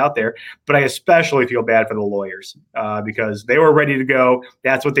stories out there. But I especially feel bad for the lawyers because they were ready to go.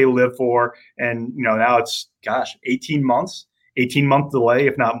 That's what they live for. And, now it's, 18 month delay,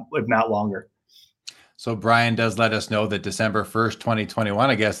 if not longer. So Brian does let us know that December 1st, 2021,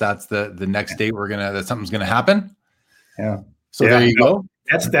 I guess that's the next date that something's going to happen. Yeah. So there you go.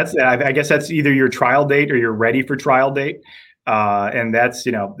 That's I guess that's either your trial date or you're ready for trial date. And that's,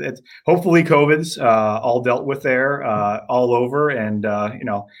 it's hopefully COVID's all dealt with there, all over. And,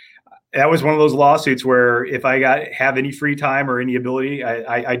 that was one of those lawsuits where if I have any free time or any ability,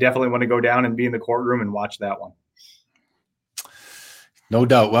 I definitely want to go down and be in the courtroom and watch that one. No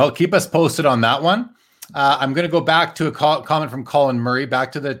doubt. Well, keep us posted on that one. I'm going to go back to a comment from Colin Murray,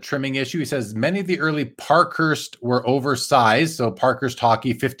 back to the trimming issue. He says, many of the early Parkhurst were oversized. So Parkhurst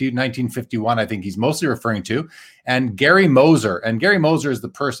Hockey, 1951, I think he's mostly referring to. And Gary Moser. And Gary Moser is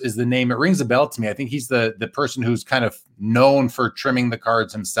the name. It rings a bell to me. I think he's the person who's kind of known for trimming the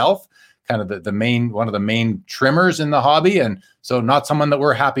cards himself, kind of one of the main trimmers in the hobby. And so not someone that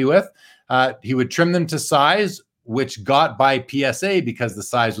we're happy with. He would trim them to size, which got by PSA because the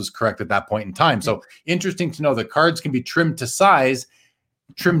size was correct at that point in time. So interesting to know that cards can be trimmed to size,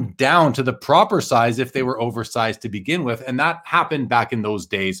 trimmed down to the proper size if they were oversized to begin with. And that happened back in those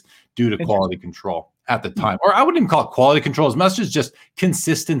days due to quality control at the time. Or I wouldn't even call it quality control as much as just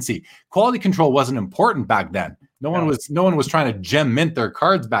consistency. Quality control wasn't important back then. No one was trying to gem mint their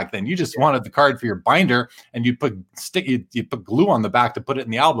cards back then. You just wanted the card for your binder and you put glue on the back to put it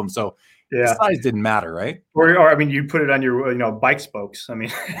in the album. So the size didn't matter, right? Or I mean, you put it on your bike spokes. I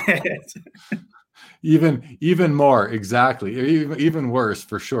mean, even more, exactly. Even worse,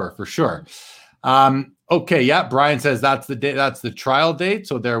 for sure. Okay, yeah. Brian says that's the day. That's the trial date.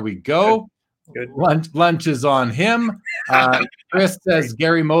 So there we go. Good. Lunch is on him. Chris says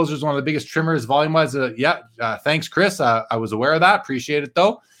Gary Moser is one of the biggest trimmers volume-wise. Thanks, Chris. I was aware of that. Appreciate it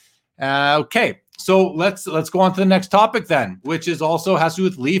though. Okay. So let's go on to the next topic then, which is also has to do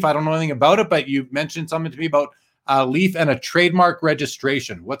with Leaf. I don't know anything about it, but you mentioned something to me about Leaf and a trademark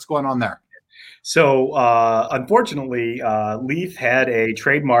registration. What's going on there? So unfortunately, Leaf had a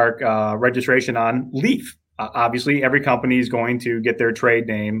trademark registration on Leaf. Obviously, every company is going to get their trade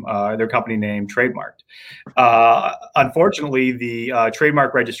name, their company name trademarked. Unfortunately, the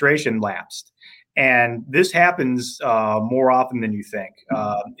trademark registration lapsed. And this happens more often than you think.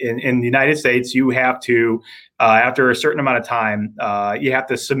 In the United States, you have to, after a certain amount of time, you have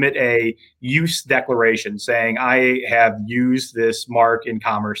to submit a use declaration saying, I have used this mark in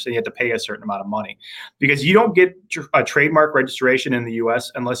commerce, and you have to pay a certain amount of money. Because you don't get a trademark registration in the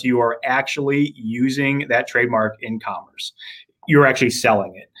U.S. unless you are actually using that trademark in commerce. You're actually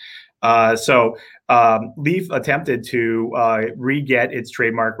selling it. So Leaf attempted to re-get its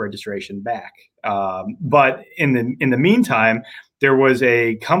trademark registration back. But in the meantime, there was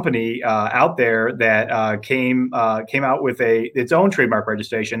a company out there that came out with its own trademark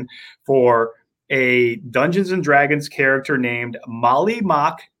registration for a Dungeons and Dragons character named Molly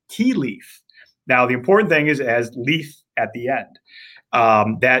Mock Tea Leaf. Now, the important thing is as Leaf at the end.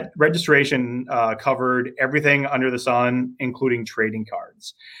 That registration covered everything under the sun, including trading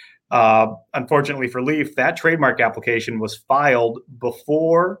cards. Unfortunately for Leaf, that trademark application was filed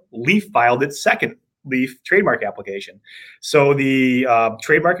before Leaf filed its second Leaf trademark application. So the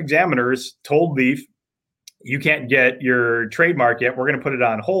trademark examiners told Leaf, you can't get your trademark yet. We're going to put it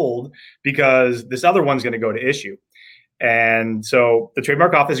on hold because this other one's going to go to issue. And so the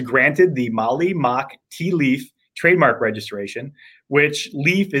trademark office granted the Molly Mock Tea Leaf trademark registration, which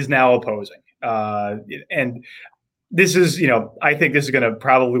Leaf is now opposing. And this is, I think this is going to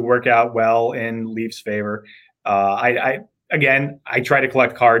probably work out well in Leaf's favor. I try to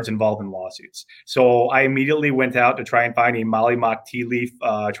collect cards involved in lawsuits. So I immediately went out to try and find a Molly Mock Tea Leaf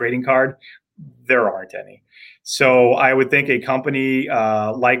trading card. There aren't any. So I would think a company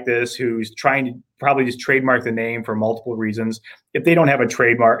like this, who's trying to probably just trademark the name for multiple reasons, if they don't have a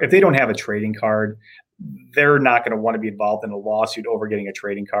trademark, if they don't have a trading card, they're not going to want to be involved in a lawsuit over getting a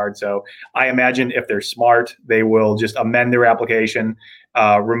trading card. So I imagine if they're smart, they will just amend their application,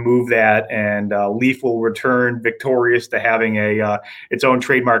 remove that, and Leaf will return victorious to having its own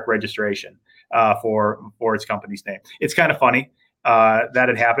trademark registration for its company's name. It's kind of funny that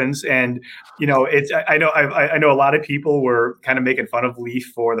it happens, and I know a lot of people were kind of making fun of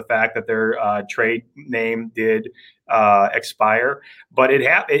Leaf for the fact that their trade name did expire, but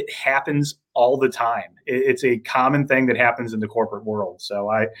it happens all the time. It's a common thing that happens in the corporate world. So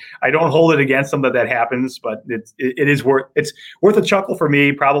I don't hold it against them that happens, but it's worth a chuckle for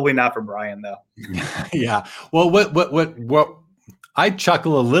me. Probably not for Brian though. Yeah. Well, what I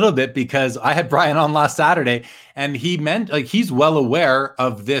chuckle a little bit because I had Brian on last Saturday, and he meant he's well aware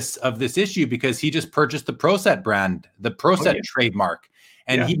of this issue because he just purchased the ProSet brand, the ProSet trademark.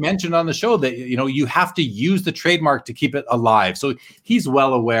 And he mentioned on the show that, you have to use the trademark to keep it alive. So he's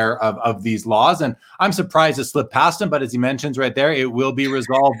well aware of these laws, and I'm surprised it slipped past him. But as he mentions right there, it will be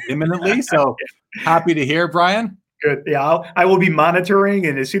resolved imminently. So happy to hear, Brian. Good. Yeah, I will be monitoring,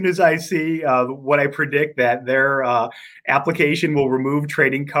 and as soon as I see what I predict that their application will remove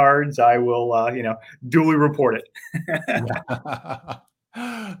trading cards, I will, duly report it.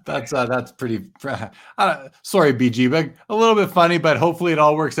 That's pretty. Sorry, BG, but a little bit funny. But hopefully, it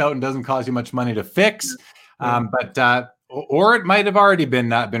all works out and doesn't cost you much money to fix. Or it might have already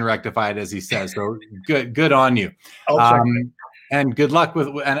been rectified, as he says. So good on you. And good luck with,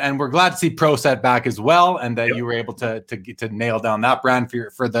 and we're glad to see ProSet back as well, and that you were able to nail down that brand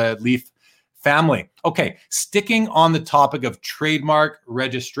for the Leaf family. Okay, sticking on the topic of trademark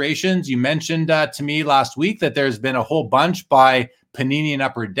registrations, you mentioned to me last week that there's been a whole bunch by Panini and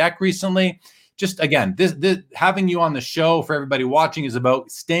Upper Deck recently. Just again, this having you on the show for everybody watching is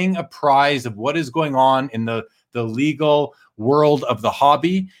about staying apprised of what is going on in the legal world of the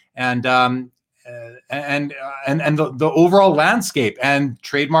hobby, and the overall landscape, and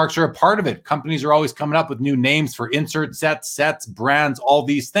trademarks are a part of it. Companies are always coming up with new names for insert sets, brands, all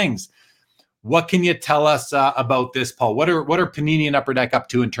these things. What can you tell us about this, Paul? What are Panini and Upper Deck up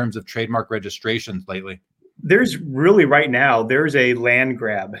to in terms of trademark registrations lately? There's really right now, there's a land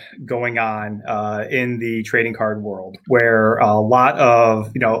grab going on in the trading card world where a lot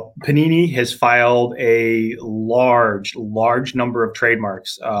of, Panini has filed a large number of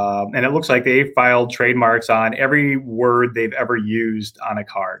trademarks. And it looks like they filed trademarks on every word they've ever used on a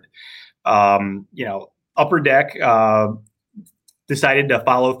card. Upper Deck decided to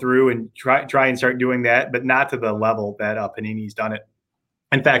follow through and try and start doing that, but not to the level that Panini's done it.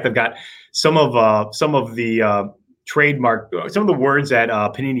 In fact, I've got some of the trademark, some of the words that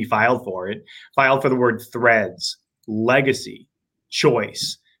Panini filed for. It filed for the word threads, legacy,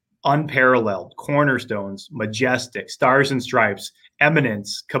 choice, unparalleled, cornerstones, majestic, stars and stripes,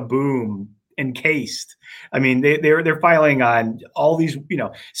 eminence, kaboom, encased. I mean, they're filing on all these.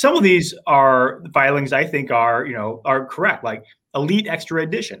 Some of these are filings I think are correct, like Elite Extra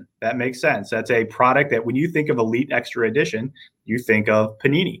Edition. That makes sense. That's a product that when you think of Elite Extra Edition, you think of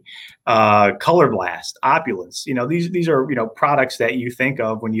Panini. Color Blast, Opulence. These are products that you think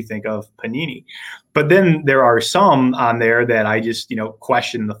of when you think of Panini. But then there are some on there that I just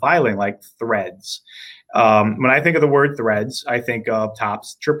question the filing, like Threads. When I think of the word threads, I think of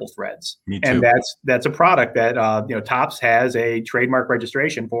Topps Triple Threads. Me too. And that's a product that Topps has a trademark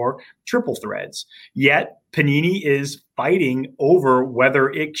registration for Triple Threads. Yet Panini is fighting over whether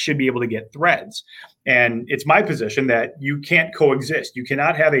it should be able to get threads. And it's my position that you can't coexist. You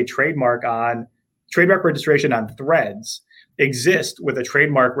cannot have a trademark registration on threads exist with a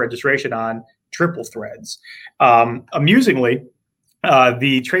trademark registration on triple threads. Amusingly,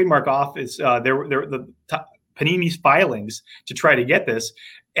 the trademark office, Panini Panini's filings to try to get this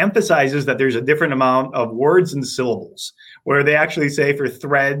emphasizes that there's a different amount of words and syllables, where they actually say for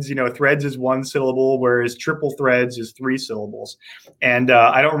threads, threads is 1 syllable, whereas triple threads is 3 syllables. And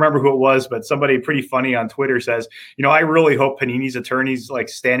I don't remember who it was, but somebody pretty funny on Twitter says, I really hope Panini's attorney's like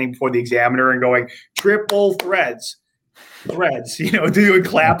standing before the examiner and going, triple threads, doing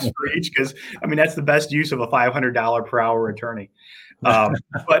claps for each, because that's the best use of a $500 per hour attorney.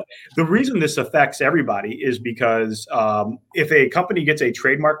 But the reason this affects everybody is because if a company gets a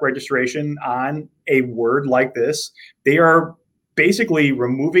trademark registration on a word like this, they are basically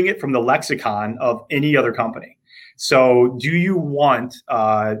removing it from the lexicon of any other company. So do you want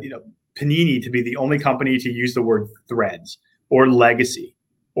Panini to be the only company to use the word threads or legacy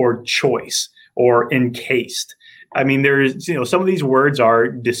or choice or encased? There's, some of these words are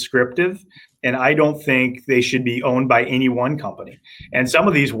descriptive, and I don't think they should be owned by any one company. And some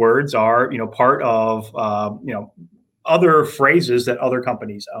of these words are, part of, other phrases that other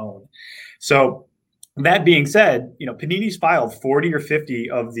companies own. So that being said, Panini's filed 40 or 50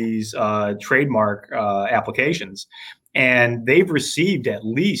 of these trademark applications, and they've received at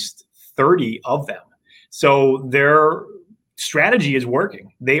least 30 of them. So their strategy is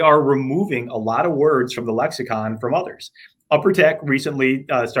working. They are removing a lot of words from the lexicon from others. Upper Deck recently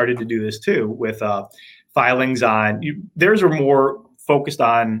started to do this too with filings on, theirs are more focused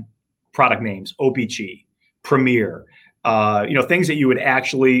on product names, OPC, Premier, things that you would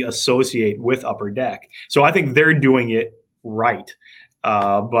actually associate with Upper Deck. So I think they're doing it right.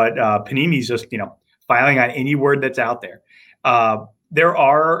 But Panini's just, filing on any word that's out there.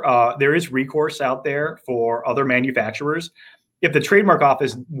 There is recourse out there for other manufacturers. If the trademark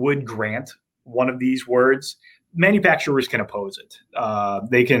office would grant one of these words, manufacturers can oppose it.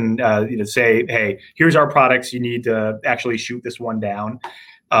 They can say, hey, here's our products. You need to actually shoot this one down.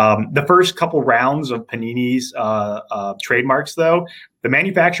 The first couple rounds of Panini's trademarks, though, the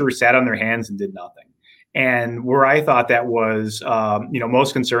manufacturers sat on their hands and did nothing. And where I thought that was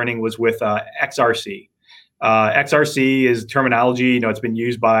most concerning was with XRC. XRC is terminology, it's been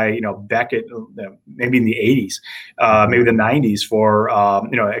used by, Beckett, maybe in the 80s, maybe the 90s for,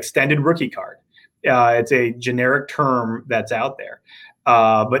 extended rookie card. It's a generic term that's out there,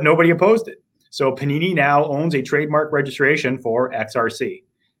 but nobody opposed it. So Panini now owns a trademark registration for XRC.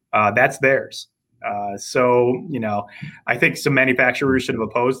 That's theirs. So I think some manufacturers should have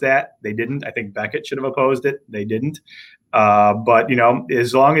opposed that. They didn't. I think Beckett should have opposed it. They didn't. But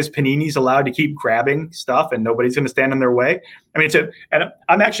as long as Panini's allowed to keep grabbing stuff and nobody's going to stand in their way. And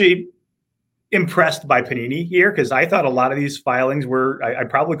I'm actually impressed by Panini here, because I thought a lot of these filings were, I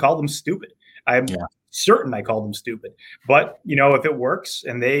probably called them stupid. I'm certain I called them stupid. But, if it works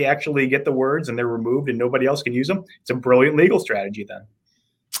and they actually get the words and they're removed and nobody else can use them, it's a brilliant legal strategy then.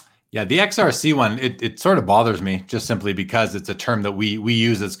 Yeah, the XRC one, it sort of bothers me just simply because it's a term that we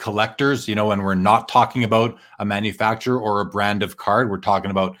use as collectors, when we're not talking about a manufacturer or a brand of card. We're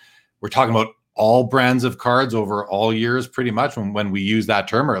talking about all brands of cards over all years, pretty much when we use that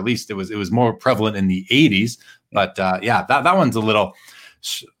term, or at least it was more prevalent in the 80s. But that one's a little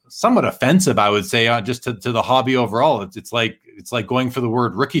somewhat offensive, I would say, just to the hobby overall. It's like going for the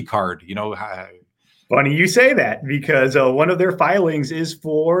word rookie card, Funny you say that, because one of their filings is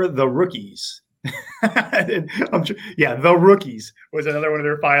for the rookies. The rookies was another one of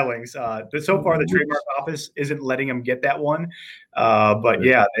their filings. But so far, the trademark office isn't letting them get that one. But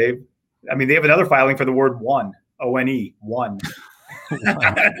yeah, they have another filing for the word one, O-N-E, one.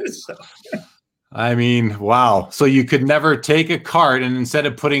 So. Wow. So you could never take a card and instead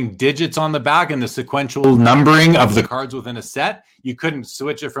of putting digits on the back and the sequential numbering of the cards within a set, you couldn't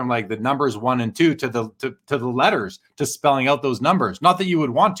switch it from like the numbers 1 and 2 to the letters, to spelling out those numbers. Not that you would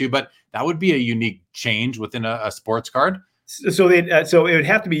want to, but that would be a unique change within a sports card. So it would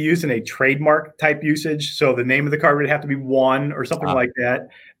have to be used in a trademark type usage. So the name of the card would have to be one or something like that.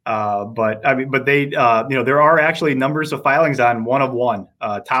 But they, there are actually numbers of filings on one of one,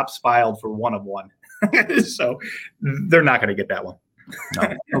 tops filed for one of one. So they're not going to get that one.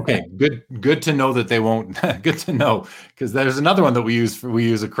 No. Okay, good to know that they won't. Good to know, because there's another one that we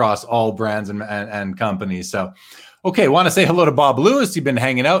use across all brands and companies. So, okay, want to say hello to Bob Lewis. You've been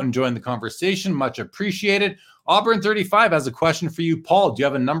hanging out, enjoying the conversation. Much appreciated. Auburn 35 has a question for you, Paul. Do you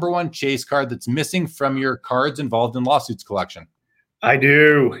have a number one chase card that's missing from your cards involved in lawsuits collection? I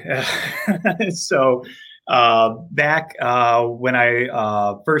do. So Back when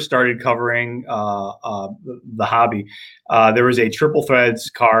I first started covering the hobby, there was a triple threads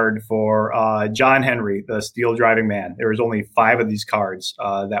card for John Henry, the steel driving man. There was only 5 of these cards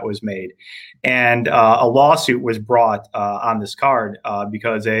that was made. And a lawsuit was brought on this card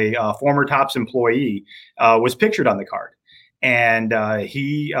because a former Topps employee was pictured on the card. And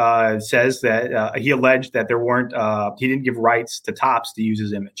he says that he alleged that he didn't give rights to Topps to use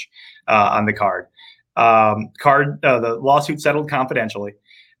his image on the card. The lawsuit settled confidentially,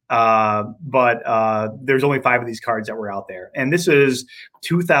 but there's only 5 of these cards that were out there, and this is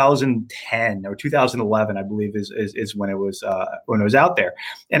 2010 or 2011, I believe, is when it was out there.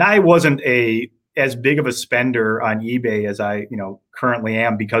 And I wasn't as big of a spender on eBay as I currently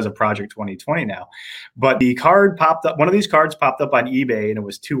am because of Project 2020 now. But the card popped up. One of these cards popped up on eBay, and it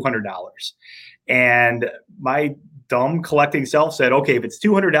was $200. And my dumb collecting self said, okay, if it's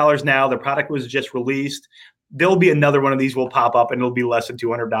 $200 now, the product was just released, there'll be another one of these will pop up and it'll be less than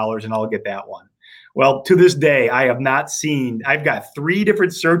 $200 and I'll get that one. Well, to this day, I have not seen, I've got 3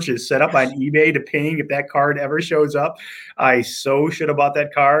 different searches set up on eBay to ping if that card ever shows up. I so should have bought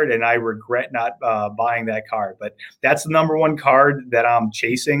that card, and I regret not buying that card. But that's the number one card that I'm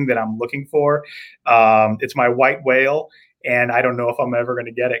chasing, that I'm looking for. It's my white whale. And I don't know if I'm ever going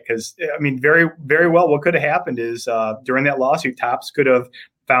to get it because, I mean, very, very well, what could have happened is during that lawsuit, Topps could have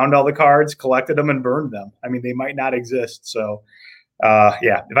found all the cards, collected them, and burned them. I mean, they might not exist. So,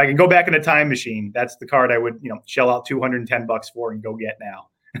 yeah, if I could go back in a time machine, that's the card I would, shell out $210 for and go get now.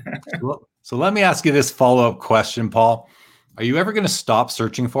 So let me ask you this follow-up question, Paul. Are you ever going to stop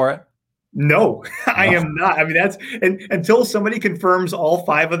searching for it? No, I am not. I mean, until somebody confirms all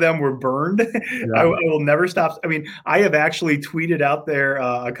 5 of them were burned, yeah. I will never stop. I mean, I have actually tweeted out there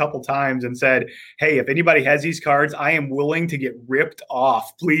a couple times and said, hey, if anybody has these cards, I am willing to get ripped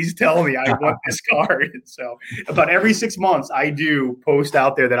off. Please tell me I want this card. So about every 6 months, I do post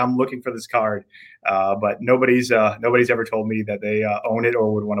out there that I'm looking for this card. But nobody's ever told me that they own it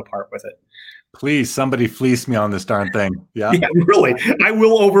or would want to part with it. Please, somebody fleece me on this darn thing. Yeah, really. I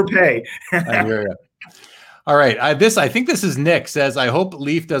will overpay. I hear you. All right. I think this is Nick says, I hope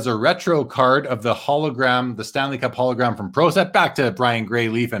Leaf does a retro card of the hologram, the Stanley Cup hologram from Pro Set. Back to Brian Gray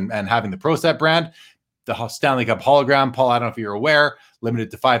Leaf and having the Pro Set brand. The Stanley Cup hologram, Paul, I don't know if you're aware, limited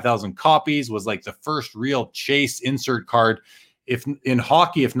to 5,000 copies, was like the first real chase insert card, if in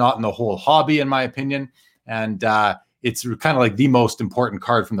hockey, if not in the whole hobby, in my opinion. And it's kind of like the most important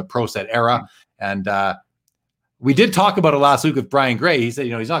card from the Pro Set era. And we did talk about it last week with Brian Gray. He said,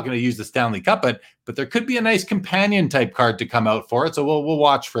 he's not going to use the Stanley Cup, but there could be a nice companion type card to come out for it. So we'll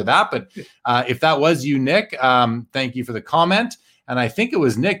watch for that. But if that was you, Nick, thank you for the comment. And I think it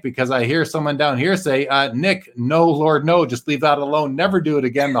was Nick, because I hear someone down here say, Nick, no, Lord, no, just leave that alone. Never do it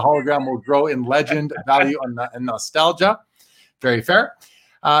again. The hologram will grow in legend, value, and nostalgia. Very fair.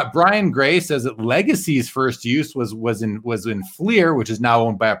 Brian Gray says that Legacy's first use was in Fleer, which is now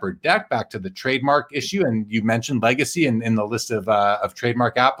owned by Upper Deck. Back to the trademark issue, and you mentioned Legacy in the list of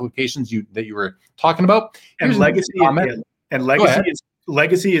trademark applications that you were talking about. And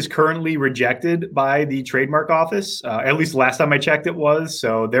Legacy is currently rejected by the trademark office. At least last time I checked, it was.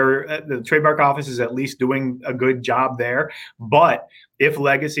 So the trademark office is at least doing a good job there. But if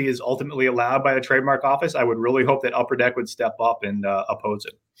Legacy is ultimately allowed by the trademark office, I would really hope that Upper Deck would step up and oppose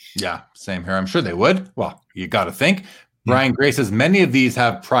it. Yeah, same here. I'm sure they would. Well, you got to think. Brian Gray says many of these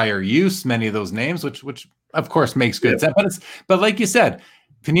have prior use, many of those names, which of course makes good sense. But like you said,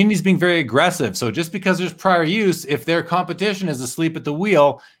 Panini's being very aggressive. So just because there's prior use, if their competition is asleep at the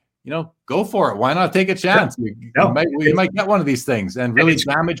wheel, go for it. Why not take a chance? You might get one of these things and really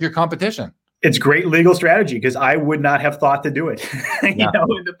damage your competition. It's great legal strategy, because I would not have thought to do it. And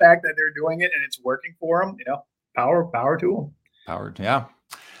the fact that they're doing it and it's working for them, power to them. Powered, yeah.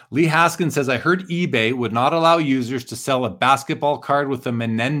 Lee Haskins says, I heard eBay would not allow users to sell a basketball card with the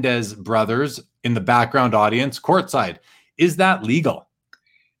Menendez brothers in the background audience courtside. Is that legal?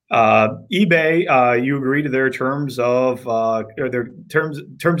 eBay, you agree to their terms of or their terms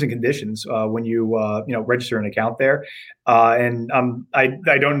and conditions when you register an account there. And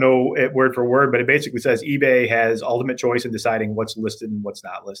I don't know it word for word, but it basically says eBay has ultimate choice in deciding what's listed and what's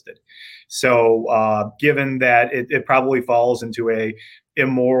not listed. So given that it probably falls into a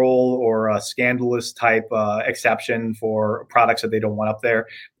immoral or a scandalous type exception for products that they don't want up there,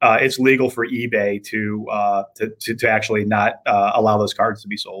 it's legal for eBay to actually not allow those cards to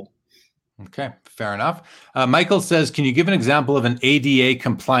be sold. Okay, fair enough. Michael says, can you give an example of an ADA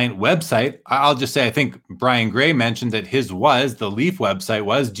compliant website? I'll just say, I think Brian Gray mentioned that his was, the Leaf website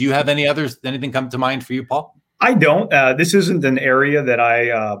was. Do you have anything come to mind for you, Paul? I don't. This isn't an area that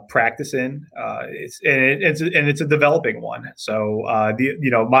I practice in. It's a developing one. So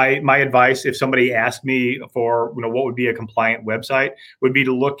my advice, if somebody asked me for what would be a compliant website, would be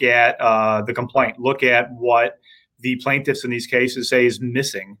to look at the complaint, look at what the plaintiffs in these cases say is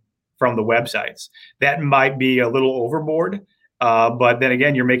missing from the websites. That might be a little overboard. But then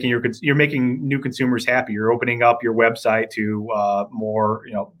again, you're making new consumers happy. You're opening up your website to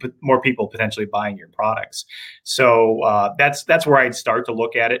more people potentially buying your products. So that's where I'd start to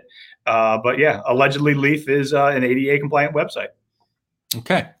look at it. But yeah, allegedly Leaf is an ADA compliant website.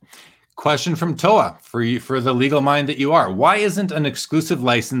 Okay. Question from Toa for you, for the legal mind that you are. Why isn't an exclusive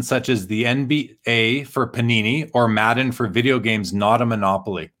license such as the NBA for Panini or Madden for video games not a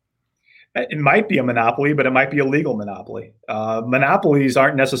monopoly? It might be a monopoly, but it might be a legal monopoly. Monopolies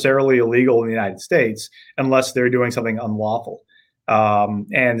aren't necessarily illegal in the United States unless they're doing something unlawful.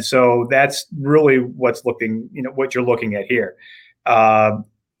 And so that's really what you're looking at here.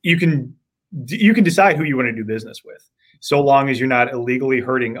 You can decide who you want to do business with, so long as you're not illegally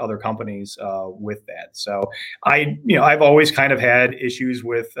hurting other companies with that. So I've always kind of had issues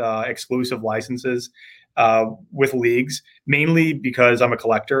with exclusive licenses with leagues, mainly because I'm a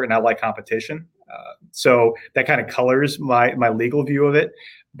collector and I like competition. So that kind of colors my legal view of it.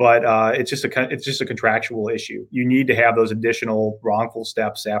 But it's just a contractual issue. You need to have those additional wrongful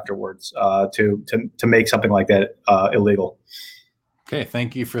steps afterwards to make something like that illegal. Okay,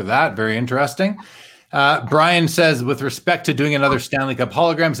 thank you for that. Very interesting. Brian says, with respect to doing another Stanley Cup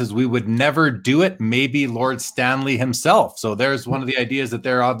hologram, says we would never do it. Maybe Lord Stanley himself. So there's one of the ideas that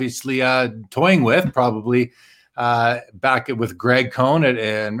they're obviously toying with, probably back with Greg Cohn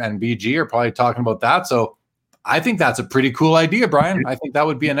and BG are probably talking about that. So I think that's a pretty cool idea, Brian. I think that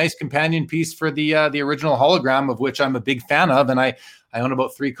would be a nice companion piece for the original hologram, of which I'm a big fan of, and I own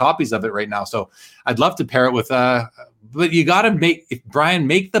about 3 copies of it right now. So I'd love to pair it with but you got to make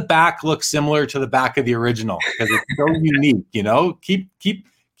the back look similar to the back of the original, because it's so unique.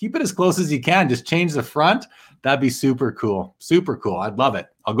 Keep it as close as you can. Just change the front. That'd be super cool. Super cool. I'd love it.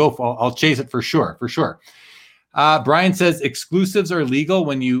 I'll chase it for sure. For sure. Brian says exclusives are legal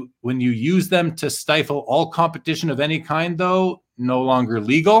when you use them to stifle all competition of any kind, though no longer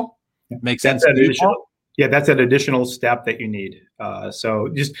legal. Makes sense. Yeah, that's an additional step that you need.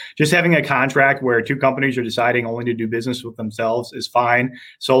 So just having a contract where 2 companies are deciding only to do business with themselves is fine,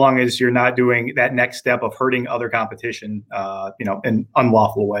 so long as you're not doing that next step of hurting other competition, in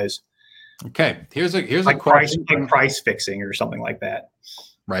unlawful ways. Okay, here's a question, like price fixing or something like that.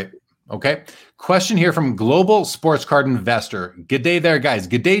 Right. Okay. Question here from Global Sports Card Investor. Good day there, guys.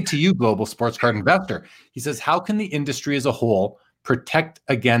 Good day to you, Global Sports Card Investor. He says, how can the industry as a whole protect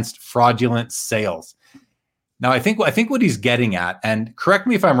against fraudulent sales? Now, I think what he's getting at, and correct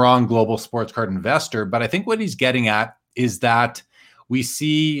me if I'm wrong, Global Sports Card Investor, but I think what he's getting at is that we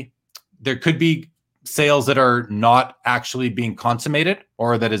see there could be sales that are not actually being consummated,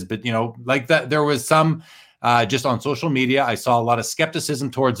 or that has been, like that. There was some just on social media, I saw a lot of skepticism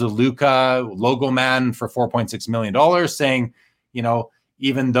towards the Luka logo man for $4.6 million, saying,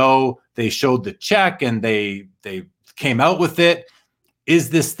 even though they showed the check and they came out with it, is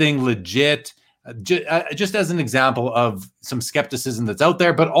this thing legit? Just as an example of some skepticism that's out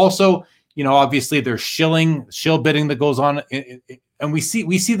there, but also, obviously there's shill bidding that goes on, and we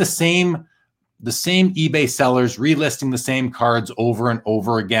see the same eBay sellers relisting the same cards over and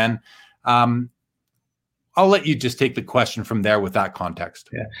over again. I'll let you just take the question from there with that context.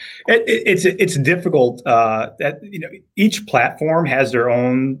 Yeah, it's difficult. Each platform has their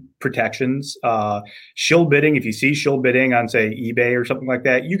own protections. Shill bidding, if you see shill bidding on, say, eBay or something like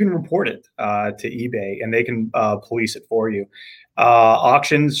that, you can report it to eBay, and they can police it for you.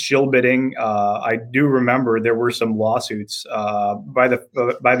 Auctions, shill bidding. I do remember there were some lawsuits by the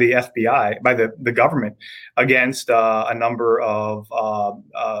FBI, by the government, against a number of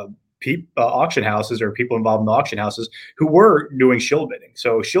auction houses, or people involved in the auction houses, who were doing shill bidding.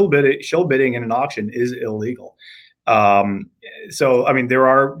 So shill bidding in an auction is illegal. So I mean, there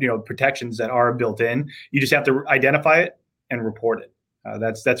are protections that are built in. You just have to identify it and report it.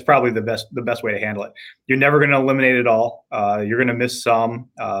 That's probably the best way to handle it. You're never going to eliminate it all. You're going to miss some.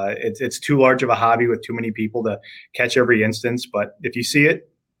 It's too large of a hobby with too many people to catch every instance. But if you see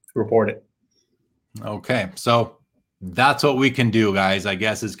it, report it. Okay, so that's what we can do, guys, I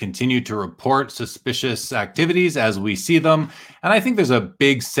guess, is continue to report suspicious activities as we see them. And I think there's a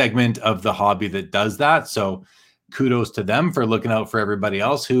big segment of the hobby that does that. So kudos to them for looking out for everybody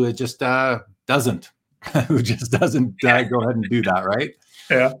else who just doesn't go ahead and do that, right?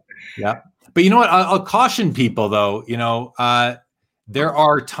 Yeah. Yeah. But you know what? I'll caution people, though, There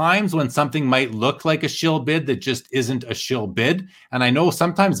are times when something might look like a shill bid that just isn't a shill bid. And I know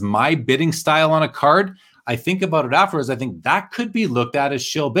sometimes my bidding style on a card, I think about it afterwards. I think that could be looked at as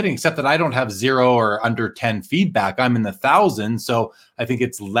shill bidding, except that I don't have 0 or under 10 feedback. I'm in the thousands. So I think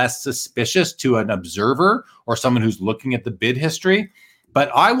it's less suspicious to an observer or someone who's looking at the bid history.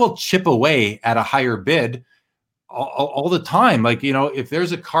 But I will chip away at a higher bid all the time. Like, if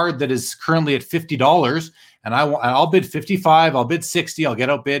there's a card that is currently at $50 and I'll bid 55, I'll bid 60, I'll get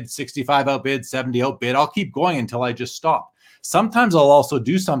outbid 65, outbid 70, outbid. I'll keep going until I just stop. Sometimes I'll also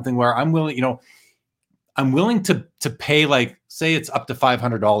do something where I'm willing to pay, like, say it's up to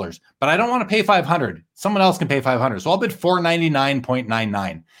 $500, but I don't want to pay 500. Someone else can pay 500. So I'll bid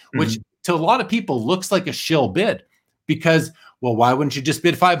 499.99, which to a lot of people looks like a shill bid because, well, why wouldn't you just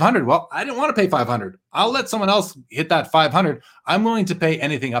bid 500? Well, I didn't want to pay 500. I'll let someone else hit that 500. I'm willing to pay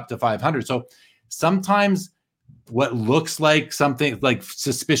anything up to 500. So sometimes what looks like something like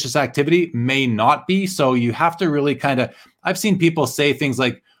suspicious activity may not be. So you have to really I've seen people say things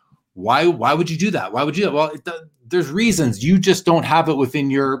like, why would you do that? Why would you do that? Well, there's reasons. You just don't have it within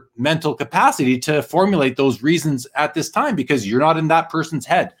your mental capacity to formulate those reasons at this time because you're not in that person's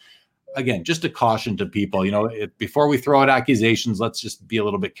head. Again, just a caution to people, before we throw out accusations, let's just be a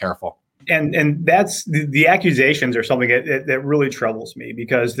little bit careful. And that's the accusations are something that really troubles me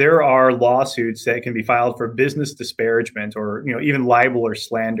because there are lawsuits that can be filed for business disparagement or even libel or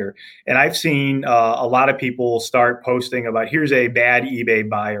slander. And I've seen a lot of people start posting about here's a bad eBay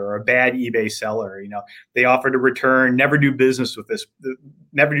buyer or a bad eBay seller. They offered a return, never do business with this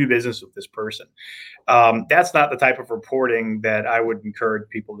person. That's not the type of reporting that I would encourage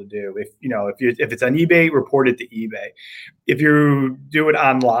people to do. If it's on eBay, report it to eBay. If you do it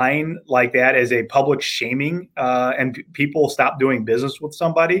online like that as a public shaming and people stop doing business with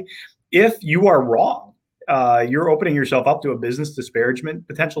somebody, if you are wrong, you're opening yourself up to a business disparagement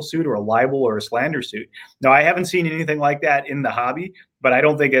potential suit or a libel or a slander suit. Now, I haven't seen anything like that in the hobby, but I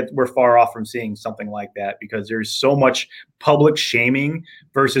don't think we're far off from seeing something like that because there's so much public shaming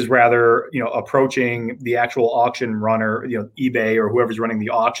versus rather, approaching the actual auction runner, eBay or whoever's running the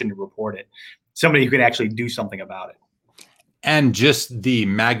auction to report it. Somebody who can actually do something about it. And just the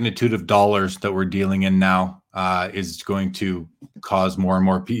magnitude of dollars that we're dealing in now is going to cause more and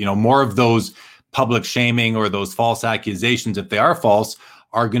more, more of those public shaming or those false accusations, if they are false,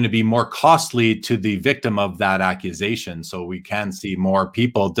 are going to be more costly to the victim of that accusation. So we can see more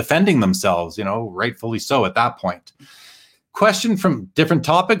people defending themselves, rightfully so at that point. Question from different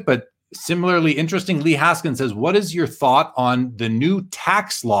topic, but similarly interesting. Lee Haskins says, what is your thought on the new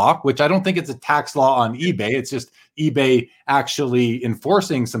tax law, which I don't think it's a tax law on eBay. It's just eBay actually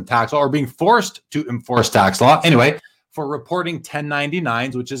enforcing some tax law or being forced to enforce tax law. Anyway, for reporting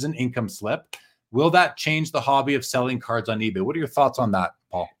 1099s, which is an income slip. Will that change the hobby of selling cards on eBay? What are your thoughts on that,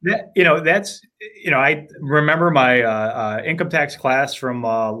 Paul? I remember my income tax class from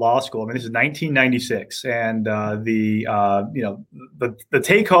law school. I mean, this is 1996, and the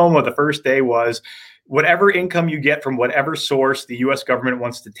take home of the first day was whatever income you get from whatever source, the U.S. government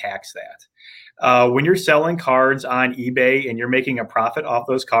wants to tax that. When you're selling cards on eBay and you're making a profit off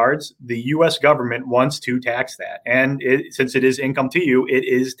those cards, the U.S. government wants to tax that, and since it is income to you, it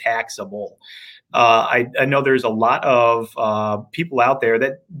is taxable. I know there's a lot of people out there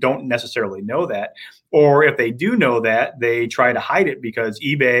that don't necessarily know that, or if they do know that, they try to hide it because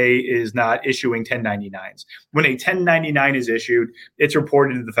eBay is not issuing 1099s. When a 1099 is issued, it's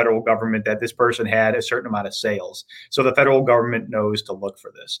reported to the federal government that this person had a certain amount of sales. So the federal government knows to look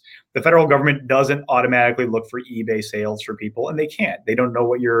for this. The federal government doesn't automatically look for eBay sales for people, and they can't. They don't know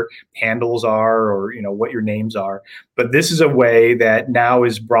what your handles are or what your names are. But this is a way that now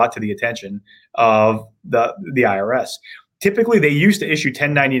is brought to the attention of the IRS. Typically, they used to issue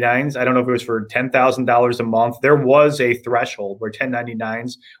 1099s. I don't know if it was for $10,000 a month. There was a threshold where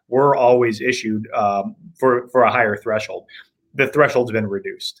 1099s were always issued for a higher threshold. The threshold's been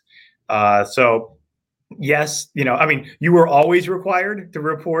reduced. So, yes, you were always required to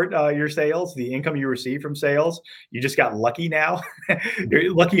report your sales, the income you receive from sales. You just got lucky now.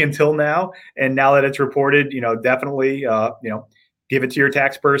 You're lucky until now. And now that it's reported, definitely, give it to your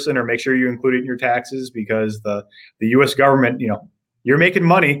tax person or make sure you include it in your taxes because the U.S. government, you're making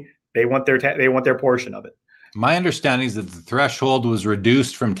money. They want their portion of it. My understanding is that the threshold was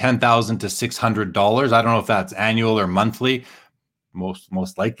reduced from $10,000 to $600. I don't know if that's annual or monthly.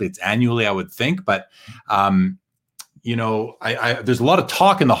 Most likely it's annually, I would think. But, there's a lot of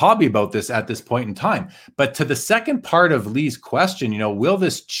talk in the hobby about this at this point in time. But to the second part of Lee's question, will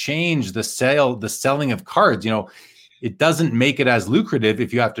this change the selling of cards? It doesn't make it as lucrative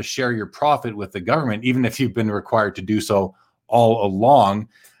if you have to share your profit with the government, even if you've been required to do so all along.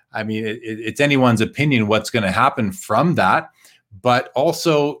 I mean, it's anyone's opinion what's going to happen from that. But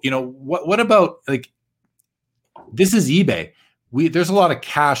also, what about, like, this is eBay. There's a lot of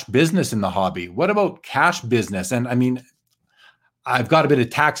cash business in the hobby. What about cash business? And I mean, I've got a bit of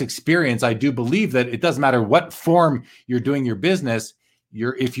tax experience. I do believe that it doesn't matter what form you're doing your business.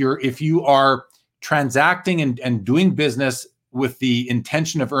 If you are transacting and doing business with the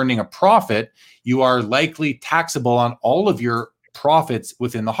intention of earning a profit, you are likely taxable on all of your profits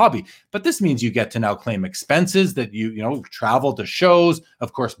within the hobby. But this means you get to now claim expenses that you travel to shows,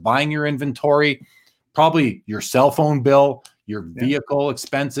 of course, buying your inventory, probably your cell phone bill, your vehicle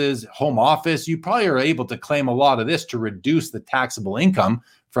expenses, home office. You probably are able to claim a lot of this to reduce the taxable income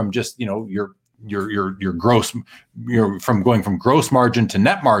from just, your gross, from going from gross margin to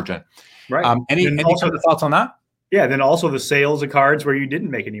net margin. Right. Any other thoughts on that? Yeah. Then also the sales of cards where you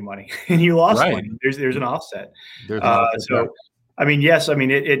didn't make any money and you lost money. There's an offset. I mean, yes, I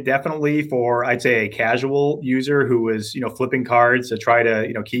mean, it definitely, for, I'd say, a casual user who is, flipping cards to try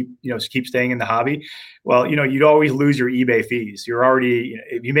to, keep staying in the hobby. Well, you'd always lose your eBay fees. You're already,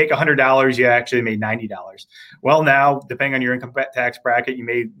 if you make $100, you actually made $90. Well, now, depending on your income tax bracket, you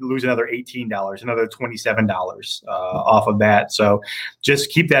may lose another $18, another $27 off of that. So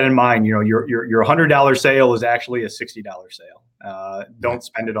just keep that in mind. Your $100 sale is actually a $60 sale. Don't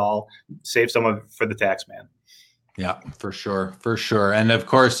spend it all. Save some of it for the tax man. Yeah, for sure. And of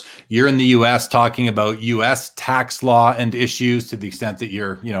course, you're in the US talking about US tax law and issues, to the extent that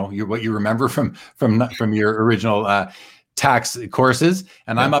you're what you remember from your original tax courses.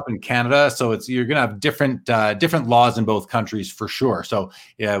 And I'm up in Canada, so you're going to have different laws in both countries for sure. So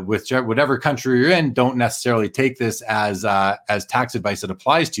yeah, with whatever country you're in, don't necessarily take this as tax advice that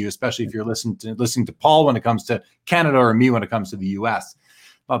applies to you, especially if you're listening to Paul when it comes to Canada or me when it comes to the US.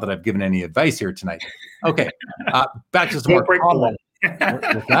 Not that I've given any advice here tonight. Okay, back to some more comments.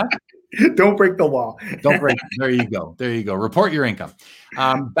 What's that? Don't break the law. There you go. Report your income.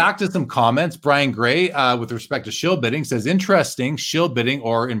 Back to some comments. Brian Gray, with respect to shill bidding, says, interesting, shill bidding,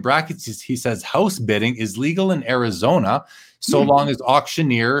 or in brackets, he says house bidding, is legal in Arizona so long as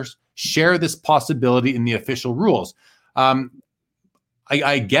auctioneers share this possibility in the official rules.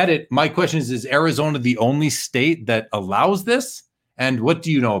 I get it. My question is Arizona the only state that allows this? And what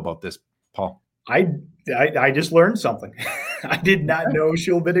do you know about this, Paul? I just learned something. I did not know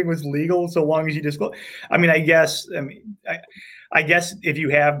shill bidding was legal so long as you disclose. I mean, I guess if you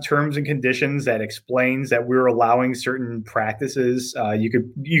have terms and conditions that explains that we're allowing certain practices, you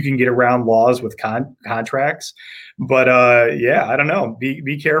can get around laws with contracts. But I don't know.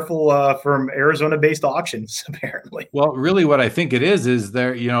 Be careful from Arizona-based auctions, apparently. Well, really, what I think it is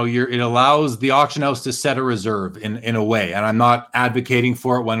there. It allows the auction house to set a reserve in a way, and I'm not advocating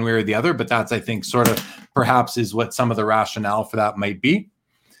for it one way or the other, but that's, I think, sort of perhaps is what some of the rationale for that might be.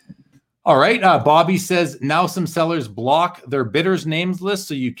 All right. Bobby says, now some sellers block their bidders' names list,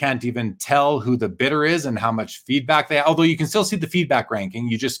 so you can't even tell who the bidder is and how much feedback they have. Although you can still see the feedback ranking.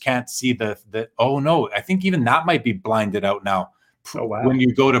 You just can't see the oh, no. I think even that might be blinded out now. Oh, wow. When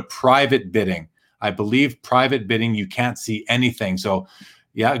you go to private bidding. I believe private bidding, you can't see anything. So,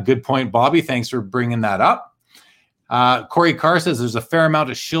 yeah, good point, Bobby. Thanks for bringing that up. Corey Carr says there's a fair amount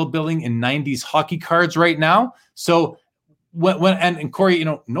of shill billing in 90s hockey cards right now. So, and Corey,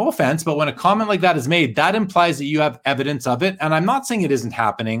 no offense, but when a comment like that is made, that implies that you have evidence of it. And I'm not saying it isn't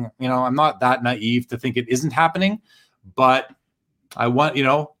happening. I'm not that naive to think it isn't happening, but I want,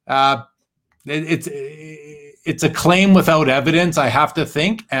 it's a claim without evidence, I have to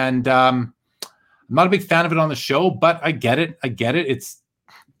think. And I'm not a big fan of it on the show, but I get it.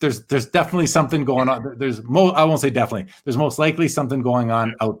 There's definitely something going on. I won't say definitely. There's most likely something going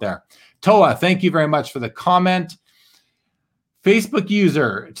on out there. Toa, thank you very much for the comment. Facebook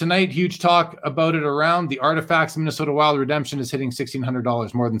user, tonight, huge talk about it around. The Artifacts Minnesota Wild Redemption is hitting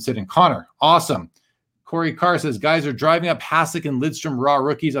 $1,600 more than Sid and Connor. Awesome. Corey Carr says, guys are driving up Hasek and Lidstrom raw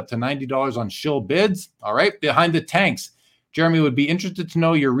rookies up to $90 on shill bids. All right, behind the tanks. Jeremy, would be interested to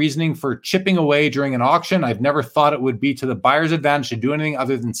know your reasoning for chipping away during an auction. I've never thought it would be to the buyer's advantage to do anything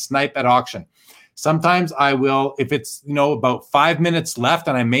other than snipe at auction. Sometimes I will, if it's about 5 minutes left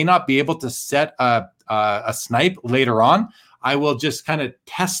and I may not be able to set a snipe later on, I will just kind of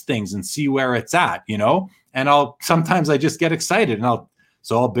test things and see where it's at, and sometimes I just get excited and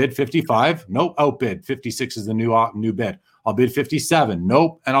I'll bid 55. Nope. Outbid 56 is the new bid. I'll bid 57.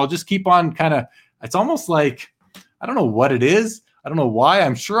 Nope. And I'll just keep on it's almost like, I don't know what it is. I don't know why.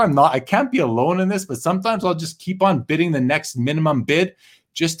 I'm sure I can't be alone in this, but sometimes I'll just keep on bidding the next minimum bid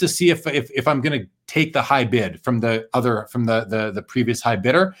just to see if I'm going to take the high bid from the previous high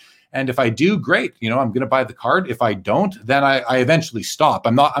bidder. And if I do, great. I'm going to buy the card. If I don't, then I eventually stop.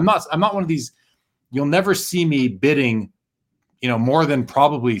 I'm not one of these. You'll never see me bidding, more than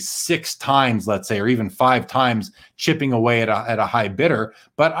probably 6 times, let's say, or even 5 times, chipping away at a high bidder.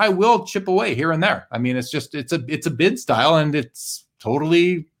 But I will chip away here and there. I mean, it's a bid style, and it's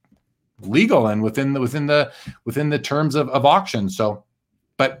totally legal and within the terms of auction. So,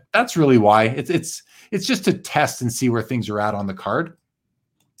 but that's really why it's just to test and see where things are at on the card.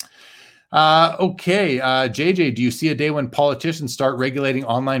 Okay, JJ, do you see a day when politicians start regulating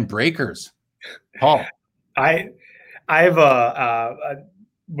online breakers? Paul, I've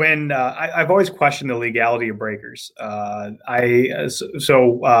always questioned the legality of breakers. This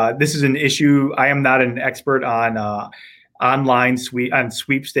is an issue. I am not an expert on online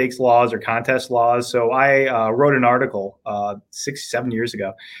sweepstakes laws or contest laws. So I wrote an article 6-7 years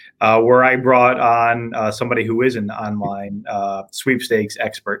ago where I brought on somebody who is an online sweepstakes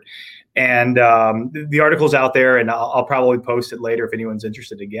expert. And the article's out there, and I'll probably post it later if anyone's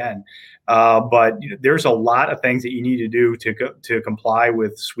interested again. But there's a lot of things that you need to do to comply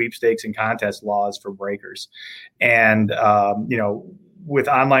with sweepstakes and contest laws for breakers. And with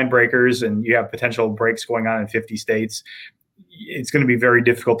online breakers, and you have potential breaks going on in 50 states, it's going to be very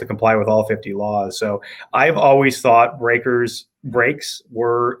difficult to comply with all 50 laws. So I've always thought breaks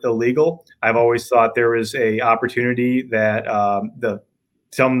were illegal. I've always thought there was a opportunity that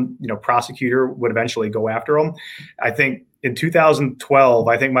some prosecutor would eventually go after them. I think in 2012,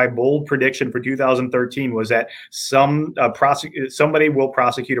 I think my bold prediction for 2013 was that somebody will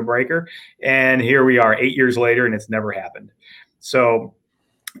prosecute a breaker, and here we are 8 years later, and it's never happened. So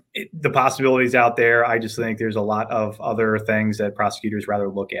the possibilities out there. I just think there's a lot of other things that prosecutors rather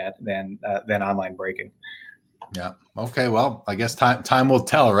look at than online breaking. Yeah. Okay. Well, I guess time will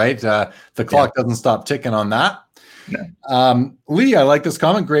tell, right? The clock doesn't stop ticking on that. No. Lee, I like this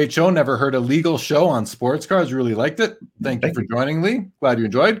comment. Great show. Never heard a legal show on sports cars. Really liked it. Thank you for joining, Lee. Glad you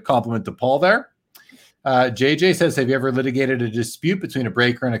enjoyed. Compliment to Paul there. JJ says, have you ever litigated a dispute between a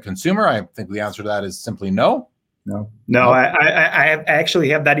breaker and a consumer? I think the answer to that is simply no. No. I have actually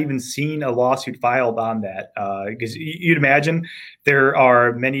have not even seen a lawsuit filed on that, because you'd imagine there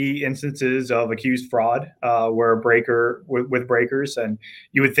are many instances of accused fraud where a breaker with breakers, and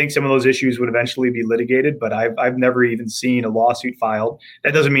you would think some of those issues would eventually be litigated, but I've never even seen a lawsuit filed.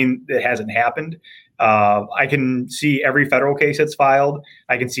 That doesn't mean it hasn't happened. I can see every federal case that's filed.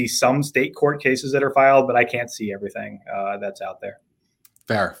 I can see some state court cases that are filed, but I can't see everything that's out there.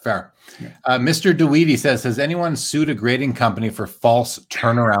 Fair. Mr. DeWeedy says, has anyone sued a grading company for false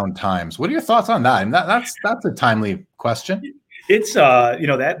turnaround times? What are your thoughts on that? And that's a timely question. It's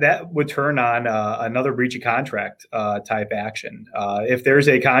that would turn on another breach of contract type action. If there's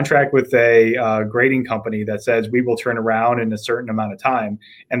a contract with a grading company that says we will turn around in a certain amount of time,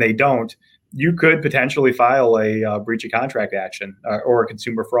 and they don't, you could potentially file a breach of contract action or a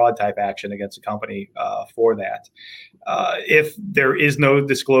consumer fraud type action against a company for that. If there is no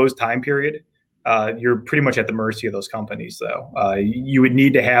disclosed time period, you're pretty much at the mercy of those companies, though. You would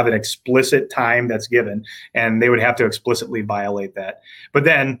need to have an explicit time that's given, and they would have to explicitly violate that. But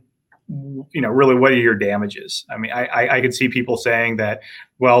then, really, what are your damages? I mean, I could see people saying that,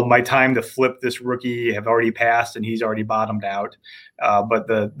 well, my time to flip this rookie have already passed and he's already bottomed out. But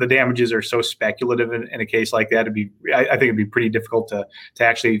the damages are so speculative in a case like that. I think it'd be pretty difficult to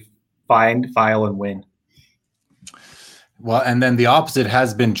actually find, file, and win. Well, and then the opposite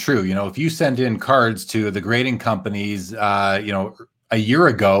has been true. If you send in cards to the grading companies, a year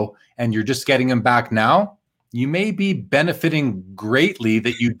ago, and you're just getting them back now, you may be benefiting greatly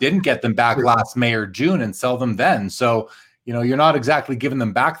that you didn't get them back last May or June and sell them then. So, you're not exactly giving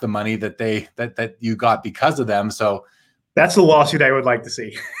them back the money that you got because of them. So that's the lawsuit I would like to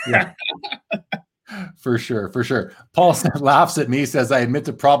see. Yeah. For sure. Paul laughs at me, says, I admit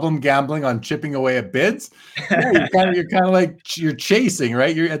to problem gambling on chipping away at bids. Yeah, you're kind of like you're chasing,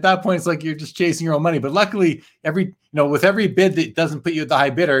 right? You're at that point, it's like you're just chasing your own money. But luckily, with every bid that doesn't put you at the high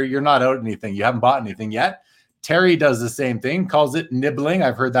bidder, you're not out anything. You haven't bought anything yet. Terry does the same thing, calls it nibbling.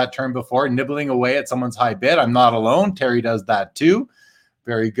 I've heard that term before, nibbling away at someone's high bid. I'm not alone. Terry does that too.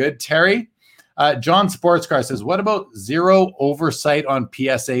 Very good, Terry. John Sportscar says, what about zero oversight on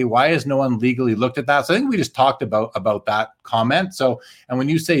PSA? Why has no one legally looked at that? So I think we just talked about that comment. So, and when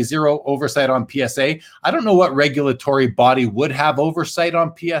you say zero oversight on PSA, I don't know what regulatory body would have oversight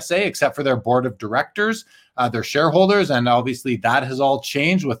on PSA except for their board of directors, their shareholders. And obviously that has all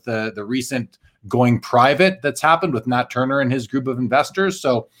changed with the recent going private that's happened with Nat Turner and his group of investors.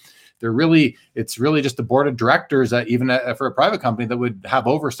 So it's really just the board of directors, even for a private company, that would have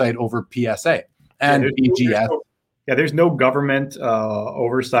oversight over PSA and BGS. Yeah, there's no government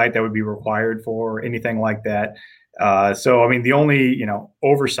oversight that would be required for anything like that. So, I mean, the only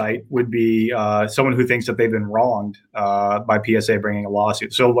oversight would be someone who thinks that they've been wronged by PSA bringing a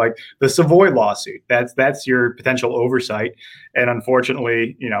lawsuit. So, like the Savoy lawsuit, that's your potential oversight. And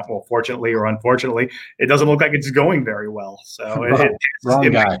unfortunately, well, fortunately or unfortunately, it doesn't look like it's going very well. So, Wrong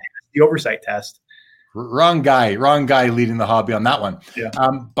it guy. might pass the oversight test. Wrong guy leading the hobby on that one. Yeah.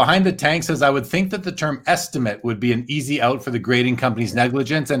 Behind the Tank says, I would think that the term estimate would be an easy out for the grading company's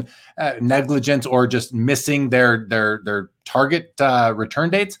negligence or just missing their target return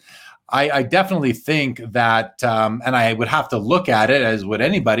dates. I definitely think that, and I would have to look at it, as would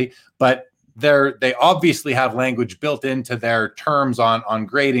anybody, but they obviously have language built into their terms on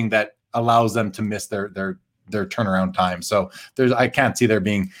grading that allows them to miss their turnaround time. So I can't see there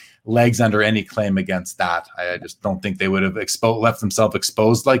being legs under any claim against that. I just don't think they would have left themselves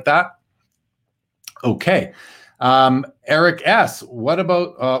exposed like that. Okay. Eric S., what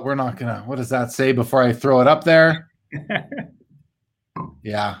about, what does that say before I throw it up there?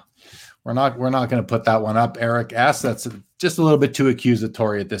 Yeah, we're not going to put that one up, Eric S. That's just a little bit too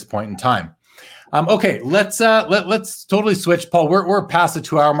accusatory at this point in time. Okay, let's totally switch, Paul. We're past the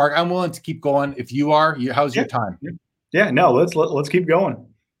 2-hour mark. I'm willing to keep going. If you are, how's your time? Yeah, no, let's keep going.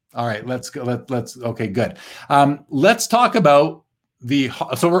 All right, let's go. Okay, good. Let's talk about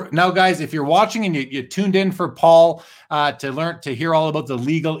so now, guys, if you're watching and you tuned in for Paul to hear all about the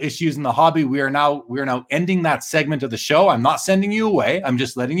legal issues in the hobby, we are now ending that segment of the show. I'm not sending you away. I'm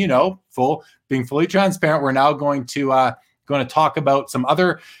just letting you know, being fully transparent. We're now going to talk about some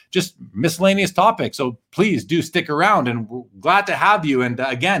other just miscellaneous topics. So please do stick around, and we're glad to have you. And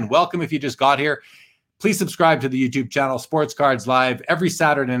again, welcome if you just got here. Please subscribe to the YouTube channel, Sports Cards Live. Every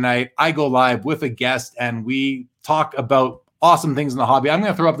Saturday night, I go live with a guest, and we talk about awesome things in the hobby. I'm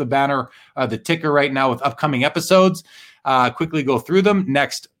going to throw up the banner, the ticker right now with upcoming episodes. Quickly go through them.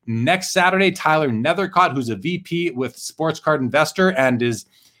 Next Saturday, Tyler Nethercott, who's a VP with Sports Card Investor and is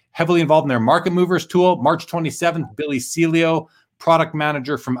heavily involved in their Market Movers tool. March 27th, Billy Celio, product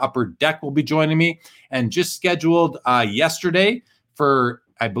manager from Upper Deck, will be joining me. And just scheduled yesterday for,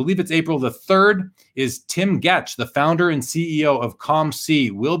 I believe it's April the 3rd, is Tim Getch, the founder and CEO of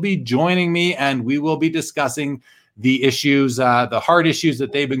ComC, will be joining me, and we will be discussing the issues, the hard issues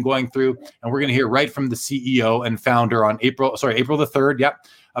that they've been going through. And we're going to hear right from the CEO and founder on April the 3rd. Yep.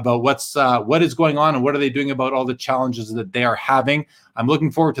 About what is going on and what are they doing about all the challenges that they are having. I'm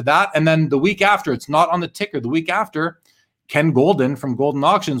looking forward to that. And then the week after, it's not on the ticker. The week after, Ken Golden from Golden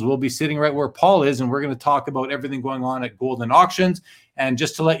Auctions will be sitting right where Paul is, and we're going to talk about everything going on at Golden Auctions. And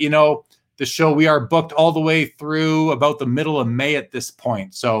just to let you know, the show, we are booked all the way through about the middle of May at this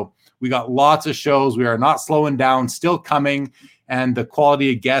point. So we got lots of shows. We are not slowing down, still coming. And the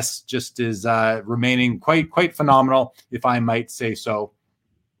quality of guests just is remaining quite phenomenal, if I might say so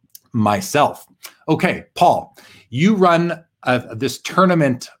myself. Okay, Paul, you run this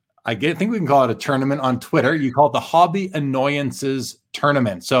tournament. I think we can call it a tournament on Twitter. You call it the Hobby Annoyances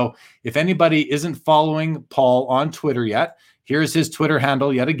Tournament. So if anybody isn't following Paul on Twitter yet, here's his Twitter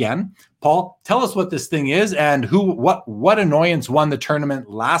handle yet again. Paul, tell us what this thing is and what annoyance won the tournament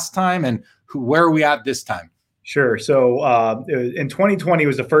last time, and where are we at this time? Sure. So in 2020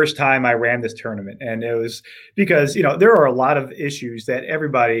 was the first time I ran this tournament, and it was because there are a lot of issues that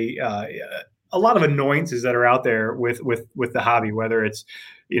everybody, a lot of annoyances that are out there with the hobby, whether it's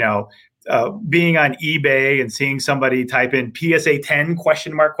being on eBay and seeing somebody type in PSA 10 ?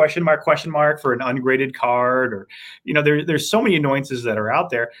 For an ungraded card, or there's so many annoyances that are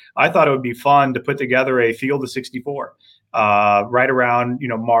out there. I thought it would be fun to put together a field of 64 right around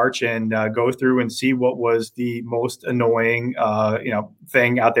March and go through and see what was the most annoying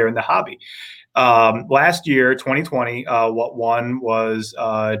thing out there in the hobby. Last year, 2020, what won was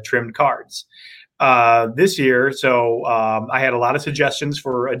trimmed cards. This year, so I had a lot of suggestions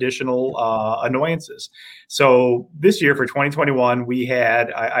for additional annoyances. So this year for 2021, we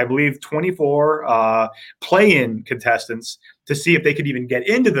had, I believe, 24 play-in contestants to see if they could even get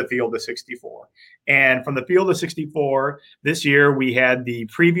into the field of 64. And from the field of 64, this year we had the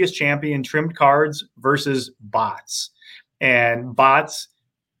previous champion trimmed cards versus bots. And bots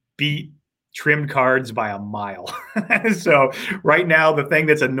beat trimmed cards by a mile. So right now, the thing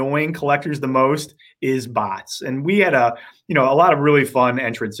that's annoying collectors the most is bots. And we had a lot of really fun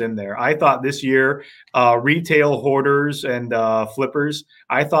entrants in there. I thought this year, retail hoarders and flippers,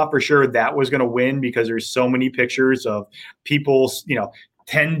 I thought for sure that was going to win because there's so many pictures of people,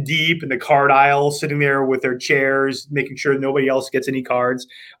 10 deep in the card aisle, sitting there with their chairs, making sure nobody else gets any cards.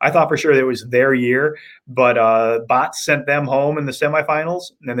 I thought for sure it was their year, but bots sent them home in the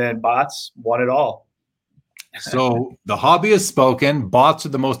semifinals, and then bots won it all. So the hobby has spoken. Bots are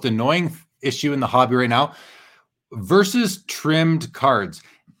the most annoying issue in the hobby right now versus trimmed cards,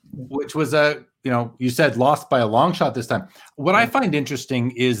 which was you said lost by a long shot this time. What I find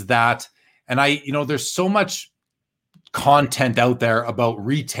interesting is that, and there's so much content out there about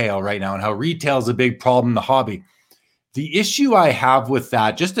retail right now and how retail is a big problem in the hobby. The issue I have with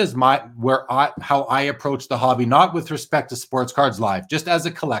that, just as how I approach the hobby, not with respect to Sports Cards Live, just as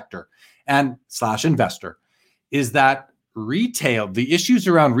a collector and / investor, is that retail, the issues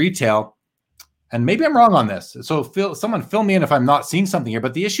around retail, and maybe I'm wrong on this, so someone fill me in if I'm not seeing something here,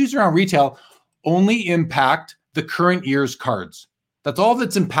 but the issues around retail only impact the current year's cards. That's all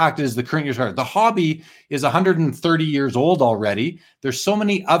that's impacted is the current year's cards. The hobby is 130 years old already. There's so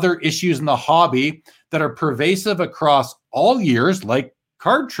many other issues in the hobby that are pervasive across all years, like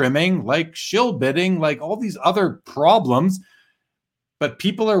card trimming, like shill bidding, like all these other problems. But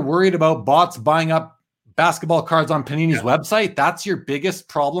people are worried about bots buying up basketball cards on Panini's website. That's your biggest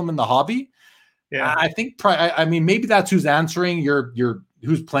problem in the hobby. Yeah, I think. Maybe that's who's answering your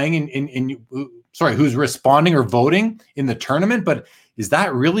who's playing who's responding or voting in the tournament. But is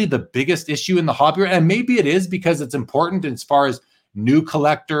that really the biggest issue in the hobby? And maybe it is because it's important as far as new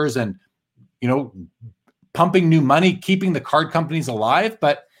collectors and pumping new money, keeping the card companies alive.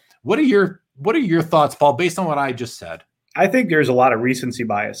 But what are your thoughts, Paul, based on what I just said? I think there's a lot of recency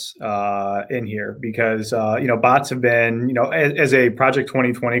bias in here because, bots have been, as a Project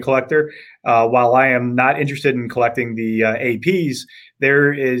 2020 collector, while I am not interested in collecting the APs,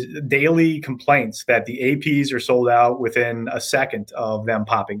 there is daily complaints that the APs are sold out within a second of them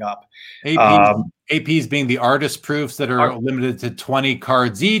popping up. APs being the artist proofs that are limited to 20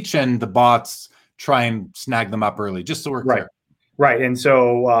 cards each, and the bots try and snag them up early, just so we're clear. Right. And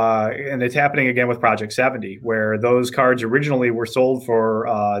so, and it's happening again with Project 70, where those cards originally were sold for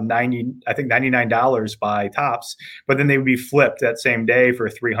 $99 by Topps, but then they would be flipped that same day for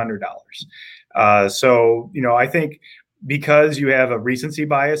 $300. So, I think because you have a recency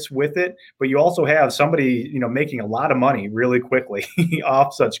bias with it, but you also have somebody, making a lot of money really quickly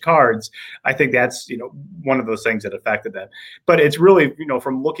off such cards. I think that's, one of those things that affected them. But it's really,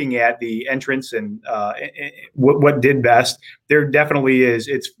 from looking at the entrants and what did best, there definitely is.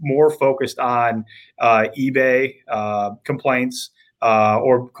 It's more focused on eBay complaints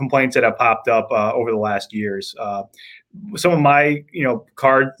or complaints that have popped up over the last years. Some of my,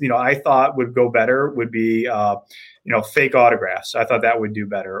 cards, I thought would go better would be, fake autographs. I thought that would do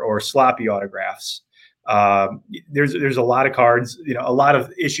better, or sloppy autographs. There's a lot of cards, a lot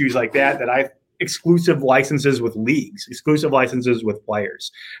of issues like that exclusive licenses with leagues, exclusive licenses with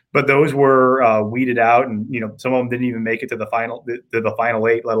players, but those were weeded out, and some of them didn't even make it to the final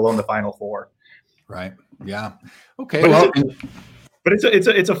 8, let alone the final 4. Right. Yeah. Okay. But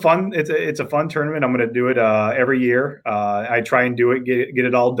it's a fun tournament. I'm going to do it every year. I try and do it, get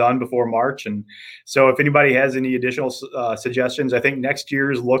it all done before March. And so if anybody has any additional suggestions, I think next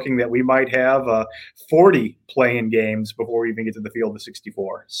year is looking that we might have 40 play-in games before we even get to the field of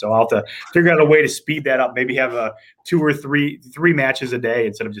 64. So I'll have to figure out a way to speed that up. Maybe have 2 or 3 matches a day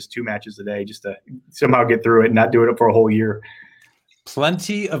instead of just 2 matches a day, just to somehow get through it and not doing it for a whole year.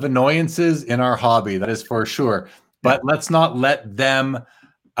 Plenty of annoyances in our hobby, that is for sure. But let's not let them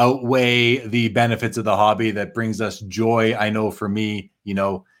outweigh the benefits of the hobby that brings us joy. I know for me,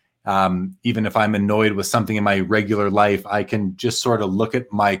 even if I'm annoyed with something in my regular life, I can just sort of look at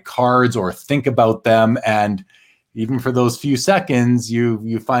my cards or think about them. And even for those few seconds,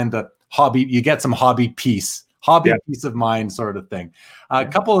 you find the hobby, you get some hobby peace of mind sort of thing. A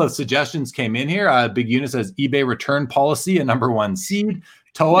couple of suggestions came in here. Big Unit says eBay return policy, a number 1 seed.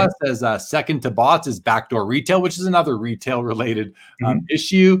 Toa says second to bots is backdoor retail, which is another retail related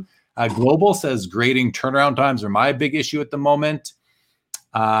issue. Global says grading turnaround times are my big issue at the moment.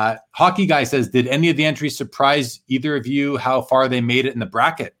 Hockey Guy says, did any of the entries surprise either of you how far they made it in the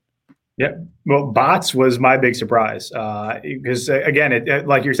bracket? Yeah, well, bots was my big surprise because again,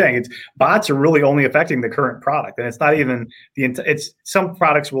 like you're saying, bots are really only affecting the current product, and it's not even it's some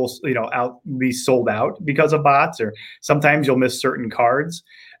products will be sold out because of bots, or sometimes you'll miss certain cards.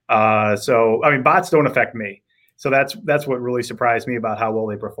 So I mean, bots don't affect me. So that's what really surprised me about how well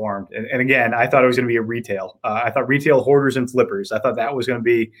they performed. And again, I thought it was going to be a retail. I thought retail, hoarders, and flippers. I thought that was going to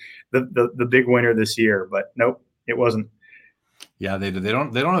be the big winner this year, but nope, it wasn't. Yeah, they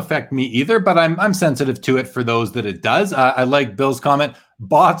don't affect me either, but I'm sensitive to it for those that it does. I like Bill's comment,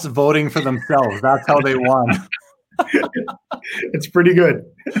 bots voting for themselves. That's how they won. It's pretty good.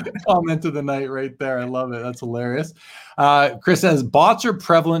 Comment of the night right there. I love it. That's hilarious. Chris says bots are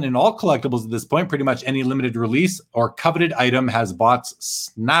prevalent in all collectibles at this point. Pretty much any limited release or coveted item has bots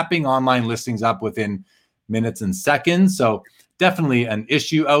snapping online listings up within minutes and seconds. So definitely an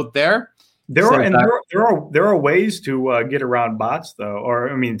issue out there. There are ways to get around bots, though, or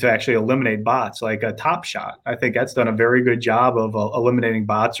I mean, to actually eliminate bots, like a Top Shot. I think that's done a very good job of eliminating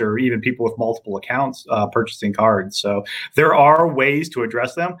bots, or even people with multiple accounts purchasing cards. So there are ways to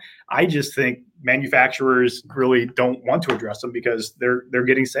address them. I just think manufacturers really don't want to address them because they're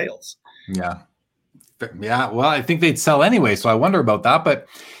getting sales. Yeah. Well, I think they'd sell anyway, so I wonder about that, but.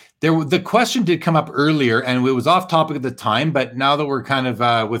 The question did come up earlier, and it was off topic at the time, but now that we're kind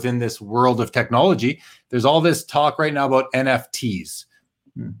of within this world of technology, there's all this talk right now about NFTs.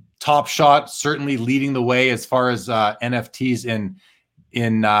 Top Shot certainly leading the way as far as NFTs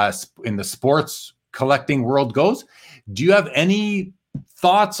in the sports collecting world goes. Do you have any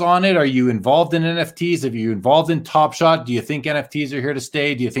thoughts on it? Are you involved in NFTs? Are you involved in Top Shot? Do you think NFTs are here to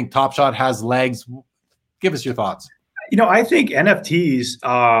stay? Do you think Top Shot has legs? Give us your thoughts. I think NFTs,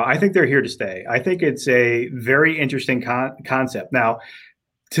 I think they're here to stay. I think it's a very interesting concept. Now,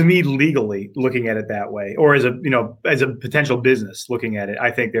 to me, legally looking at it that way, or as a potential business looking at it,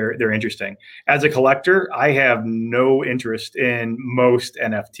 I think they're interesting. As a collector, I have no interest in most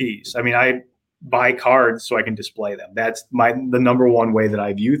NFTs. I mean, I buy cards so I can display them. That's the number one way that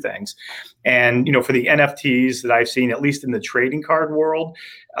I view things. And, for the NFTs that I've seen, at least in the trading card world,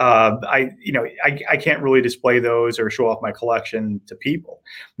 I can't really display those or show off my collection to people.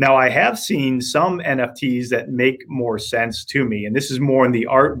 Now, I have seen some NFTs that make more sense to me. And this is more in the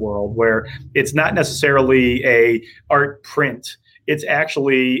art world, where it's not necessarily a art print. It's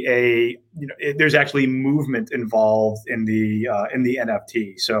actually there's actually movement involved in the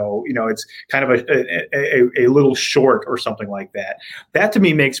NFT. So, it's kind of a little short or something like that. That to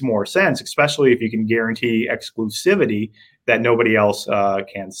me makes more sense, especially if you can guarantee exclusivity that nobody else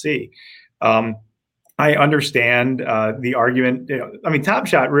can see. I understand the argument. I mean, Top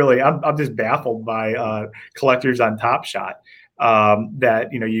Shot, really, I'm just baffled by collectors on Top Shot that,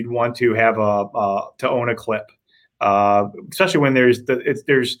 you'd want to have to own a clip. Especially when there's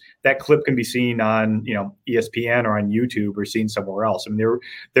that clip can be seen on ESPN or on YouTube or seen somewhere else. I mean,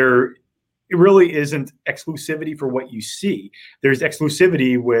 there it really isn't exclusivity for what you see. There's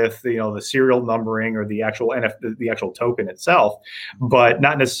exclusivity with the serial numbering or the actual the actual token itself, but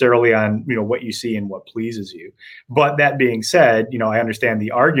not necessarily on what you see and what pleases you. But that being said, I understand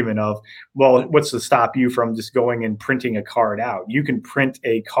the argument of, well, what's to stop you from just going and printing a card out? You can print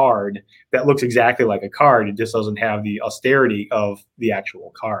a card that looks exactly like a card. It just doesn't have the austerity of the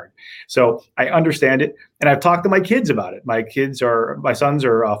actual card. So I understand it. And I've talked to my kids about it. My sons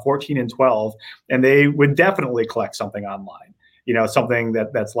are 14 and 12, and they would definitely collect something online, something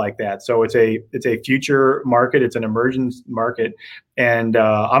that's like that. So it's a future market. It's an emerging market. And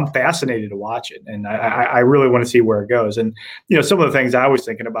I'm fascinated to watch it. And I really want to see where it goes. And, some of the things I was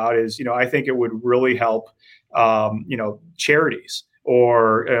thinking about is, I think it would really help, charities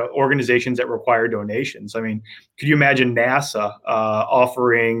or organizations that require donations. I mean, could you imagine NASA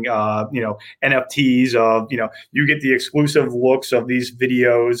offering, NFTs of, you get the exclusive looks of these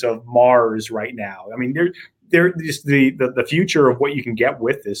videos of Mars right now? I mean, they're just the future of what you can get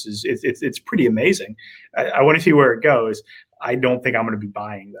with this it's pretty amazing. I want to see where it goes. I don't think I'm going to be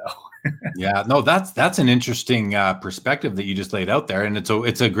buying though. Yeah, no, that's an interesting perspective that you just laid out there, and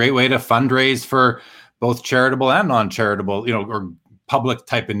it's a great way to fundraise for both charitable and non-charitable, or public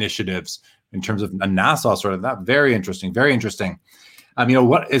type initiatives in terms of a NASA sort of that. Very interesting, very interesting.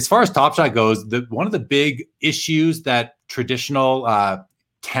 As far as Top Shot goes, one of the big issues that traditional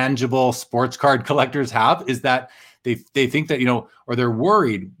tangible sports card collectors have is that they think that, or they're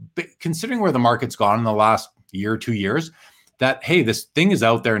worried, considering where the market's gone in the last year, 2 years, that, hey, this thing is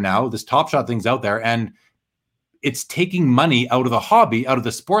out there now, this Top Shot thing's out there, and it's taking money out of the hobby, out of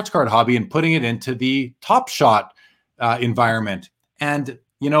the sports card hobby, and putting it into the Top Shot environment. And,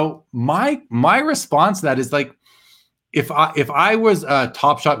 my response to that is like, if I was a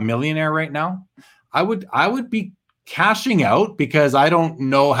Top Shot millionaire right now, I would be cashing out because I don't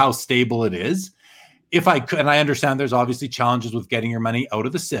know how stable it is. If I could, and I understand there's obviously challenges with getting your money out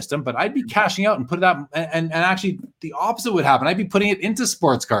of the system, but I'd be cashing out and put it up. And actually the opposite would happen. I'd be putting it into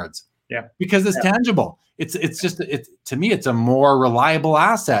sports cards. Yeah. Because it's tangible. It's to me, it's a more reliable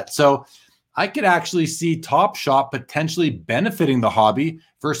asset. So I could actually see Top Shot potentially benefiting the hobby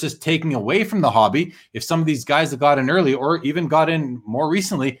versus taking away from the hobby. If some of these guys that got in early or even got in more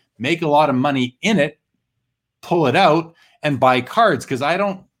recently make a lot of money in it, pull it out and buy cards. Because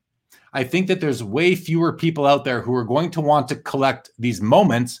I think that there's way fewer people out there who are going to want to collect these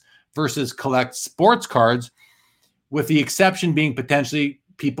moments versus collect sports cards, with the exception being potentially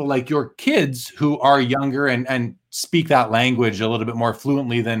people like your kids who are younger and speak that language a little bit more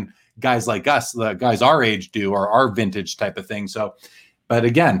fluently than guys like us, the guys our age do, or our vintage type of thing. So, but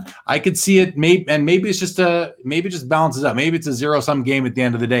again, I could see it. Maybe it's just maybe it just balances out. Maybe it's a zero-sum game at the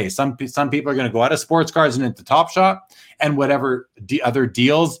end of the day. Some people are going to go out of sports cards and into Top Shot, and whatever other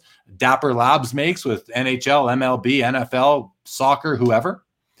deals Dapper Labs makes with NHL, MLB, NFL, soccer, whoever.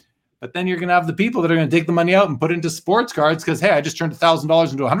 But then you're going to have the people that are going to take the money out and put it into sports cards because, hey, I just turned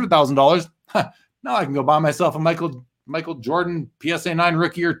 $1,000 into $100,000. Now I can go buy myself a Michael Jordan PSA 9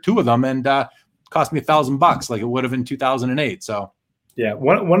 rookie or two of them, and cost me $1,000 like it would have in 2008. So. Yeah,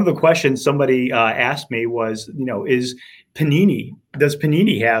 one of the questions somebody asked me was, does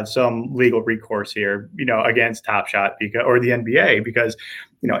Panini have some legal recourse here, against Top Shot or the NBA? Because,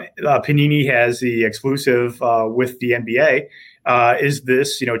 Panini has the exclusive with the NBA. Is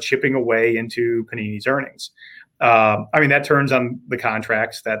this, chipping away into Panini's earnings? That turns on the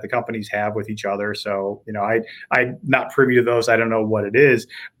contracts that the companies have with each other. So, I'm not privy to those. I don't know what it is,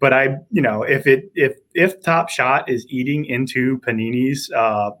 but if Top Shot is eating into Panini's,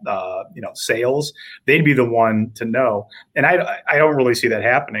 sales, they'd be the one to know. And I don't really see that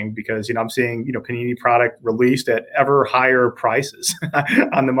happening because, I'm seeing, Panini product released at ever higher prices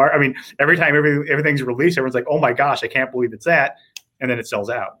on the market. Every time everything's released, everyone's like, oh my gosh, I can't believe it's that. And then it sells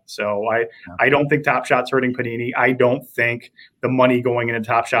out. So I don't think Top Shot's hurting Panini. I don't think the money going into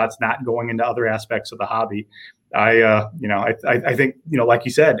Top Shot's not going into other aspects of the hobby. I think, like you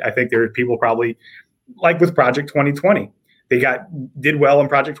said, I think there are people probably like with Project 2020. They did well in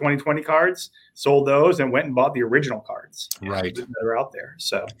Project 2020 cards, sold those, and went and bought the original cards. Right. That are out there.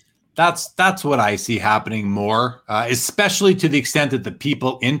 So that's what I see happening more, especially to the extent that the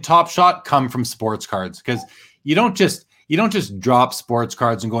people in Top Shot come from sports cards, because you don't just drop sports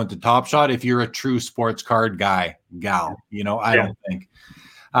cards and go into Top Shot if you're a true sports card gal. I don't think.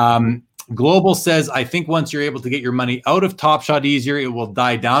 Global says, I think once you're able to get your money out of Top Shot easier, it will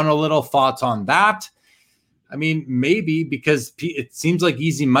die down a little. Thoughts on that? Maybe, because it seems like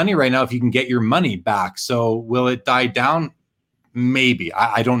easy money right now if you can get your money back. So will it die down? Maybe.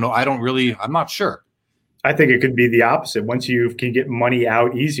 I don't know. I'm not sure. I think it could be the opposite. Once you can get money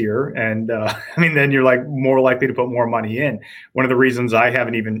out easier, and then you're more likely to put more money in. One of the reasons I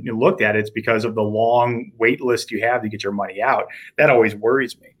haven't even looked at it's because of the long wait list you have to get your money out. That always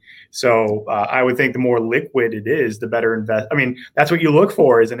worries me. So I would think the more liquid it is, the better invest. That's what you look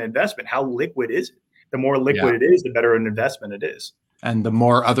for as an investment. How liquid is it? The more liquid it is, the better an investment it is. And the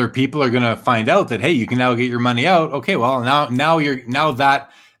more other people are going to find out that, hey, you can now get your money out. Okay, well now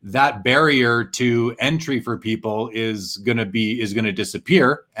that barrier to entry for people is going to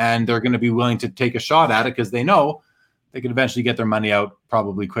disappear, and they're going to be willing to take a shot at it because they know they can eventually get their money out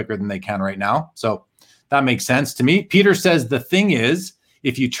probably quicker than they can right now. So that makes sense to me. Peter says the thing is,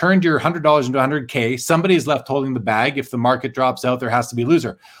 if you turned your $100 into $100K, somebody is left holding the bag. If the market drops out, there has to be a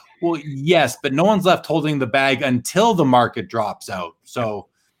loser. Well, yes, but no one's left holding the bag until the market drops out. So,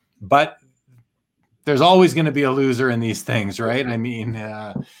 but there's always going to be a loser in these things, right?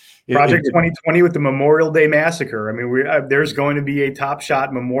 Project 2020 with the Memorial Day Massacre. There's going to be a Top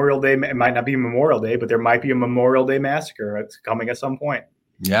Shot Memorial Day. It might not be Memorial Day, but there might be a Memorial Day Massacre. It's coming at some point.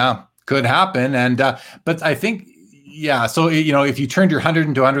 Yeah, could happen. And but I think, so if you turned your 100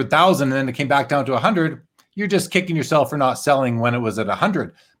 into 100,000 and then it came back down to 100, you're just kicking yourself for not selling when it was at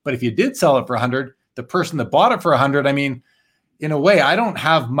 100. But if you did sell it for 100, the person that bought it for 100, in a way, I don't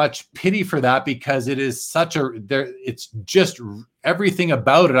have much pity for that because it is it's just everything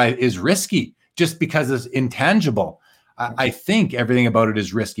about it is risky just because it's intangible. I think everything about it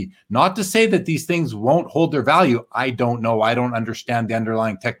is risky. Not to say that these things won't hold their value. I don't know. I don't understand the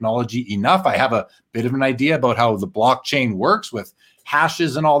underlying technology enough. I have a bit of an idea about how the blockchain works with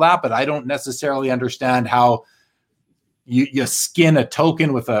hashes and all that, but I don't necessarily understand how you skin a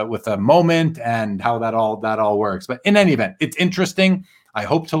token with a moment and how that all works. But in any event, it's interesting. I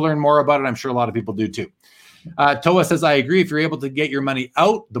hope to learn more about it. I'm sure a lot of people do too. Toa says, I agree. If you're able to get your money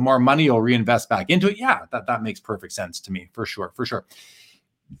out, the more money you'll reinvest back into it. Yeah, that makes perfect sense to me, for sure.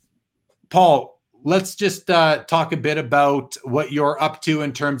 Paul, let's just talk a bit about what you're up to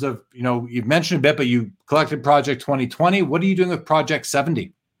in terms of, you've mentioned a bit, but you collected Project 2020. What are you doing with Project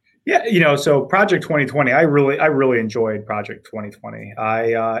 70? Yeah, so Project 2020, I really enjoyed Project 2020.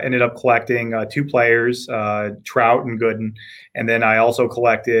 I ended up collecting 2 players, Trout and Gooden, and then I also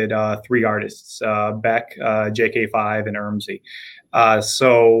collected 3 artists, Beck, JK5, and Ermsey.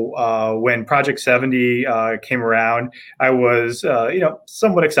 So when Project 70 came around, I was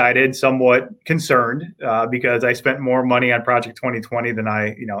somewhat excited, somewhat concerned because I spent more money on Project 2020 than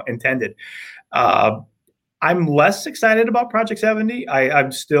I intended. I'm less excited about Project 70.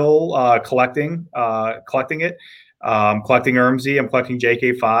 I'm still collecting it. I'm collecting Ermsey, I'm collecting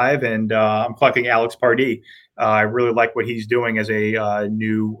JK5, and I'm collecting Alex Pardee. I really like what he's doing as a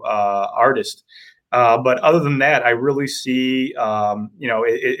new artist. But other than that, I really see,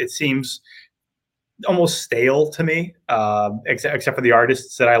 it seems almost stale to me, except for the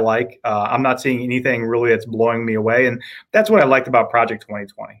artists that I like. I'm not seeing anything really that's blowing me away. And that's what I liked about Project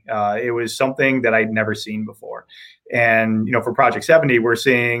 2020. It was something that I'd never seen before. And, for Project 70, we're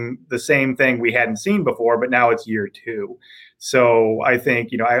seeing the same thing we hadn't seen before, but now it's year 2. So I think,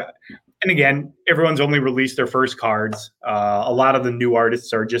 and again, everyone's only released their first cards. A lot of the new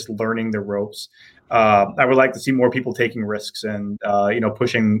artists are just learning the ropes. I would like to see more people taking risks and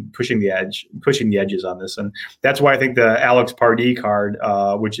pushing the edges on this, and that's why I think the Alex Pardee card,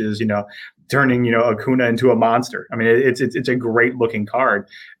 which is turning Acuna into a monster. I mean, it's a great looking card.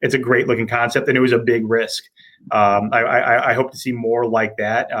 It's a great looking concept, and it was a big risk. I hope to see more like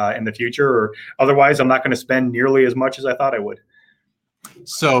that in the future, or otherwise, I'm not going to spend nearly as much as I thought I would.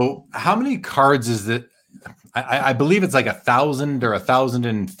 So, how many cards is it? I believe it's like 1,000 or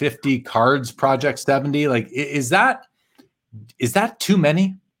 1,050 cards, Project 70. Like, is that too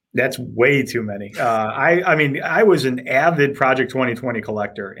many? That's way too many. I mean, I was an avid Project 2020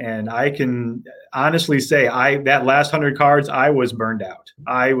 collector, and I can honestly say that last 100 cards, I was burned out.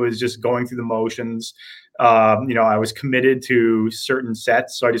 I was just going through the motions. I was committed to certain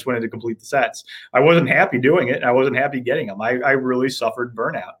sets, so I just wanted to complete the sets. I wasn't happy doing it. I wasn't happy getting them. I really suffered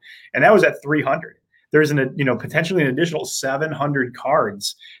burnout, and that was at 300. There's potentially an additional 700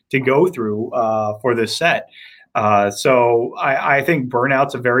 cards to go through for this set. So I think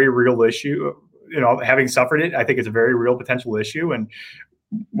burnout's a very real issue. Having suffered it, I think it's a very real potential issue, and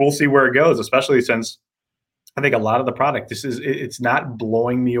we'll see where it goes, especially since I think a lot of the product, it's not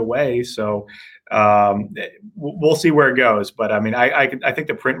blowing me away. So we'll see where it goes. But I mean, I think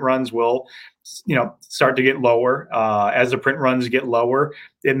the print runs will, start to get lower. As the print runs get lower,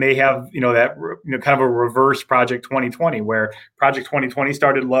 it may have, that, kind of a reverse Project 2020, where Project 2020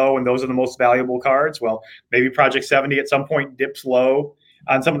 started low and those are the most valuable cards. Well, maybe Project 70 at some point dips low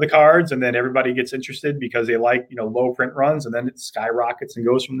on some of the cards, and then everybody gets interested because they like, low print runs, and then it skyrockets and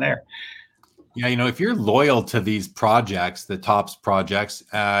goes from there. Yeah, if you're loyal to these projects, the Topps projects,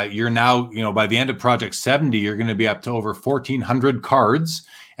 you're now, by the end of Project 70, you're going to be up to over 1,400 cards,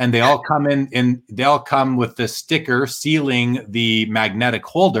 and they all come they all come with the sticker sealing the magnetic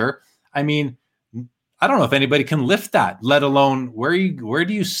holder. I mean, I don't know if anybody can lift that, let alone where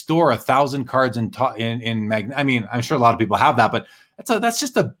do you store 1,000 cards in magnet? I mean, I'm sure a lot of people have that, but that's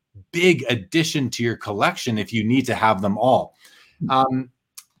just a big addition to your collection if you need to have them all.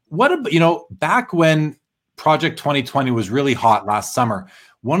 What about, back when Project 2020 was really hot last summer,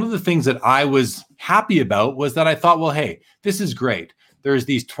 one of the things that I was happy about was that I thought, well, hey, this is great. There's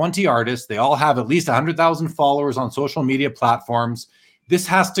these 20 artists. They all have at least 100,000 followers on social media platforms. This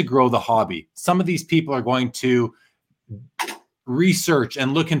has to grow the hobby. Some of these people are going to research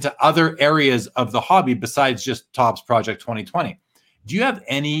and look into other areas of the hobby besides just Topps Project 2020. Do you have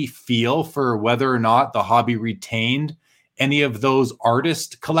any feel for whether or not the hobby retained any of those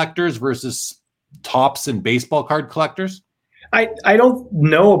artist collectors versus Topps and baseball card collectors? I don't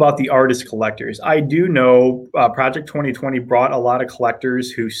know about the artist collectors. I do know Project 2020 brought a lot of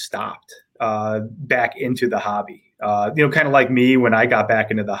collectors who stopped back into the hobby. Kind of like me when I got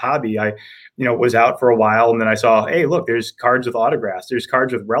back into the hobby, I was out for a while, and then I saw, hey, look, there's cards with autographs, there's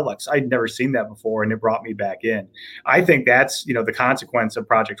cards with relics. I'd never seen that before, and it brought me back in. I think that's, the consequence of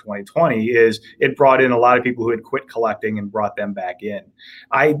Project 2020 is it brought in a lot of people who had quit collecting and brought them back in.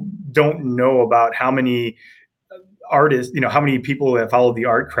 I don't know about how many artists, how many people that followed the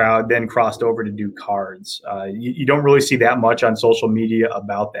art crowd then crossed over to do cards. You don't really see that much on social media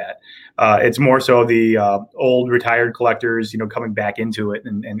about that. It's more so the old retired collectors, coming back into it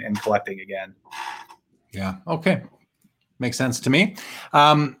and collecting again. Yeah. Okay. Makes sense to me.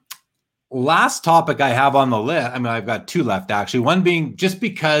 Last topic I have on the list. I mean, I've got two left actually. One being just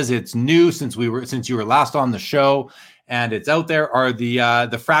because it's new since you were last on the show and it's out there, are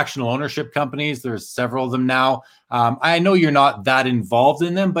the fractional ownership companies. There's several of them now. I know you're not that involved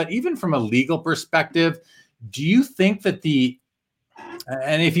in them, but even from a legal perspective, do you think that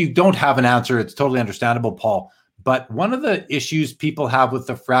and if you don't have an answer, it's totally understandable, Paul, but one of the issues people have with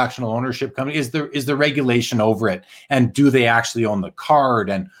the fractional ownership company is the regulation over it. And do they actually own the card,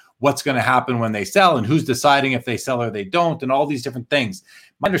 and what's going to happen when they sell, and who's deciding if they sell or they don't, and all these different things.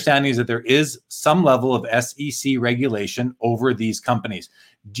 My understanding is that there is some level of SEC regulation over these companies.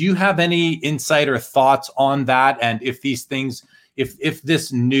 Do you have any insight or thoughts on that? And if these things, if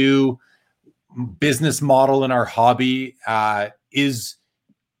this new business model in our hobby is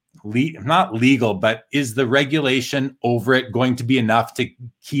not legal, but is the regulation over it going to be enough to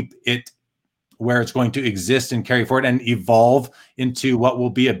keep it where it's going to exist and carry forward and evolve into what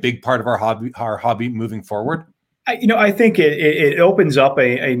will be a big part of our hobby moving forward? I think it opens up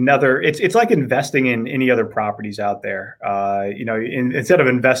another. It's like investing in any other properties out there. Instead of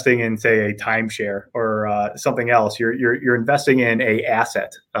investing in, say, a timeshare or something else, you're investing in a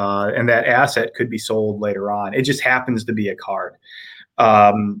asset, and that asset could be sold later on. It just happens to be a card,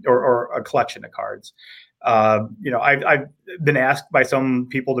 or a collection of cards. I've been asked by some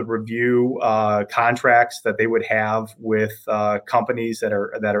people to review contracts that they would have with companies that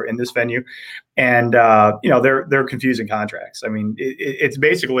are in this venue, and they're confusing contracts. I mean, it's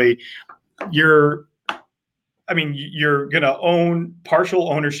basically you're going to own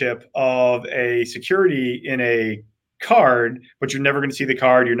partial ownership of a security in a card, but you're never going to see the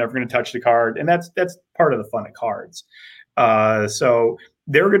card. You're never going to touch the card, and that's part of the fun of cards. So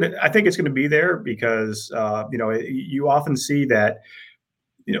I think it's going to be there because, you often see that,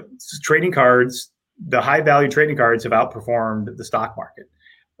 trading cards, the high value trading cards have outperformed the stock market.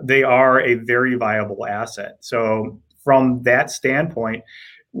 They are a very viable asset. So from that standpoint,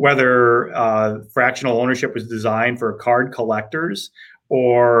 whether fractional ownership was designed for card collectors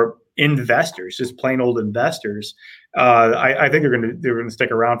or investors, just plain old investors, I think they're going to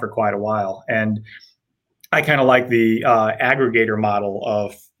stick around for quite a while. And I kind of like the aggregator model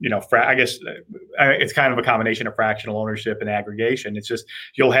of, I guess it's kind of a combination of fractional ownership and aggregation. It's just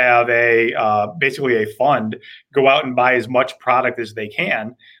you'll have basically a fund go out and buy as much product as they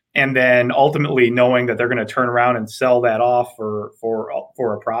can, and then ultimately knowing that they're going to turn around and sell that off for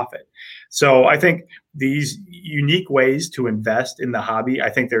a profit. So I think these unique ways to invest in the hobby, I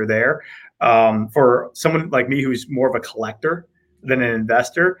think they're there. For someone like me who's more of a collector than an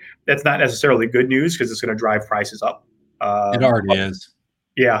investor, that's not necessarily good news because it's going to drive prices up. It already is.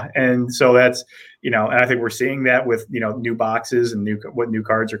 Yeah. And so that's, and I think we're seeing that with, new boxes and what new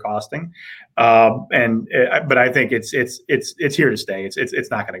cards are costing. But I think it's here to stay. It's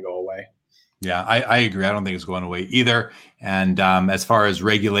not going to go away. Yeah, I agree. I don't think it's going away either. And as far as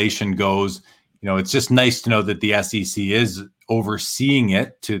regulation goes, it's just nice to know that the SEC is overseeing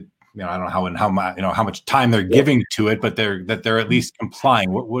it to, I don't know how much time they're giving to it, but they're at least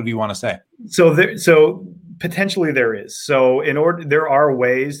complying. What do you want to say? So potentially there is. So there are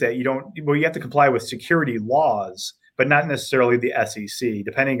ways that you have to comply with security laws, but not necessarily the SEC.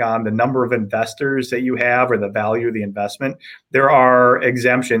 Depending on the number of investors that you have or the value of the investment, there are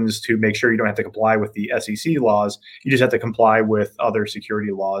exemptions to make sure you don't have to comply with the SEC laws. You just have to comply with other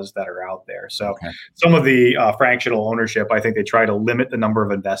security laws that are out there. So Some of the fractional ownership, I think they try to limit the number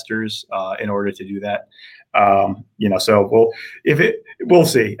of investors in order to do that. So we'll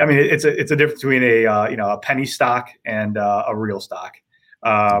see. I mean, it's a difference between a penny stock and a real stock.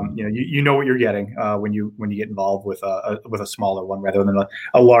 You know what you're getting when you get involved with a smaller one rather than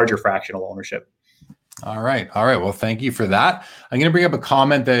a larger fractional ownership. All right. Well, thank you for that. I'm going to bring up a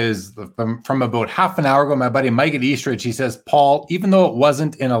comment that is from about half an hour ago. My buddy Mike at Eastridge, he says, Paul, even though it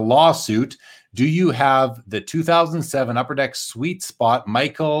wasn't in a lawsuit, do you have the 2007 Upper Deck Sweet Spot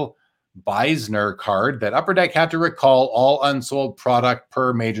Michael Beisner card that Upper Deck had to recall all unsold product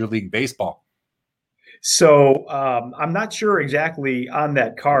per Major League Baseball? So I'm not sure exactly on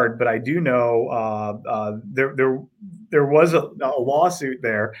that card, but I do know there was a lawsuit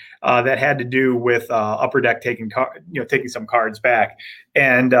there that had to do with Upper Deck taking some cards back,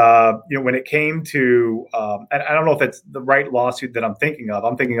 and when it came to I don't know if that's the right lawsuit that I'm thinking of.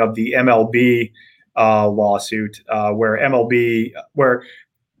 I'm thinking of the MLB lawsuit where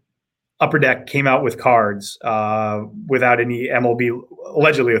Upper Deck came out with cards allegedly without any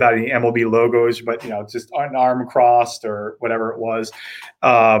MLB logos, but just an arm crossed or whatever it was.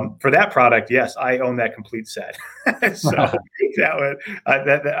 For that product, yes, I own that complete set. So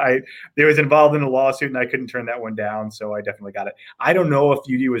it was involved in a lawsuit, and I couldn't turn that one down, so I definitely got it. I don't know if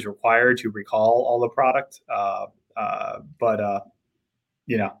UD was required to recall all the product, but I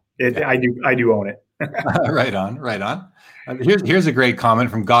do own it. Right on. Here's a great comment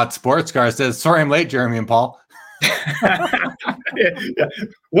from Got Sports Car. It says, sorry I'm late, Jeremy and Paul. Yeah.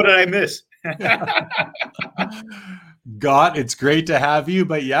 What did I miss? Got, it's great to have you.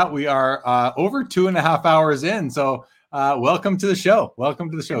 But yeah, we are over 2.5 hours in. So welcome to the show.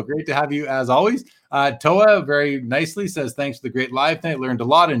 Great to have you as always. Toa very nicely says, thanks for the great live tonight. Learned a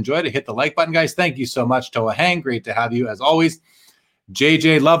lot. Enjoyed it. Hit the like button, guys. Thank you so much, Toa Hang. Great to have you as always.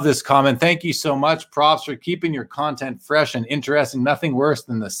 JJ, love this comment. Thank you so much. Props for keeping your content fresh and interesting. Nothing worse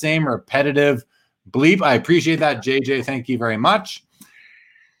than the same repetitive bleep. I appreciate that, JJ. Thank you very much.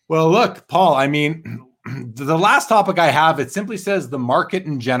 Well, look, Paul, I mean, the last topic I have, it simply says the market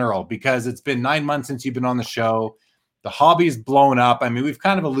in general, because it's been 9 months since you've been on the show. The hobby's blown up. I mean, we've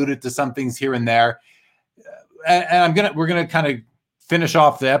kind of alluded to some things here and there, and we're gonna kind of finish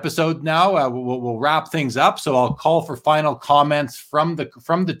off the episode now. We'll wrap things up. So I'll call for final comments from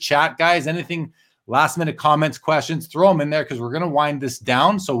the chat, guys. Anything last minute comments, questions, throw them in there, because we're gonna wind this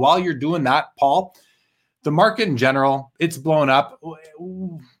down. So while you're doing that, Paul, the market in general, it's blown up.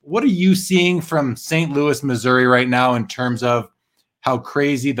 What are you seeing from St. Louis, Missouri right now in terms of how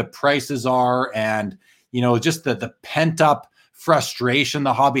crazy the prices are, and, you know, just the pent up frustration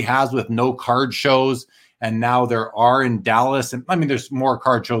the hobby has with no card shows? And now there are in Dallas. And I mean, there's more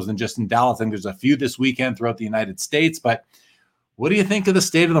card shows than just in Dallas. I think there's a few this weekend throughout the United States. But what do you think of the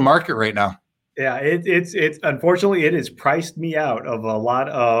state of the market right now? Yeah, it's unfortunately, it has priced me out of a lot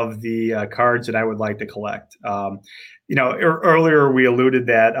of the cards that I would like to collect. You know, earlier we alluded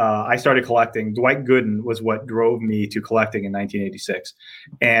that I started collecting. Dwight Gooden was what drove me to collecting in 1986.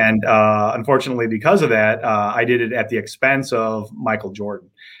 And unfortunately, because of that, I did it at the expense of Michael Jordan.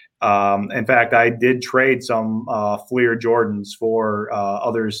 In fact, I did trade some Fleer Jordans for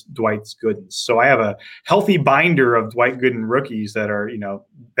others Dwight Goodens. So I have a healthy binder of Dwight Gooden rookies that are, you know,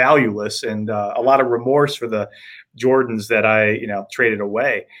 valueless, and a lot of remorse for the Jordans that I, you know, traded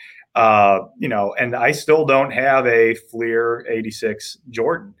away. You know, and I still don't have a Fleer 86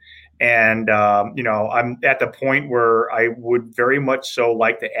 Jordan. And, you know, I'm at the point where I would very much so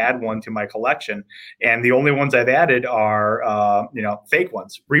like to add one to my collection. And the only ones I've added are, you know, fake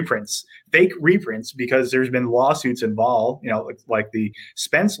ones, fake reprints, because there's been lawsuits involved, you know, like the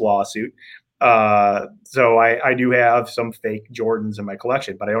Spence lawsuit. So I do have some fake Jordans in my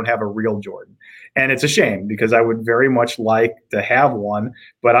collection, but I don't have a real Jordan. And it's a shame, because I would very much like to have one,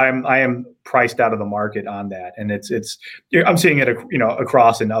 but I am priced out of the market on that. And it's I'm seeing it, you know,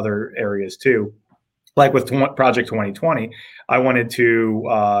 across in other areas too. Like with Project 2020, I wanted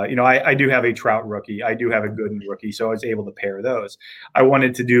to, you know, I do have a Trout rookie. I do have a Gooden rookie, so I was able to pair those. I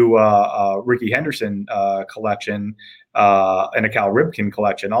wanted to do a Rickey Henderson collection and a Cal Ripken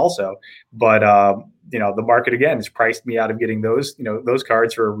collection also. But, you know, the market, again, has priced me out of getting those, you know, those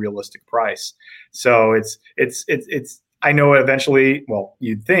cards for a realistic price. So it's I know eventually, well,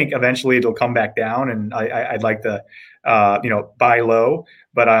 you'd think eventually it'll come back down, and I'd like to, you know, buy low,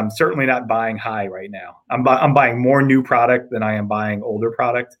 but I'm certainly not buying high right now. I'm buying more new product than I am buying older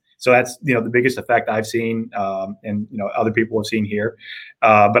product. So that's, you know, the biggest effect I've seen, and, you know, other people have seen here.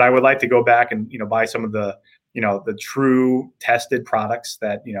 But I would like to go back and, you know, buy some of the, you know, the true tested products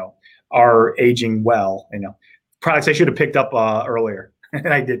that, you know, are aging well, you know, products I should have picked up earlier,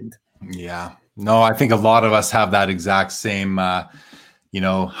 and I didn't. Yeah. No, I think a lot of us have that exact same, you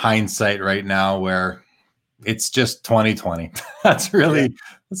know, hindsight right now, where it's just 2020. That's really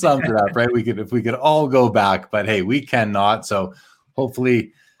sums it up, right? If we could all go back, but hey, we cannot. So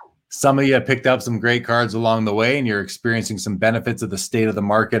hopefully some of you have picked up some great cards along the way, and you're experiencing some benefits of the state of the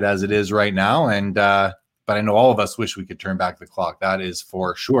market as it is right now. And, but I know all of us wish we could turn back the clock. That is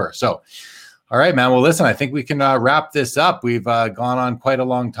for sure. So, all right, man. Well, listen, I think we can wrap this up. We've gone on quite a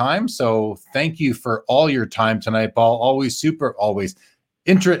long time. So thank you for all your time tonight, Paul. Always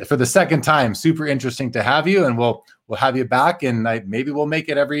for the second time, super interesting to have you. And we'll have you back, and maybe we'll make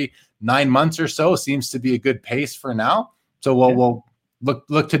it every 9 months or so. Seems to be a good pace for now. So we'll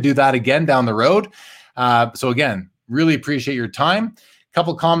look to do that again down the road. So again, really appreciate your time.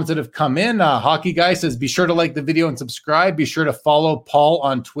 Couple comments that have come in. Hockey Guy says, be sure to like the video and subscribe. Be sure to follow Paul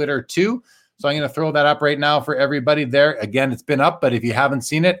on Twitter too. So I'm going to throw that up right now for everybody there. Again, it's been up, but if you haven't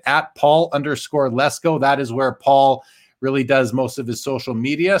seen it, at Paul_Lesko, that is where Paul really does most of his social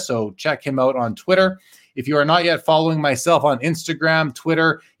media. So check him out on Twitter. If you are not yet following myself on Instagram,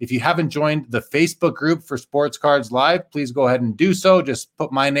 Twitter, if you haven't joined the Facebook group for Sports Cards Live, please go ahead and do so. Just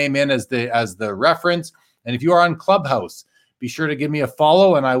put my name in as the reference. And if you are on Clubhouse, be sure to give me a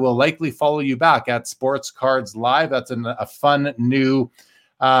follow, and I will likely follow you back at Sports Cards Live. That's a fun new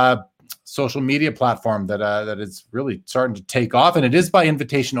social media platform that is really starting to take off, and it is by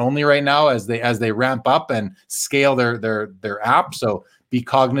invitation only right now as they ramp up and scale their app. So be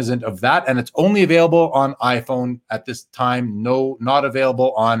cognizant of that, and it's only available on iPhone at this time. No, not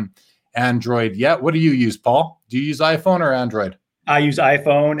available on Android yet. What do you use, Paul? Do you use iPhone or Android? I use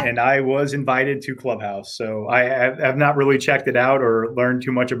iPhone, and I was invited to Clubhouse, so I have not really checked it out or learned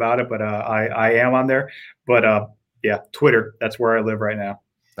too much about it, but I am on there. But yeah, Twitter, that's where I live right now.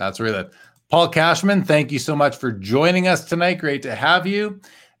 That's really it. Paul Cashman, thank you so much for joining us tonight. Great to have you.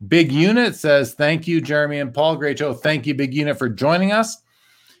 Big Unit says, thank you, Jeremy and Paul. Great show. Thank you, Big Unit, for joining us.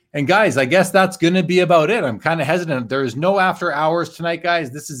 And guys, I guess that's going to be about it. I'm kind of hesitant. There is no after hours tonight, guys.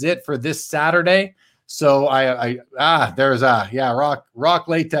 This is it for this Saturday. So Rock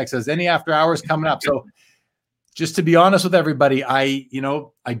Latex says any after hours coming up. So just to be honest with everybody, I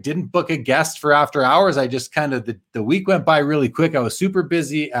didn't book a guest for after hours. I just kind of, the week went by really quick. I was super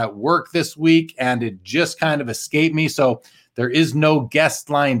busy at work this week and it just kind of escaped me. So there is no guest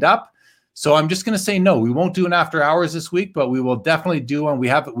lined up. So I'm just going to say, no, we won't do an after hours this week, but we will definitely do one. We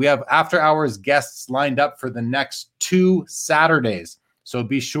have after hours guests lined up for the next 2 Saturdays. So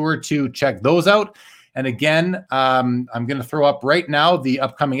be sure to check those out. And again, I'm going to throw up right now the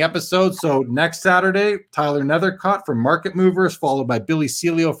upcoming episode. So next Saturday, Tyler Nethercott from Market Movers, followed by Billy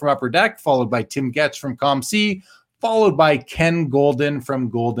Celio from Upper Deck, followed by Tim Getch from ComC, followed by Ken Golden from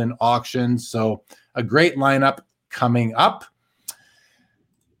Golden Auctions. So a great lineup coming up.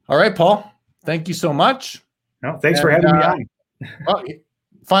 All right, Paul, thank you so much. No, thanks for having me on. Well,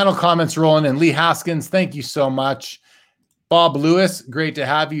 final comments rolling in. Lee Haskins, thank you so much. Bob Lewis, great to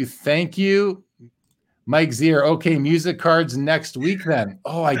have you. Thank you. Mike Zier, okay, music cards next week then.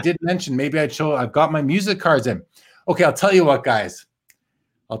 Oh, I did mention maybe I've got my music cards in. Okay, I'll tell you what, guys.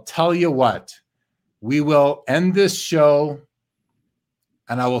 I'll tell you what. We will end this show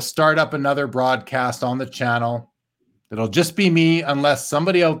and I will start up another broadcast on the channel. It'll just be me unless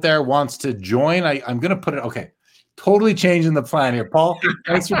somebody out there wants to join. I'm going to put it, okay, totally changing the plan here. Paul,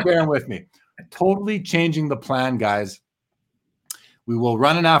 thanks for bearing with me. Totally changing the plan, guys. We will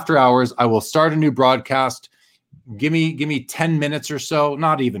run an after hours. I will start a new broadcast. Give me 10 minutes or so,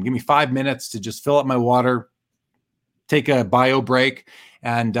 not even. Give me 5 minutes to just fill up my water, take a bio break,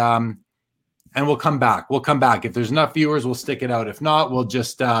 and we'll come back. We'll come back. If there's enough viewers, we'll stick it out. If not, we'll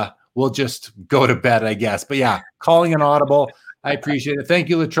just go to bed, I guess. But yeah, calling an audible. I appreciate it. Thank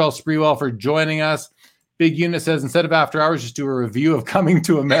you, Latrell Sprewell, for joining us. Big Unit says instead of after hours, just do a review of Coming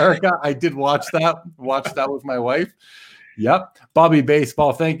to America. I did watch that. Watched that with my wife. Yep. Bobby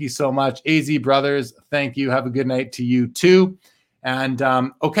Baseball, thank you so much. AZ Brothers, thank you. Have a good night to you too. And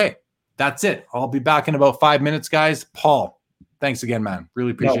okay, that's it. I'll be back in about 5 minutes, guys. Paul, thanks again, man.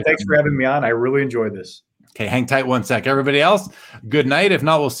 Really appreciate it. Thanks for having me on. I really enjoyed this. Okay, hang tight one sec. Everybody else, good night. If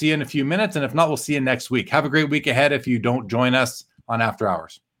not, we'll see you in a few minutes. And if not, we'll see you next week. Have a great week ahead if you don't join us on After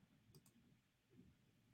Hours.